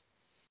series.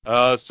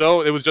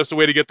 So it was just a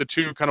way to get the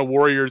two kind of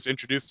warriors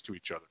introduced to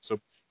each other. So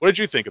what did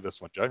you think of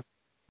this one, Jay?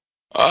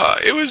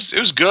 It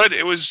was good.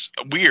 It was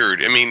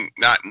weird. I mean,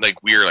 not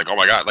like weird, like oh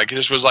my god, like it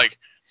just was like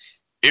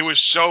it was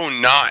so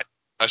not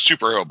a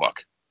superhero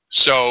book.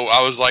 So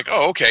I was like,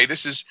 oh okay,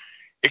 this is.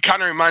 It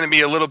kind of reminded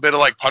me a little bit of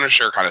like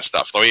Punisher kind of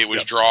stuff. The way it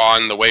was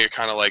drawn, the way it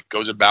kind of like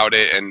goes about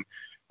it, and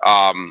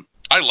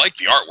I like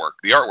the artwork.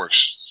 The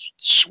artwork's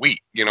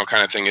sweet,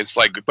 kind of thing. It's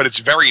like, but it's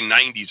very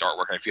 '90s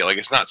artwork. I feel like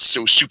it's not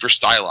so super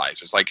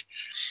stylized. It's like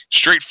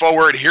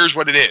straightforward. Here's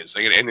what it is,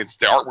 and it's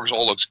the artwork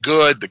all looks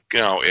good.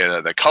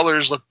 The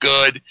colors look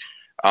good.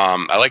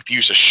 I like the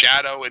use of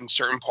shadow in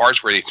certain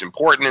parts where it's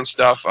important and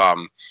stuff.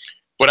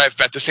 But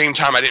at the same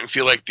time, I didn't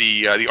feel like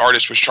the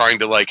artist was trying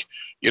to like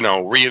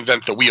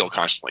reinvent the wheel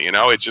constantly. It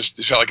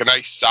felt like a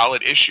nice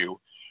solid issue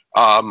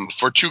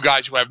for two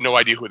guys who have no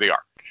idea who they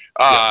are.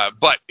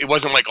 But it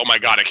wasn't like, oh my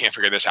god, I can't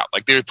figure this out.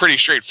 Like they were pretty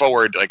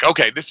straightforward. Like,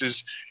 okay, this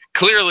is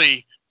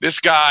clearly this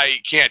guy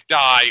can't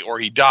die, or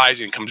he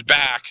dies and comes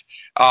back.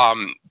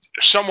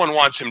 Someone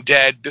wants him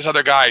dead. This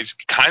other guy's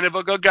kind of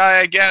a good guy,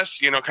 I guess.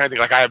 Kind of thing.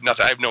 Like I have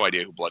no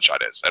idea who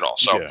Bloodshot is at all.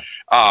 So,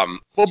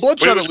 well,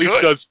 Bloodshot at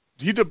least does.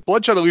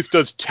 Bloodshot at least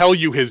does tell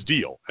you his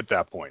deal at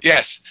that point.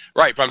 Yes,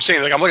 right. But I'm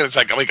saying, like, I'm looking at this,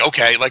 like, I'm like,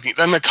 okay, like,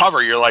 then the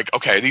cover, you're like,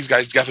 okay, these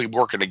guys definitely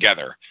working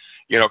together,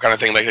 kind of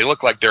thing. Like, they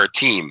look like they're a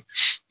team,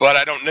 but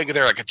I don't think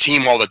they're like a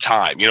team all the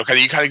time. You kind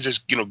of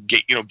just,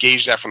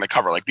 gauge that from the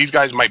cover. Like, these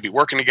guys might be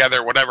working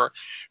together, whatever.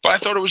 But I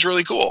thought it was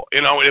really cool.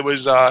 It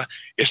was,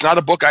 it's not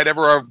a book I'd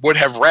ever would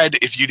have read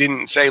if you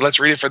didn't say, let's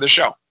read it for the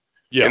show.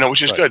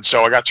 Which is good.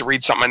 So I got to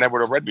read something I never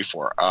would have read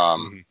before.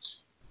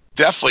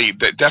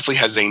 Definitely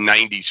has a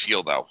 '90s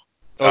feel though.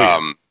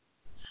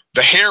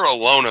 The hair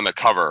alone on the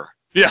cover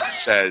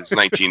says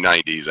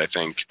 1990s, I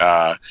think.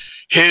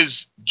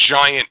 His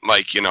giant,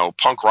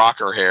 punk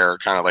rocker hair,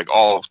 kind of like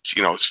all,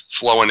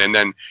 flowing. And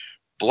then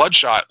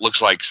Bloodshot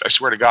looks like, I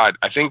swear to God,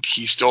 I think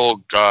he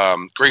stole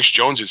Grace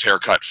Jones's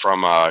haircut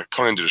from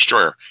Conan the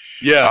Destroyer.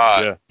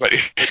 But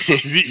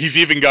he's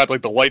even got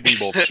like the lightning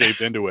bolt shaved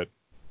into it.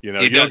 You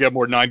don't get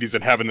more '90s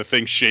than having the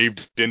thing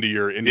shaved into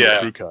your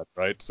crew cut,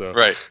 right? So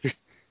right.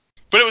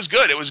 But it was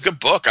good. It was a good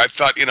book. I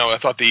thought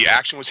the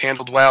action was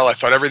handled well. I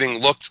thought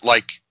everything looked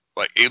like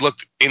it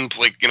looked in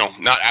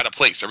not out of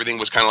place. Everything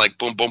was kind of like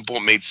boom, boom,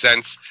 boom, made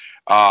sense.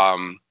 I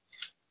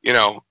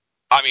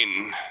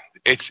mean,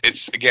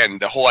 it's again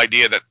the whole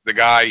idea that the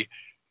guy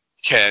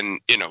can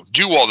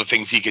do all the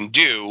things he can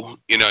do.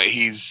 But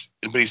he's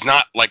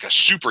not like a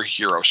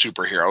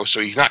superhero.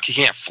 So he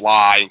can't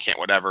fly and can't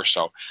whatever.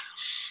 So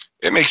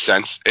It makes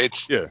sense.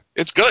 Yeah.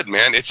 It's good,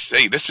 man.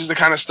 This is the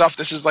kind of stuff.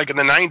 This is like in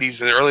the '90s,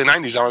 the early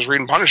 '90s. I was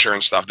reading Punisher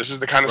and stuff. This is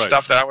the kind of Right.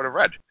 stuff that I would have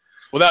read.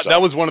 Well, So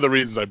that was one of the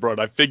reasons I brought it.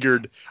 I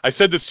figured I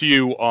said this to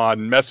you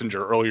on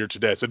Messenger earlier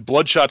today. I said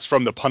Bloodshot's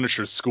from the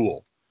Punisher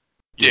school,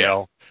 you yeah,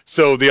 know.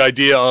 So the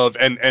idea of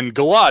and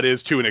Galad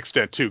is to an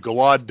extent too.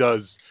 Galad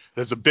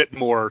there's a bit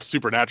more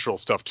supernatural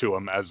stuff to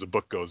him as the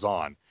book goes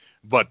on.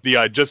 But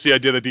just the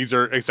idea that these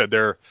are, like I said,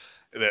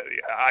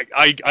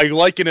 I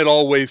liken it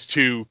always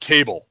to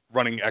Cable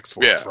running X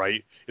Force, yeah,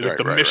 right? Is like right,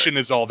 the right, right. mission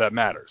is all that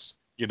matters.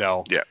 You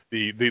know, Yeah,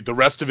 the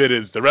rest of it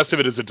is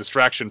a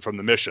distraction from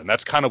the mission.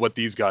 That's kind of what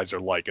these guys are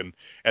like,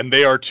 and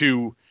they are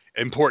two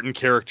important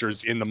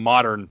characters in the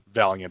modern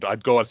Valiant.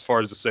 I'd go as far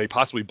as to say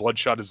possibly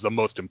Bloodshot is the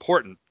most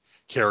important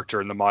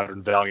character in the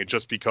modern Valiant,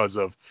 just because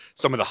of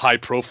some of the high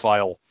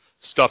profile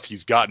stuff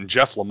he's gotten.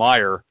 Jeff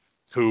Lemire,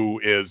 who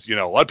is, a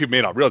lot of people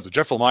may not realize that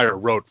Jeff Lemire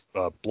wrote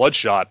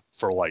Bloodshot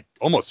for like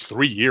almost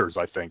 3 years,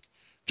 I think.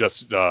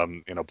 Just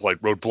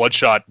wrote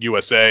Bloodshot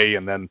USA,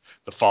 and then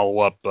the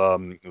follow-up,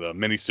 the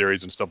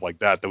miniseries and stuff like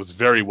that. That was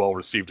very well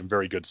received and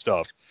very good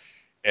stuff.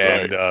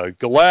 And right,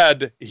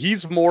 Galad,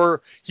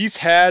 he's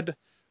had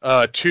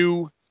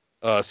two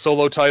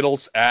solo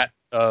titles at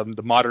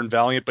the modern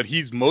Valiant, but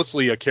he's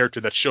mostly a character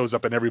that shows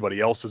up in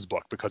everybody else's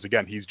book because,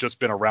 again, he's just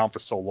been around for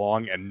so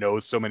long and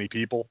knows so many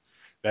people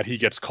that he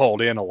gets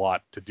called in a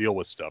lot to deal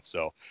with stuff.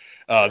 So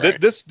right,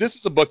 this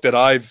is a book that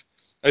I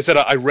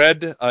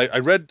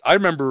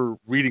remember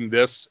reading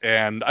this,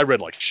 and I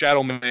read like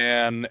Shadow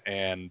Man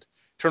and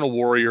Eternal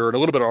Warrior and a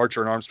little bit of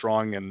Archer and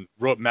Armstrong and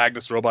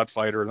Magnus Robot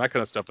Fighter and that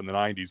kind of stuff in the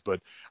 90s.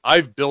 But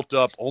I've built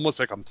up almost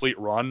a complete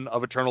run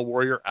of Eternal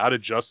Warrior out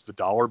of just the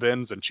dollar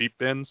bins and cheap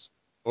bins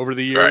over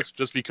the right, years,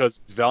 just because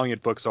these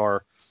Valiant books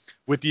are,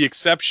 with the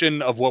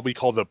exception of what we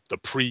call the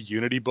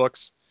pre-Unity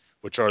books,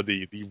 which are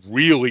the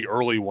really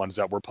early ones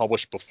that were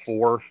published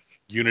before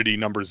Unity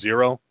number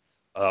 0.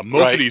 Most of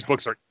right. these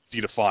books are easy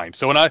to find.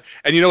 So it's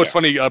Yeah,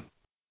 funny,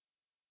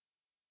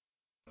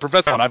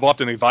 Professor, and I've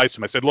often advised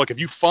him. I said, look, if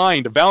you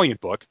find a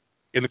Valiant book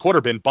in the quarter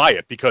bin, buy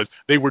it, because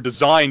they were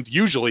designed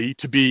usually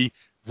to be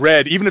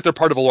read, even if they're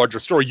part of a larger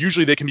story.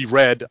 Usually they can be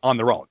read on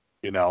their own,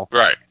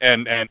 right.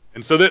 and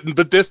so that,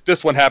 but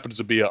this one happens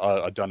to be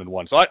a done in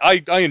one. So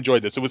I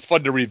enjoyed this. It was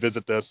fun to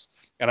revisit this,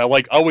 and I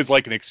always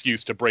like an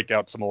excuse to break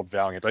out some old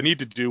Valiant. I need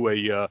to do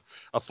a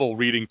full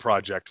reading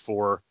project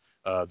for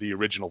the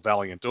original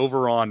Valiant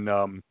over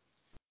on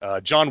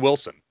John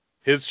Wilson,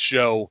 his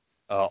show,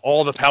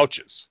 All the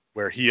Pouches,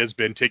 where he has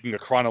been taking a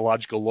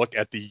chronological look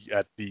at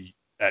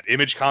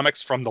Image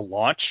Comics from the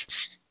launch,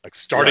 like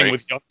starting Right.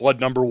 with Youngblood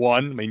 #1.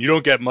 I mean, you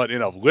don't get much,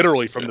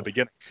 literally from Yeah. the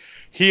beginning.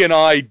 He and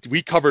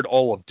we covered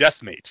all of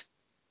Deathmate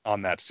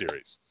on that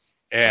series,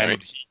 Right.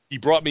 and he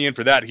brought me in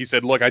for that. He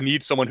said, "Look, I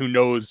need someone who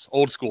knows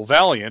old school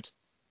Valiant."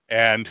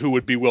 And who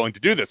would be willing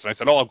to do this? And I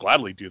said, "Oh, I'll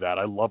gladly do that.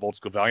 I love old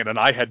school Valiant." And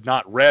I had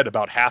not read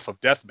about half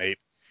of Deathmate,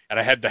 and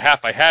I had the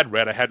half I had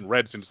read, I hadn't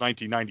read since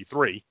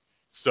 1993.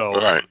 So,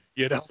 Right.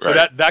 so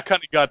Right. that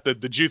kind of got the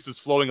juices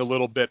flowing a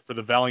little bit for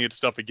the Valiant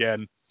stuff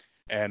again.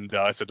 And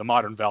I said the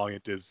modern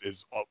Valiant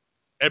is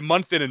a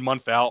month in and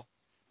month out,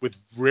 with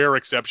rare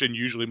exception,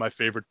 usually my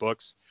favorite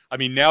books. I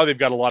mean, now they've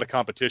got a lot of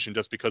competition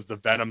just because the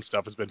Venom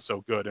stuff has been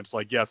so good. It's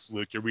like, yes,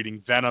 Luke, you're reading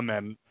Venom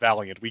and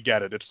Valiant. We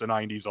get it. It's the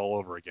 90s all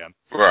over again.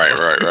 Right.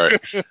 Right.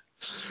 Right. But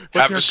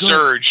Have they're a good.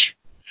 surge.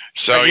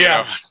 So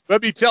Yeah,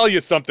 let me tell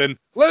you something.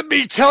 Let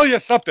me tell you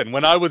something.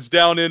 When I was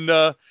down in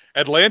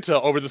Atlanta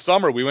over the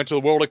summer, we went to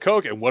the World of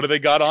Coke, and what do they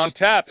got on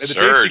tap in the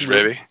tasting surge, room?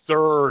 baby.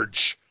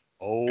 Surge.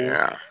 Oh,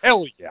 Yeah.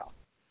 hell yeah.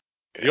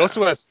 They Yeah.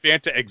 also have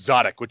Fanta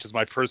Exotic, which is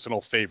my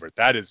personal favorite.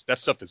 That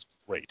stuff is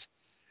great.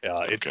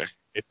 Uh, it Okay.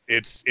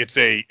 it's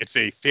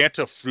a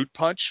Fanta fruit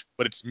punch,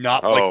 but it's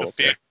not like Oh,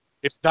 okay.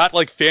 it's not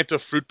like Fanta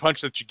fruit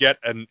punch that you get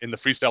in the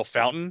Freestyle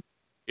Fountain.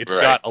 It's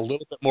Right. got a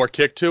little bit more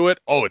kick to it.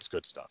 Oh, it's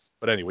good stuff.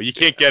 But anyway, you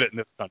can't Yeah. get it in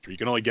this country. You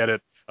can only get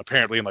it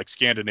apparently in like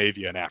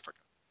Scandinavia and Africa.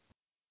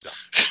 So.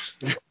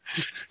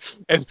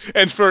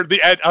 and for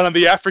on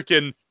the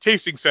African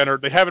tasting center,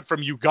 they have it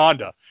from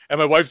Uganda. And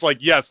my wife's like,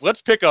 yes,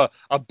 let's pick a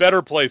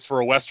better place for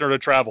a Westerner to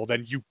travel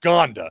than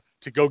Uganda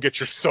to go get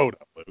your soda,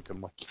 Luke.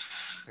 I'm like,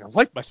 I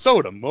like my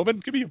soda, woman.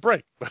 Give me a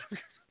break.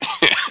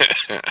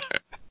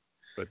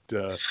 But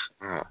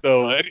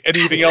so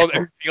anything else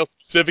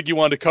specific you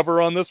wanted to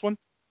cover on this one?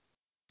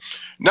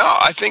 No,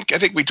 I think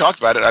we talked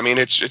about it. I mean,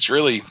 it's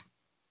really,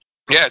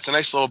 yeah, it's a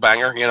nice little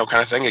banger,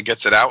 kind of thing. It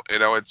gets it out.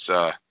 It's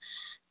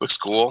looks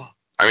cool.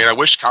 I mean, I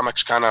wish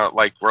comics kind of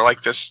like were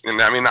like this.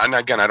 And I mean, and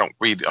again, I don't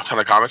read a ton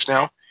of comics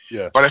now,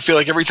 Yeah. but I feel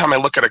like every time I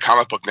look at a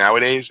comic book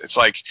nowadays, it's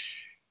like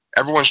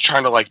everyone's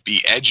trying to like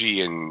be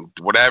edgy and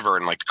whatever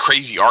and like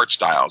crazy art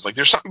styles. Like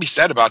there's something to be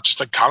said about just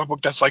a comic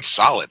book that's like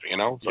solid.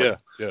 But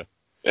Yeah,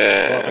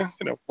 yeah.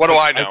 Well, what do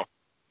I know?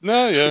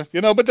 no,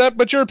 yeah,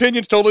 but your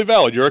opinion's totally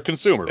valid. You're a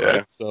consumer, Yeah,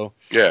 right? So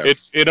yeah,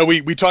 it's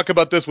we talk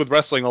about this with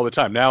wrestling all the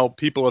time. Now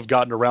people have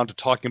gotten around to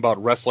talking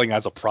about wrestling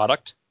as a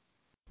product.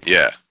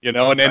 yeah.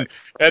 And then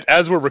Right.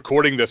 as we're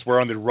recording this,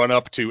 we're on the run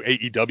up to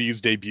AEW's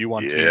debut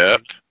on Yep.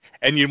 TNT.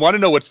 And you want to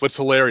know what's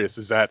hilarious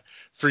is that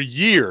for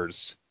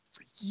years,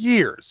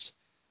 years,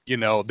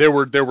 there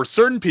were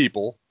certain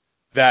people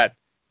that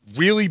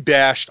really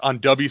bashed on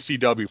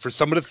WCW for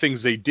some of the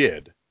things they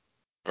did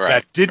Right.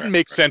 that didn't Right.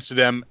 make sense to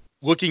them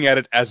looking at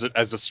it as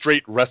a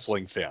straight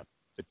wrestling fan.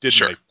 It didn't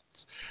Sure. make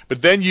sense.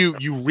 But then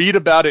you read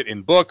about it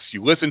in books,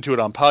 you listen to it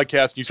on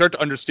podcasts, you start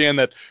to understand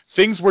that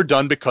things were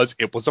done because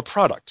it was a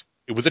product.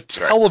 It was a Right.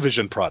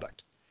 television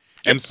product.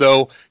 Yep. And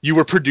so you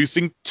were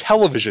producing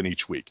television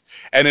each week.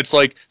 And it's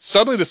like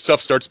suddenly this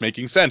stuff starts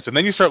making sense. And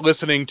then you start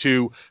listening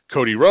to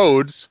Cody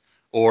Rhodes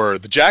or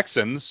the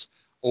Jacksons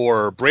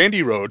or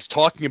Brandy Rhodes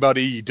talking about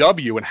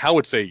AEW and how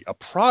it's a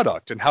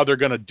product and how they're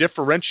going to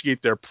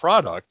differentiate their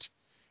product.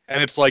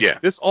 And it's like, Yeah.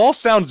 this all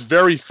sounds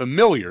very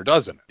familiar,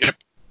 doesn't it? Yep.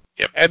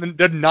 Yep.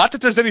 And not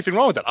that there's anything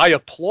wrong with that. I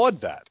applaud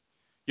that.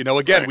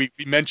 Again, Right.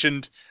 we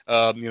mentioned,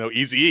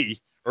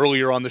 Eazy-E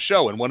earlier on the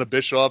show, and one of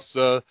Bischoff's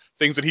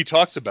things that he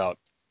talks about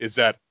is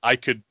that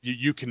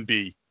you can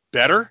be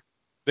better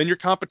than your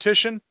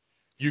competition,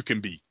 you can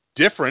be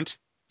different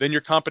than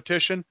your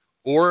competition,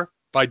 or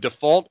by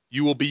default,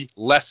 you will be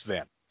less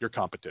than your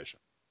competition.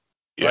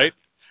 Yeah. Right?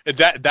 And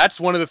that's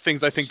one of the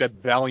things I think that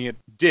Valiant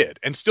did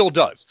and still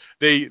does.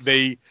 Are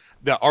they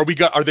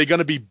going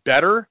to be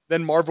better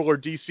than Marvel or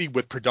DC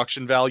with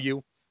production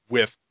value,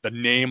 with the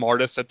name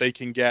artists that they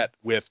can get,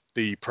 with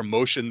the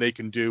promotion they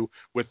can do,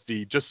 with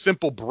the just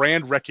simple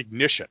brand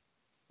recognition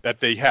that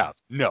they have?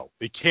 No,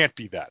 they can't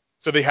be that.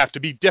 So they have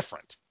to be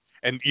different.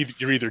 And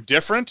you're either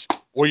different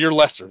or you're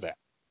lesser than.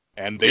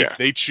 And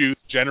they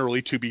choose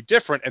generally to be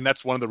different, and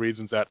that's one of the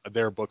reasons that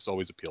their books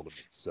always appeal to me.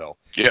 So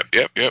Yep.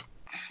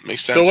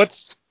 Makes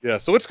sense.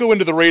 so let's go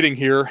into the rating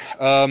here.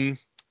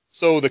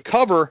 So the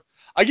cover,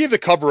 I gave the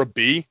cover a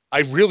B. I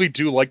really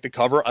do like the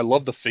cover. I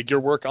love the figure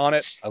work on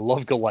it. I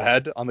love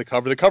Galad on the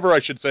cover. The cover, I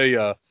should say,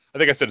 I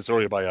think I said it's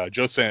earlier by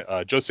Joe St.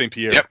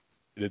 Pierre. Yep.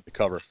 Did the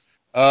cover.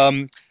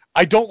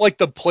 I don't like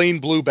the plain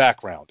blue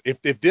background.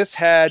 If this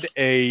had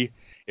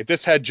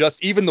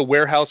just even the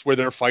warehouse where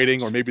they're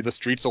fighting, or maybe the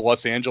streets of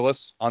Los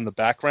Angeles on the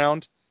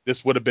background,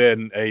 this would have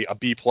been a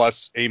B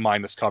plus, A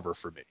minus cover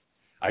for me.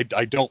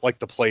 I don't like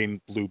the plain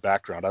blue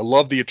background. I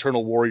love the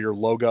Eternal Warrior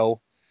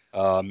logo.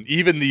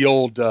 Even the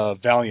old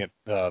Valiant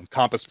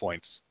compass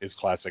points is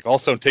classic.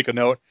 Also, take a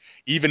note,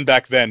 even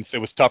back then, it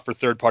was tough for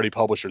third-party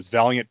publishers.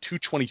 Valiant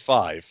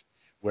 $2.25,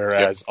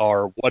 whereas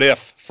our What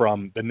If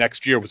from the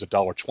next year was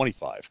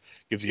 $1.25.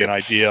 Gives you an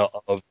idea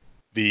of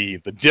the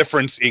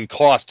difference in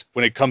cost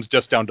when it comes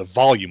just down to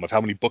volume of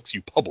how many books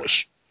you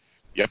publish.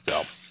 Yep.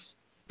 So,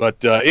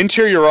 but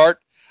interior art,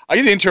 I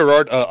give the interior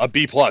art a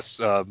B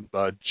plus.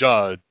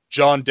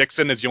 John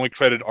Dixon is the only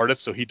credited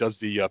artist, so he does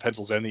the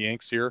pencils and the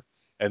inks here,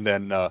 and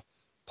then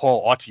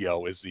Paul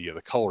Autio is the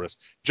colorist.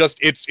 Just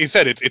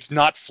it's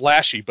not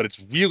flashy, but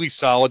it's really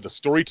solid. The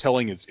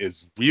storytelling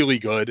is really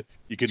good.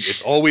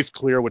 It's always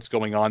clear what's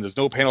going on. There's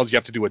no panels you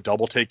have to do a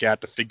double take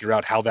at to figure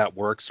out how that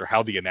works or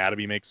how the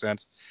anatomy makes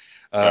sense.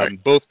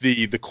 Right. Both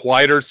the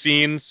quieter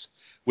scenes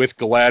with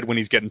Galad when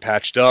he's getting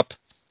patched up,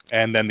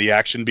 and then the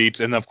action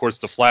beats, and of course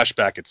the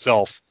flashback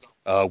itself.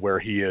 Where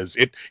he is,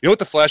 you know what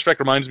the flashback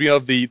reminds me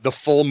of? The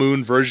full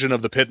moon version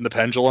of the Pit and the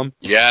Pendulum.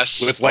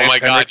 Yes. With Oh Lance my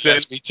God. Henriksen.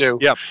 Yes, me too.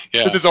 Yeah.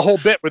 Yeah. This is a whole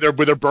bit where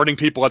they're burning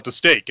people at the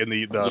stake in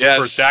the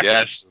first act.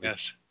 Yes.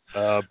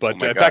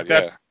 But in fact,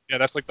 that's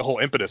like the whole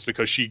impetus,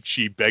 because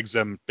she begs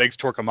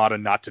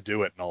Torquemada not to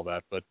do it and all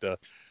that. But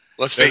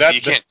let's face it,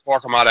 you can't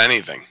talk him out of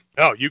anything.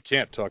 No, you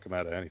can't talk him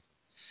out of anything.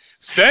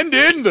 Send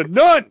in the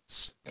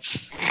nuns.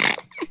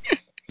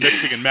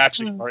 Mixing and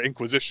matching our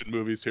Inquisition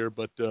movies here,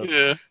 but so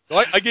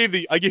I gave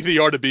the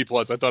art a B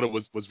plus. I thought it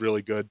was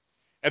really good,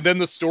 and then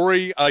the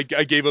story I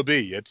gave a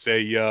B. It's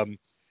it's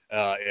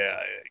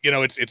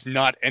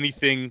not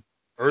anything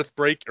earth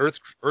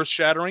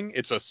shattering.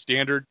 It's a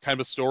standard kind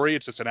of story.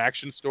 It's just an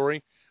action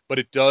story, but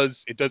it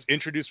does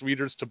introduce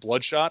readers to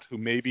Bloodshot who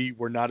maybe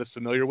were not as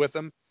familiar with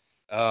him.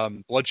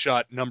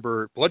 Bloodshot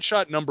number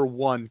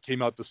one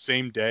came out the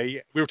same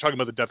day. We were talking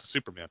about the death of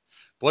Superman.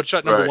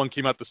 Bloodshot number one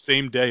came out the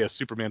same day as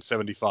Superman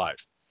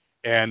 75.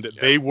 And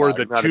they were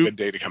not a good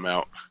day to come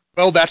out.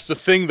 Well, that's the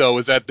thing, though,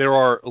 is that there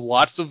are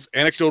lots of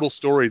anecdotal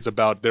stories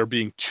about there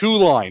being two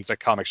lines at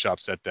comic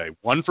shops that day.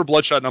 One for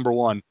Bloodshot number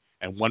one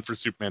and one for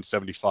Superman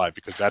 75,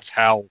 because that's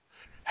how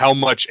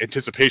much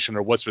anticipation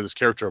there was for this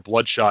character of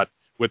Bloodshot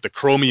with the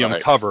chromium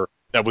cover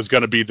that was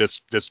going to be this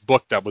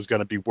book that was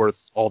going to be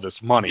worth all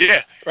this money.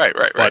 Yeah, right.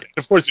 But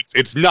of course,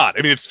 it's not.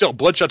 I mean, it's still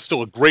Bloodshot's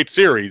still a great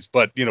series,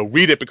 but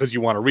read it because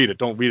you want to read it.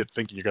 Don't read it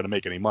thinking you're going to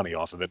make any money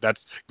off of it.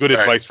 That's good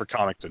advice for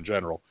comics in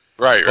general.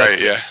 Right.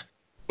 Yeah.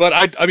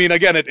 But I mean,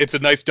 again, it's a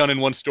nice done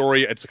in one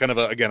story. It's kind of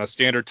a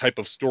standard type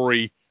of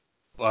story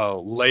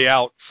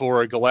layout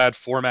for a Galad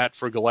format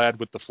for Galad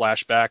with the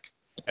flashback,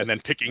 and then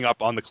picking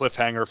up on the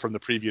cliffhanger from the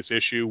previous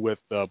issue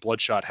with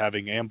Bloodshot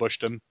having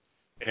ambushed him,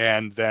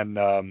 and then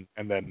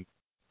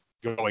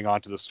going on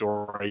to the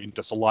story,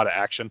 just a lot of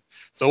action.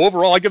 So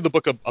overall, I give the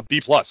book a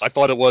B plus. I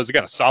thought it was,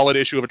 again, a solid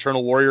issue of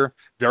Eternal Warrior,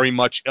 very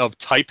much of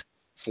type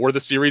for the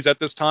series at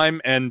this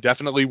time, and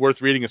definitely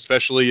worth reading,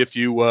 especially if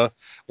you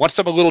want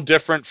something a little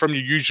different from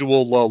your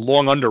usual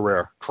long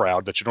underwear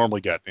crowd that you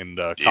normally get in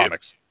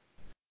comics.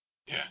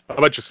 Yeah. How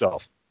about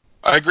yourself?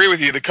 I agree with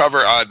you. The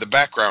cover, the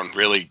background,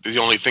 really, is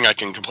the only thing I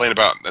can complain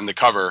about in the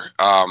cover.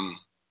 I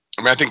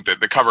mean, I think that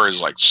the cover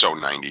is like so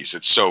 90s.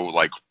 It's so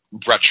like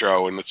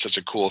retro, and it's such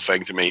a cool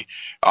thing to me.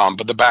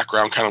 But the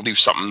background kind of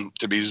leaves something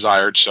to be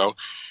desired. So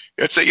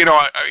it's a,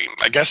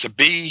 I guess a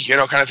B, kind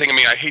of thing. I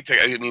mean,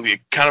 I mean,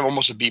 kind of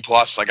almost a B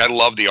plus. Like I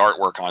love the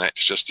artwork on it.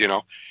 It's just,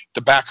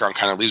 the background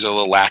kind of leaves it a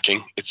little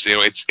lacking. It's,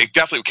 it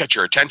definitely will catch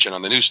your attention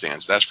on the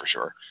newsstands. That's for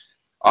sure.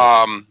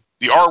 Yeah.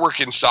 The artwork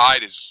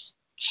inside is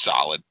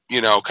solid,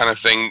 kind of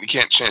thing. You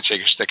can't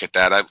shake a stick at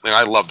that.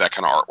 I love that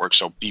kind of artwork.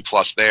 So B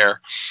plus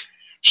there.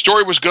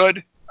 Story was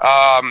good.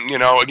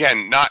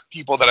 Again, not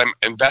people that I'm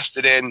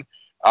invested in.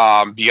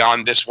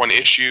 Beyond this one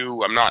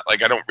issue, I'm not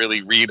like I don't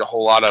really read a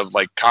whole lot of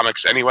like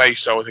comics anyway,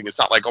 so I think it's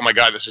not like, oh my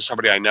god, this is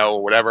somebody I know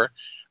or whatever.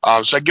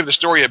 So I give the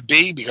story a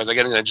B because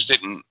again, I just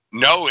didn't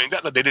know, and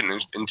not that they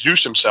didn't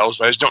introduce themselves,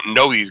 but I just don't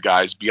know these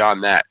guys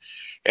beyond that.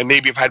 And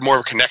maybe if I had more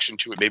of a connection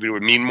to it, maybe it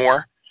would mean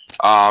more.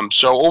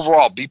 So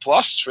overall, B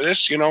plus for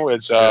this.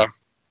 It's a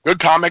good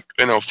comic,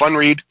 fun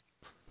read.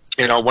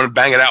 Want to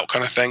bang it out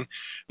kind of thing.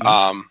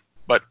 Mm-hmm.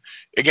 But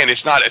again,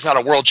 it's not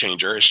a world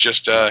changer. It's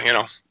just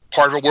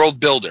part of a world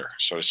builder,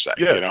 so to say.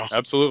 Yeah,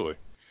 absolutely.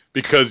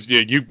 Because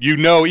even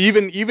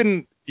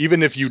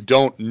if you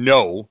don't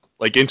know,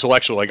 like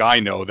intellectually, like I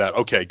know that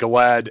okay,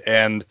 Galad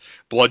and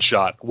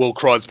Bloodshot will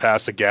cross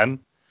paths again.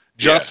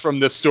 Yeah, Just from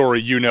this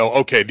story,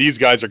 okay, these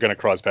guys are going to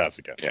cross paths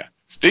again. yeah.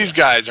 These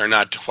guys are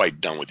not quite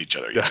done with each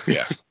other Yeah.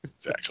 yet. Yeah,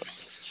 exactly.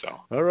 So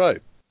All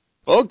right.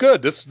 Well,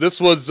 good. This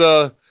was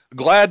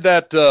glad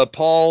that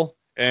Paul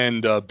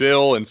and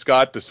Bill and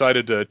Scott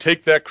decided to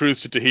take that cruise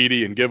to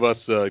Tahiti and give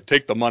us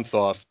take the month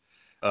off,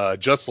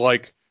 just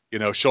like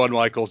Shawn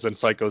Michaels and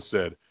Psycho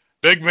Sid.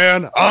 Big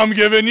man, I'm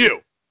giving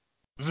you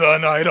the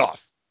night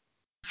off.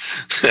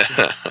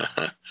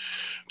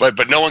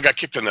 but no one got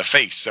kicked in the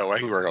face, so I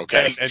think we're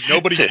okay. And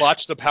nobody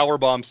botched the power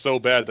bomb so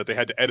bad that they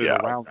had to edit Yeah.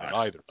 around Oh, it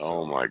either.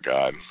 oh my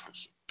god.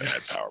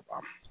 Bad power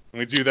bomb. Can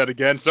we do that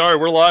again? Sorry,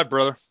 we're live,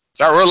 brother.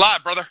 Sorry, we're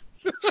live, brother.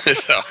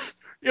 So,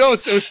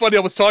 It was funny. I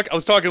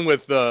was talking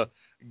with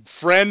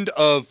friend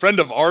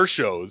of our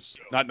shows,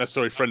 not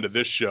necessarily friend of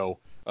this show,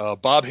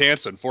 Bob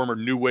Hansen, former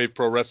New Wave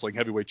Pro Wrestling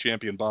heavyweight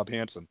champion Bob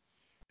Hansen,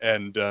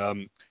 and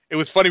it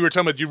was funny. We were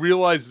talking about. Do you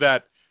realize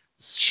that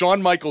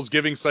Shawn Michaels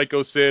giving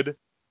Psycho Sid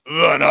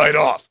the night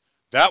off?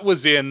 That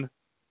was in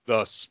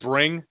the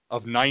spring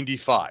of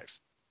 '95.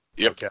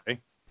 yep. Okay,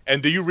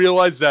 and do you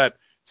realize that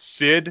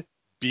Sid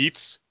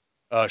beats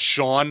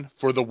Shawn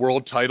for the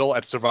world title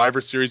at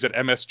Survivor Series at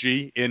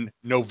MSG in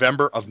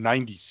November of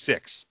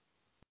 '96?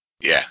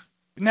 Yeah.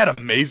 Isn't that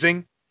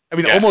amazing? I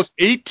mean, Yeah. almost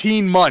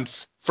 18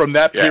 months from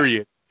that Yeah.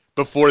 period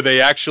before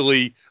they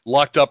actually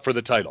locked up for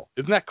the title.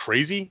 Isn't that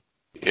crazy?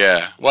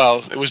 Yeah.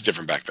 Well, it was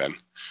different back then.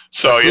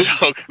 So,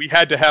 Absolutely. We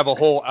had to have a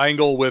whole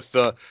angle with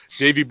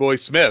Davey Boy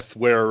Smith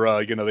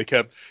where, they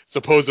kept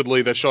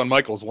supposedly that Shawn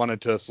Michaels wanted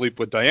to sleep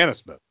with Diana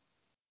Smith.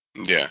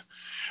 yeah.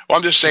 Well,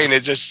 I'm just saying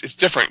it's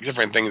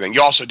different thing. Then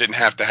you also didn't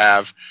have to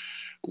have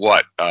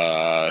what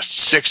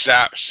 6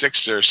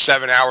 or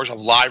 7 hours of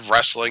live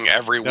wrestling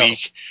every No,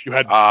 week. you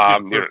had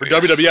for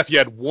WWF you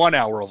had 1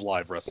 hour of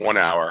live wrestling. 1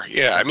 hour.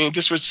 Yeah, I mean,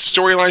 this was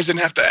storylines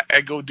didn't have to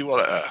go do all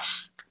that.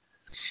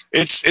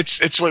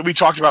 It's what we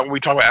talked about when we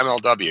talk about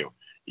MLW.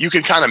 You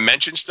can kind of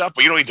mention stuff,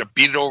 but you don't need to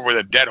beat it over with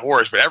a dead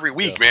horse. But every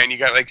week, man, you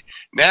got like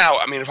now.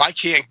 I mean, if I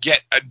can't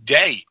get a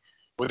day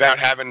without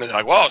having to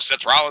like, well,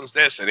 Seth Rollins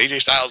this and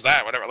AJ Styles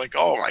that, whatever. Like,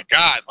 oh my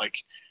god, like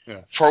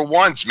for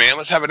once, man,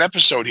 let's have an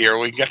episode here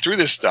where we can get through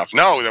this stuff.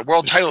 No, the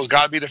world title's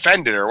got to be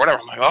defended or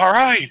whatever. I'm like, all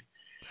right,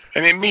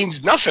 and it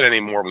means nothing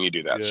anymore when you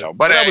do that. Yeah. So,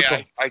 but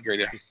I agree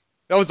there.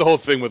 That was the whole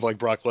thing with like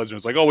Brock Lesnar.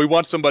 It's like, oh, we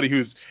want somebody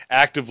who's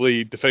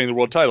actively defending the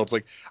world title. It's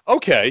like,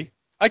 okay,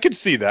 I could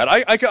see that.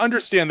 I can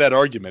understand that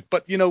argument.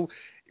 But,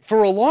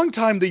 for a long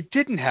time, they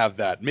didn't have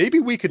that. Maybe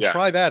we could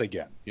try that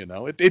again.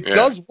 It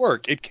does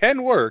work. It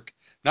can work.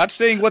 Not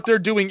saying what they're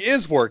doing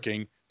is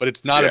working, but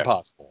it's not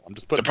impossible. I'm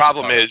just putting the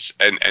problem is,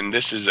 and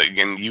this is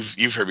again,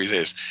 you've heard me say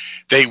this.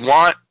 They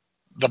want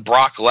the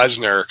Brock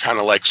Lesnar kind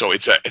of like, so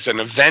it's an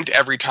event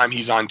every time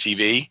he's on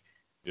TV.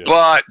 Yeah.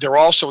 But they're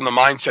also in the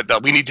mindset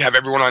that we need to have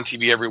everyone on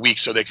TV every week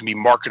so they can be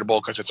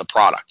marketable because it's a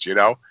product,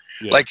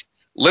 Like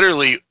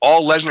literally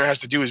all Lesnar has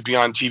to do is be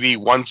on TV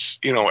once,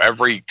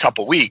 every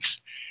couple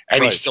weeks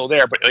and he's still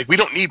there. But like, we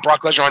don't need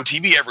Brock Lesnar on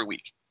TV every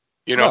week,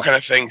 kind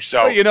of thing.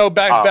 So,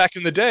 back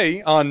in the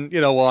day on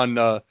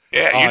Nitro,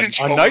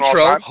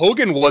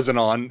 Hogan wasn't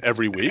on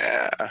every week.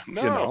 Yeah,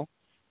 no.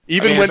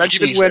 Even when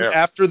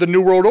after the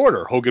New World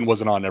Order, Hogan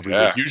wasn't on every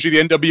week. Usually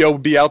the NWO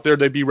would be out there.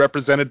 They'd be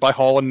represented by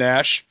Hall and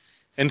Nash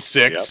and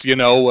Six,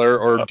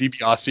 or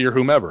DiBiase or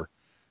whomever,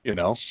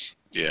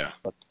 Yeah.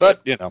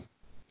 But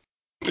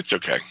it's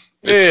okay.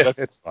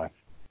 It's fine.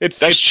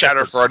 That's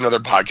chatter for another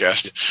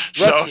podcast.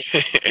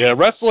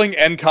 Wrestling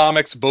and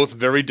comics both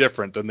very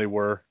different than they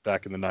were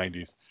back in the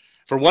 90s.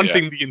 For one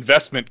thing, the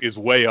investment is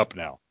way up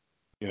now.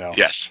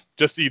 Yes.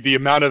 Just the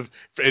amount of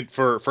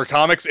for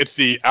comics, it's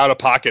the out of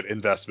pocket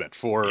investment.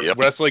 For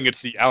wrestling,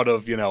 it's the out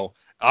of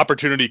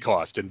opportunity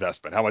cost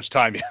investment. How much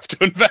time you have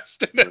to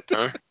invest in it.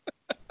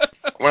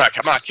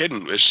 I'm not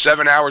kidding. There's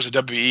 7 hours of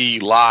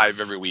WWE live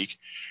every week.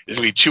 There's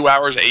going to be 2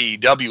 hours of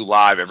AEW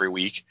live every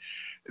week.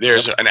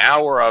 There's an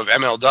hour of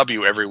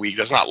MLW every week.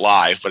 That's not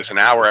live, but it's an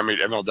hour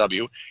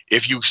MLW.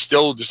 If you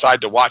still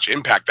decide to watch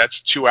Impact,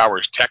 that's 2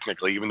 hours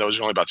technically, even though there's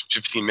only about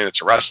 15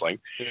 minutes of wrestling.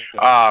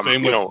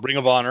 Same with Ring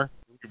of Honor.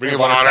 Ring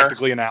of Honor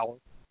technically an hour,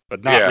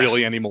 but not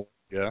really anymore.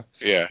 Yeah.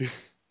 Yeah.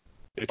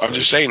 I'm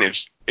just saying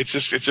it's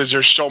just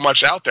there's so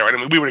much out there. I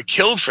mean, we would have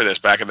killed for this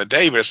back in the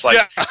day, but it's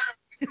like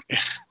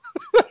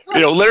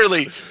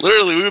literally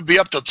we would be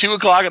up till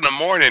 2:00 in the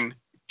morning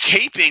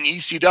taping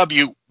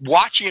ECW,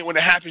 watching it when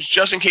it happens,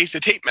 just in case the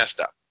tape messed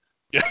up.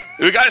 Yeah.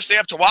 We got to stay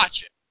up to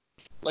watch it.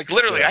 Like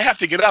literally, I have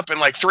to get up in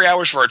like 3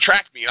 hours for a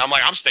track meet. I'm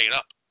like, I'm staying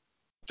up.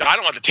 I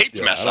don't want the tape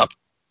to mess up.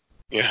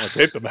 Yeah,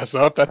 tape to mess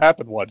up. That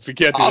happened once. We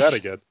can't do that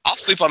again. I'll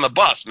sleep on the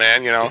bus,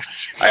 man.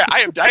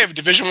 I have a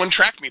Division I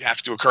track meet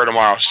have to occur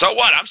tomorrow. So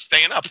what? I'm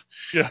staying up.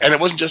 Yeah. And it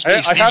wasn't just me.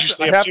 I have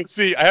to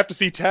see. I have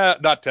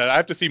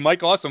to see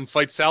Mike Awesome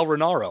fight Sal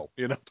Renaro.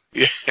 Yeah.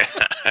 Yeah.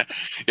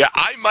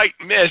 I might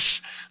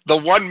miss the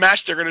one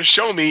match they're going to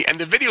show me and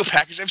the video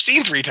package I've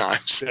seen 3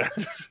 times. Yeah.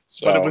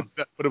 But it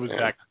was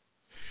that.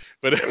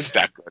 But it was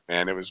that good,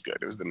 man. It was good.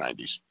 It was the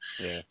 90s.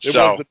 Yeah, it was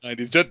the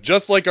 90s.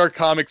 Just like our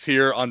comics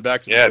here on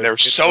Back to the Bins. They were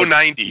so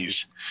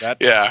 90s.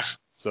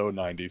 So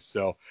 90s.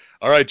 So,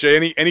 all right,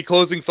 Jay, any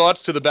closing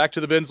thoughts to the Back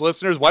to the Bins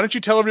listeners? Why don't you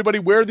tell everybody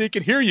where they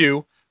can hear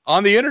you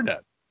on the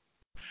internet?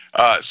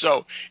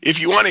 So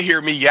if you want to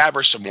hear me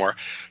yabber some more,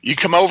 you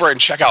come over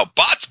and check out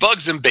Bots,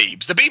 Bugs, and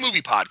Babes, the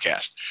B-Movie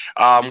podcast,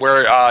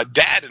 where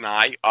Dad and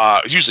I,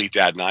 usually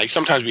Dad and I,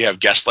 sometimes we have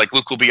guests like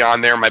Luke will be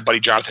on there, my buddy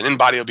Jonathan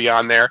Inbody will be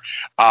on there,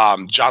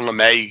 John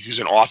LeMay, who's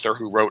an author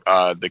who wrote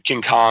the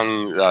King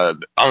Kong,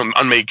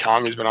 Unmade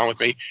Kong, has been on with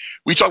me.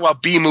 We talk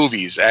about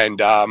B-movies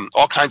and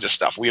all kinds of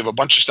stuff. We have a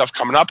bunch of stuff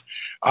coming up.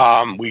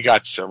 We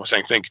got, put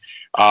it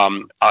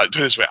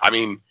this way, I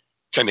mean,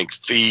 I think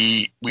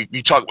we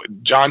talk.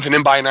 Jonathan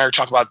Imbai and I are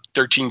talking about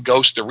 13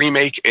 Ghosts, the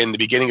remake, in the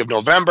beginning of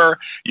November.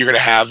 You're going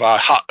to have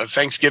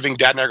Thanksgiving.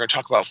 Dad and I are going to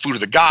talk about Food of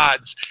the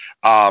Gods.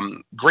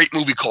 Great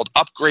movie called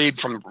Upgrade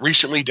from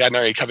recently. Dad and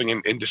I are coming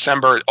in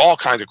December. All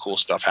kinds of cool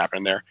stuff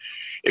happening there.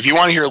 If you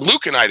want to hear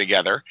Luke and I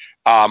together,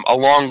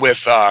 along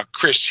with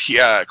Chris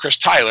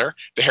Tyler,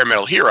 the hair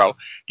metal hero,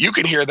 you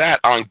can hear that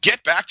on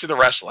Get Back to the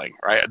Wrestling,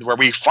 right? Where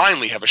we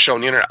finally have a show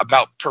on the internet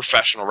about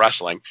professional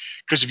wrestling.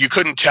 Because if you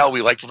couldn't tell,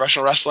 we like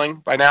professional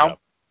wrestling by now.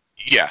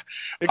 Yeah.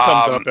 It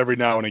comes up every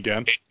now and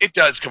again. It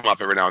does come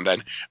up every now and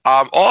then.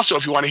 Also,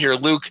 if you want to hear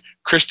Luke,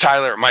 Chris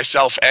Tyler,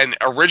 myself, and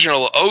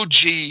original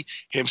OG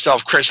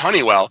himself, Chris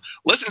Honeywell,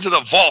 listen to The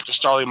Vault of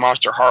Starling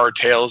Monster Horror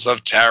Tales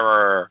of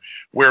Terror,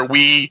 where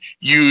we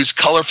use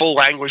colorful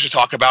language to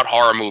talk about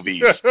horror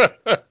movies.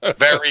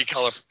 Very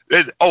colorful.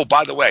 Oh,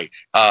 by the way,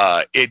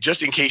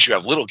 just in case you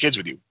have little kids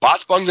with you,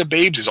 Bots, Bugs, and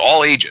Babes is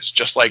all ages,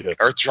 just like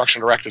Earth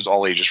Destruction Directive is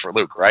all ages for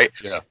Luke, right?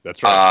 Yeah,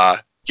 that's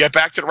right. Get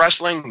Back to the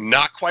Wrestling,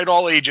 not quite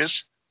all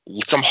ages.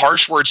 Some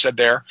harsh words said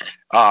there.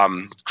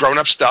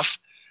 Grown-up stuff.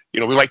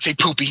 We might say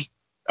poopy,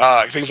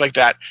 things like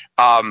that.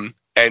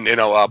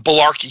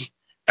 Balarchy.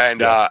 And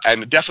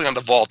definitely on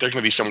The Vault, there's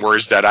going to be some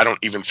words that I don't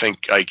even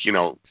think,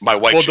 my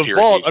wife should hear.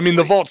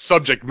 The Vault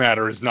subject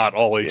matter is not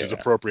all ages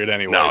appropriate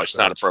anyway. No, it's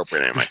not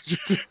appropriate anyway.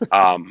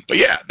 But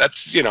yeah,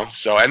 that's,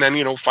 so, and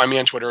then, find me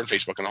on Twitter and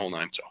Facebook and the whole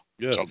nine, so.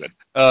 It's all good.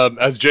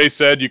 As Jay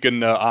said, you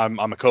can. I'm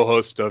a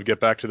co-host of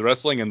Get Back to the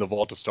Wrestling and the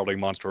Vault of Startling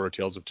Monster Horror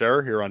Tales of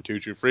Terror here on Two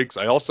True Freaks.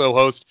 I also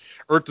host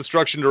Earth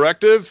Destruction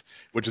Directive,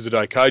 which is a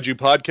Daikaiju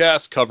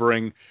podcast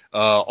covering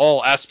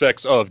all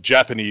aspects of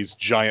Japanese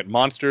giant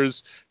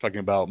monsters, talking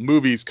about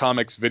movies,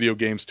 comics, video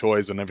games,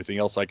 toys, and everything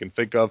else I can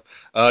think of.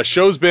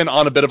 Show's been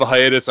on a bit of a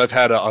hiatus. I've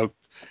had a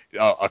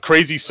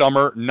crazy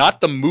summer,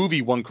 not the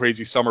movie One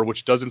Crazy Summer,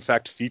 which does in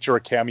fact feature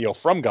a cameo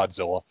from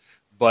Godzilla,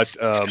 but.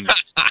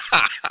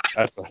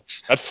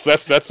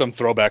 That's some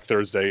Throwback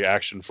Thursday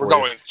action for you. We're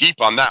going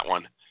deep on that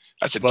one.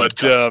 That's a deep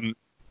cut.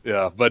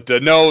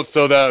 No.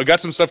 So we got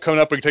some stuff coming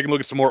up. We're taking a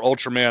look at some more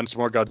Ultraman, some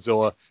more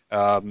Godzilla,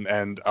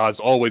 and as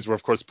always, we're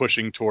of course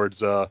pushing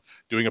towards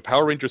doing a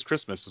Power Rangers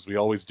Christmas as we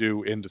always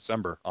do in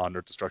December on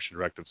Earth Destruction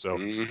Directive. So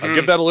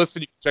give that a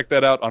listen. You can check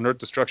that out on Earth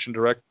Destruction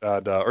Directive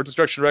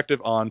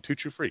on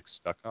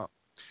twotruefreaks.com.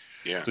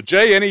 Yeah. So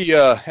Jay,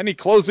 any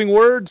closing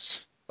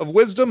words of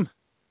wisdom?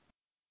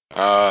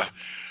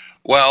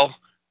 Well.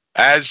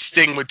 As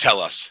Sting would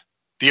tell us,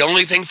 the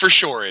only thing for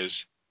sure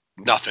is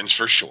nothing's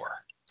for sure.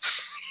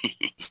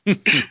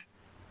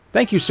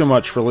 Thank you so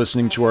much for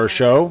listening to our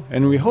show,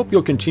 and we hope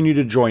you'll continue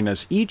to join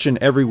us each and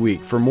every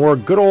week for more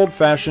good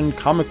old-fashioned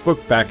comic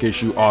book back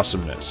issue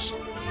awesomeness.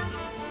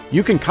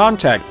 You can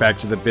contact Back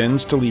to the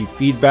Bins to leave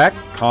feedback,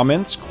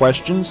 comments,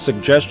 questions,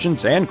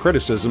 suggestions, and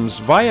criticisms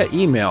via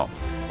email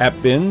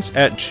at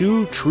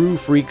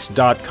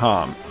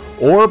bins@twotruefreaks.com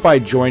or by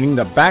joining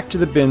the Back to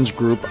the Bins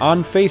group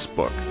on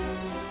Facebook.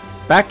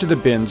 Back to the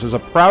Bins is a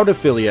proud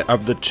affiliate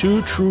of the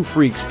Two True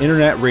Freaks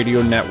Internet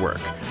Radio Network,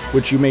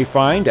 which you may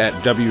find at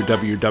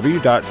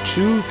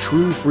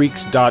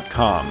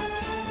www.twotruefreaks.com.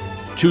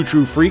 Two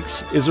True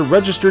Freaks is a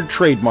registered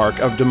trademark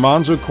of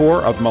DiManzo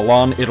Corp of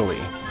Milan, Italy.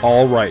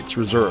 All rights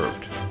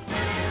reserved.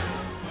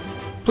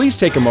 Please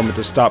take a moment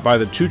to stop by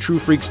the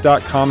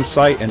twotruefreaks.com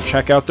site and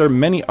check out their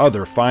many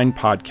other fine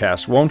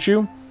podcasts, won't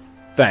you?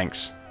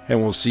 Thanks,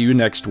 and we'll see you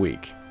next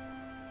week.